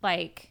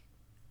like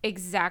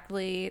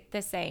exactly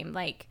the same.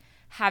 Like,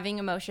 having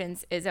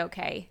emotions is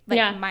okay.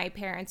 Like, my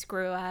parents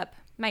grew up,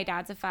 my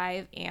dad's a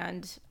 5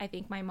 and I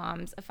think my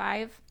mom's a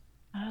 5.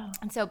 Oh.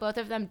 And so both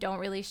of them don't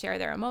really share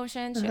their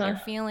emotions, share their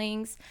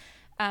feelings.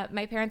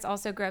 My parents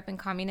also grew up in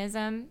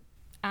communism.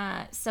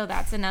 So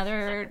that's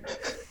another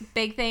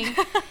big thing.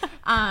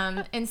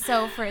 And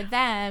so for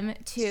them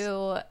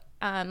to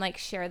like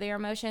share their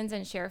emotions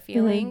and share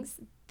feelings,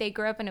 they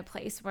grew up in a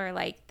place where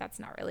like that's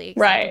not really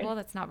acceptable. Right.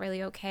 That's not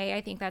really okay.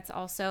 I think that's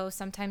also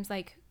sometimes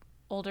like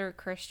older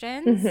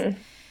Christians.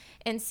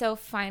 And so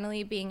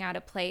finally being at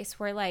a place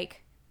where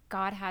like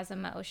God has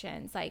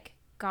emotions, like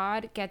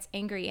God gets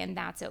angry and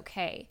that's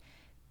okay.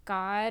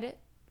 God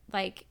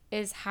like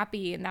is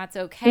happy and that's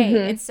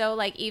okay. And so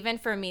like even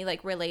for me,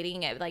 like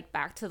relating it like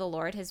back to the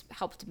Lord has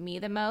helped me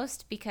the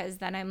most, because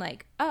then I'm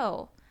like,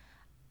 oh,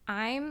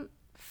 I'm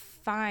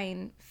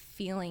fine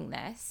feeling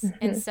this.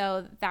 And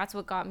so that's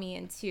what got me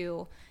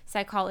into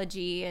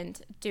psychology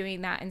and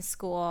doing that in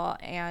school.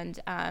 And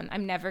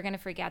I'm never going to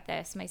forget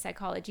this. My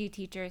psychology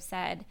teacher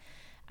said,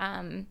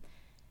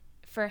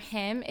 for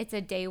him, it's a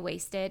day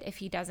wasted if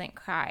he doesn't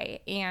cry.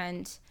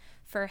 And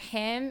for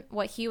him,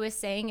 what he was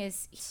saying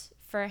is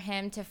for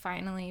him to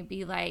finally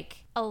be like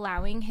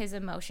allowing his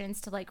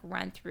emotions to like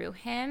run through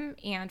him.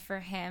 And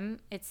for him,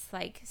 it's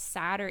like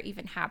sad or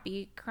even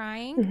happy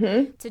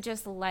crying, to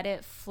just let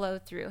it flow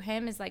through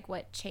him is like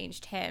what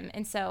changed him.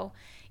 And so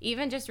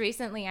even just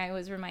recently, I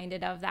was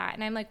reminded of that.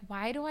 And I'm like,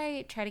 why do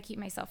I try to keep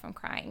myself from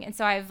crying? And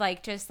so I've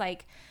like just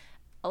like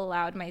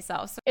allowed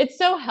myself. It's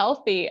so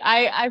healthy.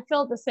 I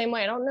felt the same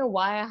way. I don't know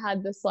why I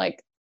had this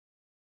like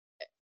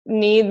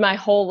need my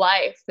whole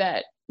life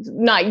that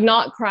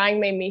not crying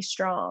made me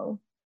strong.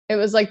 It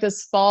was like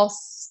this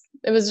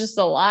it was just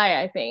a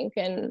lie, I think.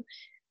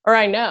 Or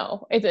I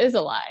know it is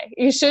a lie.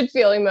 You should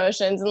feel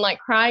emotions, and like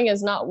crying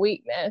is not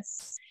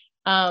weakness.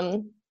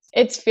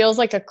 It feels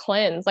like a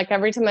cleanse. Like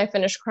every time I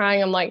finish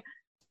crying, I'm like,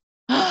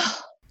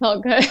 oh,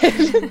 felt good.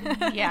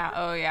 Yeah.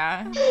 Oh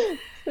yeah.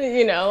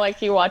 You know,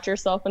 like you watch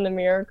yourself in the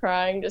mirror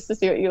crying just to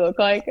see what you look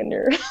like, and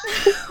you're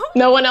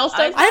no one else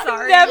does. I've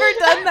never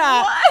done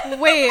that.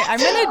 Wait, I'm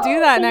gonna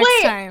do that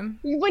next time.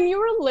 When you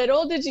were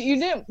little, you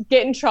didn't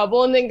get in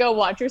trouble and then go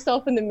watch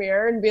yourself in the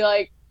mirror and be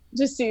like,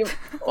 just see?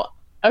 Well,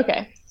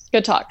 okay.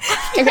 Good talk.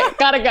 Okay,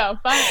 gotta go.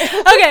 Bye.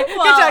 Okay, good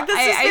talk. This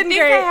has been I think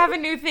great. I have a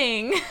new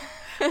thing.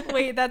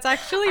 Wait, that's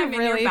actually I'm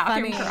in your really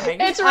bathroom funny.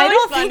 crying. It's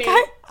really funny.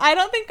 I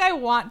don't think I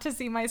want to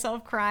see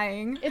myself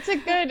crying. It's a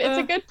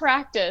good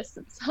practice.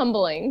 It's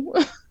humbling.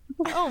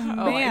 Oh man.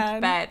 Oh, I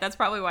bet. That's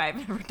probably why I've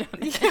never done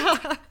it.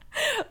 Yeah.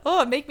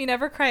 Oh, make me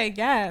never cry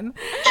again.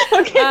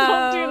 Okay,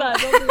 don't do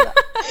that.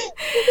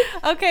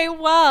 Okay,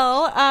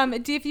 well,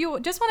 if you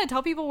just want to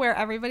tell people where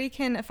everybody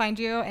can find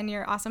you and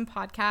your awesome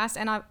podcast,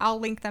 and I'll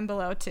link them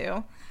below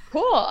too.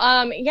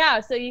 Cool.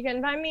 Yeah, so you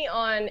can find me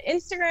on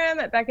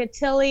Instagram at Becca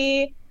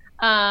Tilley.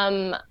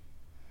 And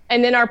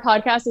then our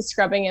podcast is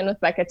Scrubbing In with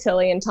Becca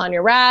Tilley and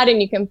Tanya Rad,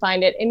 and you can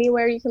find it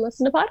anywhere you can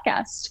listen to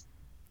podcasts.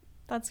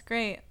 That's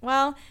great.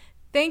 Well,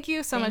 thank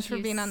you so much for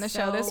being on the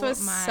show. This was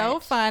so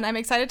fun. I'm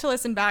excited to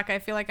listen back. I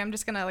feel like I'm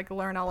just gonna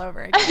learn all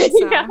over again.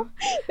 So. Yeah.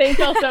 Thank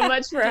you all so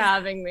much for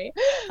having me.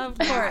 Of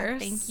course.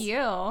 Thank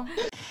you.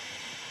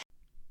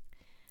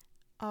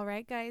 All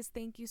right, guys,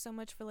 thank you so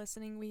much for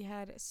listening. We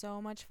had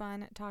so much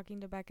fun talking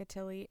to Becca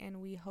Tilley,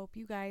 and we hope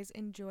you guys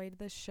enjoyed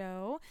the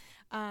show.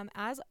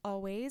 As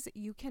always,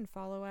 you can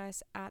follow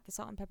us at the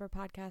Salt and Pepper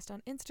Podcast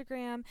on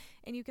Instagram,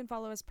 and you can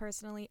follow us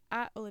personally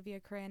at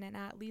Olivia Corinne and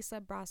at Lisa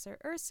Brasser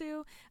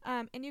Ursu.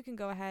 And you can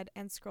go ahead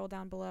and scroll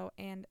down below,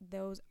 and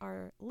those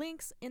are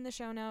links in the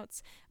show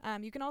notes.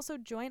 You can also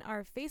join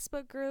our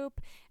Facebook group,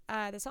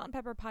 the Salt and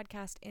Pepper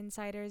Podcast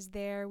Insiders.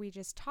 There we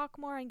just talk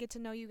more and get to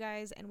know you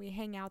guys, and we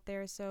hang out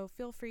there, so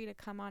feel free to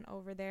come on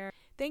over there.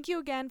 Thank you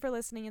again for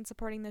listening and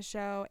supporting the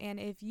show, and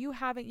if you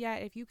haven't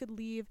yet, if you could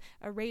leave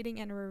a rating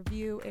and a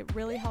review, it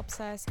really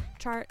helps us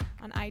chart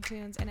on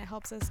iTunes, and it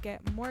helps us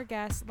get more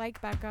guests like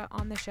Becca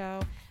on the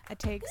show. It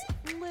takes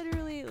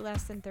literally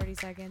less than 30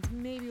 seconds,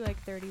 maybe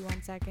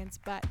 31 seconds,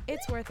 but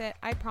it's worth it,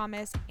 I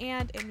promise,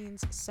 and it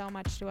means so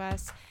much to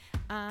us.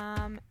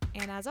 And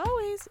as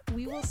always,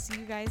 we will see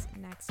you guys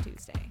next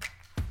Tuesday.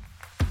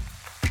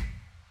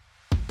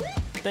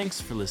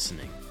 Thanks for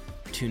listening.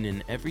 Tune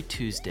in every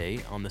Tuesday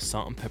on the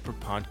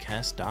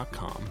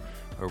saltandpepperpodcast.com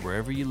or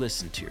wherever you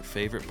listen to your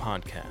favorite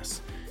podcasts.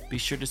 Be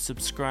sure to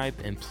subscribe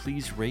and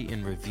please rate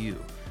and review.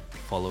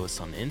 Follow us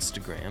on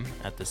Instagram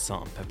at the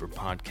Salt and Pepper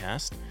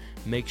Podcast.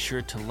 Make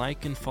sure to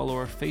like and follow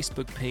our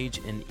Facebook page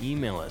and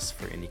email us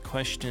for any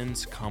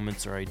questions,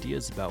 comments, or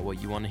ideas about what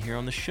you want to hear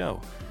on the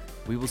show.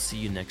 We will see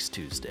you next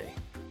Tuesday.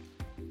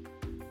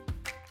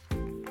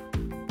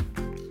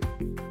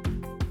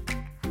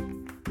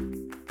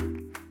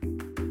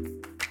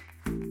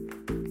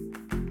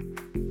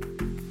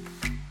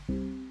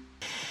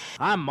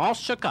 I'm all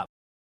shook up.